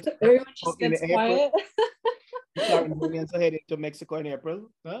anyone going to everyone just gets quiet. Floridians are heading to Mexico in April.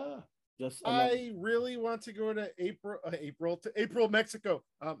 I really want to go to April, Mexico.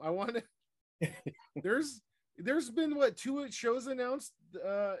 I want to. There's been 2 shows announced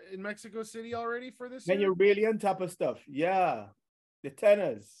in Mexico City already for this year. And you're really on top of stuff. Yeah, the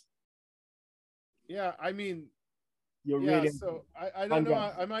tenors. Yeah, I mean, you're really. So I don't know.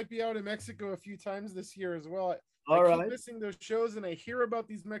 I might be out in Mexico a few times this year as well. I keep missing those shows, and I hear about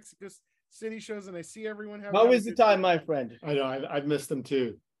these Mexico City shows, and I see everyone having. How is the time, my friend? I know I've missed them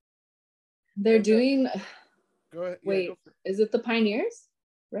too. They're doing. Go ahead. Wait, is it the Pioneers?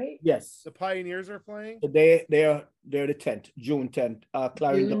 Right? Yes. The Pioneers are playing. They're the 10th, June 10th.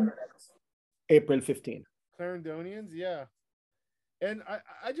 Clarendon, April 15th. Clarendonians, yeah. And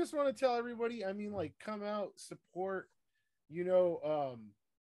I just want to tell everybody, I mean, like, come out, support, if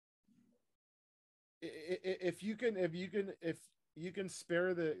you can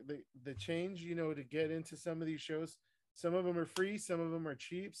spare the change, to get into some of these shows. Some of them are free, some of them are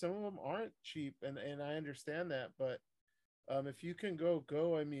cheap, some of them aren't cheap, and I understand that, but if you can go.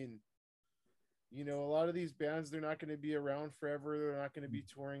 I mean, a lot of these bands, they're not going to be around forever. They're not going to be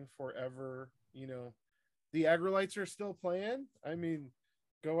touring forever. The Agrolites are still playing. I mean,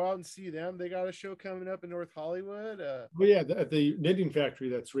 go out and see them. They got a show coming up in North Hollywood. At the knitting factory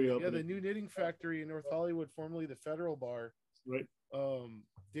that's reopening. Yeah, the new knitting factory in North Hollywood, formerly the Federal Bar. Right.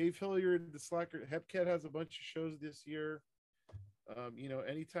 Dave Hilliard, the Slacker, Hepcat has a bunch of shows this year.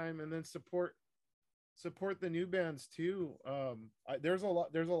 Anytime, and then support the new bands too. There's a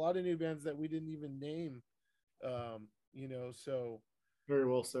lot of new bands that we didn't even name. So very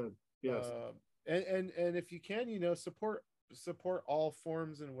well said. Yes. And if you can, support all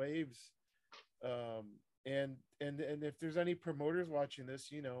forms and waves. And if there's any promoters watching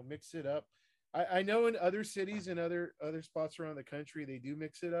this, mix it up. I know in other cities and other spots around the country, they do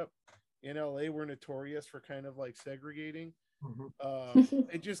mix it up. In LA, we're notorious for kind of like segregating.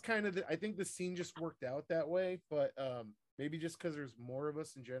 It just kind of, I think the scene just worked out that way, but maybe just because there's more of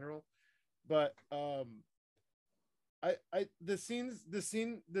us in general. But the scene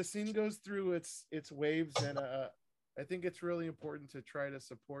goes through its waves, and I think it's really important to try to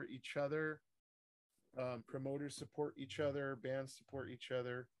support each other. Promoters support each other, bands support each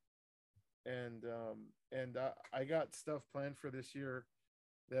other, and I got stuff planned for this year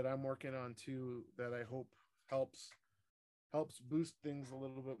that I'm working on too, that I hope helps boost things a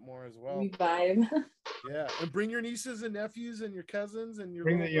little bit more as well. Revive. Yeah, and bring your nieces and nephews and your cousins and your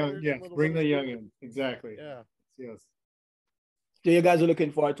Bring the little young, brothers, yes, little bring the brothers. young in. Exactly. Yeah. Yes. So you guys are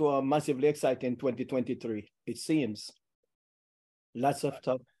looking forward to a massively exciting 2023. It seems. Lots of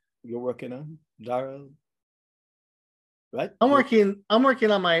stuff you're working on, Darrell. Right? I'm working on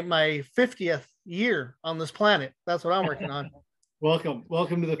my 50th year on this planet. That's what I'm working on. Welcome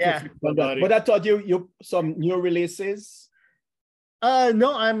to the Yeah. 50 Club, buddy. But I thought you some new releases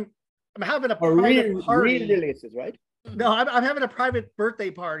No, I'm having a or private party. re-releases, right? No, I'm having a private birthday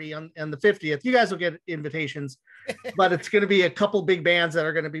party on the 50th. You guys will get invitations, but it's going to be a couple big bands that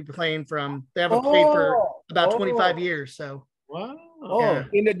are going to be playing from. They haven't played for about 25 years. So, Wow. Yeah.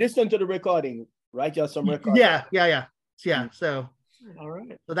 In addition to the recording, right? Just some recording. yeah. So, All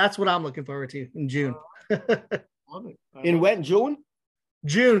right. so that's what I'm looking forward to in June. Love it. In when? June?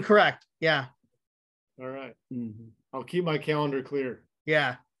 June, correct? Yeah, All right. Mm-hmm. I'll keep my calendar clear.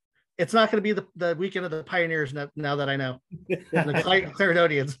 yeah. It's not going to be the weekend of the Pioneers now that I know. The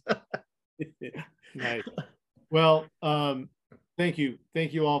Claridonians. Nice. Well, thank you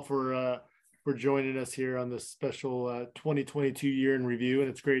all for joining us here on this special 2022 year in review, and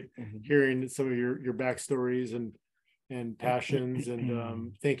it's great hearing some of your backstories and passions,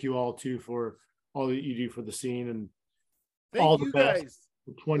 and thank you all too for all that you do for the scene, and all Thank the you best guys.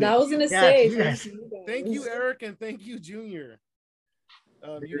 for 20. I was gonna Yeah, say you guys. Thank you, Eric, and thank you, Junior.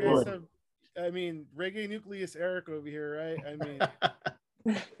 You guys have, I mean, Reggae Nucleus Eric over here, right? I mean,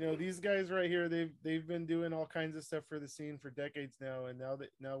 you know, these guys right here, they've been doing all kinds of stuff for the scene for decades now, and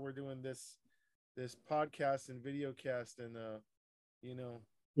now we're doing this podcast and video cast, and you know,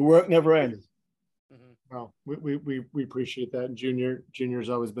 The work never ends. Well, we appreciate that. And Junior's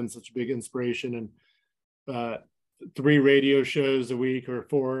always been such a big inspiration, and 3 radio shows a week or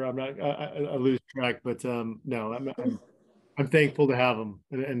 4. I lose track, but no, I'm thankful to have him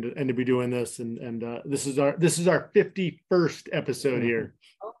and to be doing this, and this is our 51st episode here.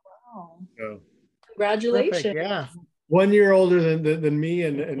 Oh wow! So, Congratulations! Perfect, yeah. 1 year older than me,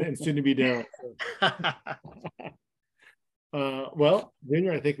 and soon to be down. Well,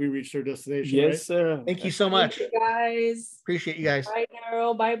 Junior, I think we reached our destination. Yes, right? sir. Thank you so much. Thank you guys. Appreciate you guys. Bye,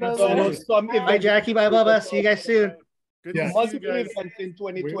 Daryl. Bye, That's So, Bubba. some Bye, events- Jackie. Bye, Bubba. See you guys soon. Good Yeah. to see you multiple guys. events in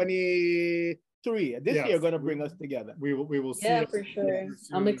 2023. This Yes. year going to bring us together. We will see. Yeah, us for sure. soon.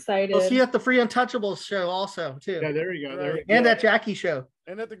 I'm excited. We'll see you at the Free Untouchables show also too, Yeah, there you go. There Right. you and go. at Jackie show.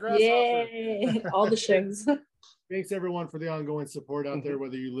 And at the Grasshopper. Yay! All the shows. Thanks everyone for the ongoing support out there,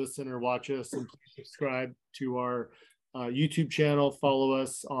 whether you listen or watch us, and please subscribe to our YouTube channel. Follow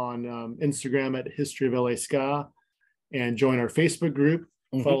us on Instagram at History of LA Ska, and join our Facebook group.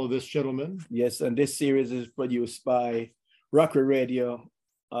 Follow this gentleman. Yes, and this series is produced by Rockery Radio.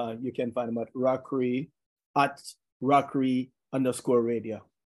 You can find them at Rockery _radio.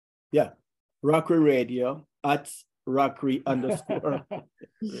 Yeah, Rockery Radio at Rockery _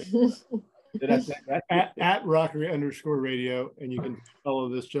 Did I say that? at Rockery _radio, and you can follow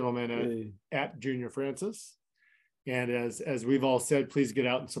this gentleman at Junior Francis. And as we've all said, please get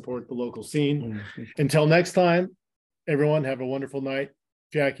out and support the local scene. Until next time, everyone, have a wonderful night.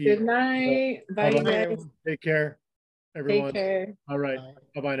 Jackie, Good night. Bye, Bye-bye. guys. Take care, everyone. Take care. All right,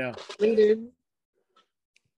 bye-bye now. Later.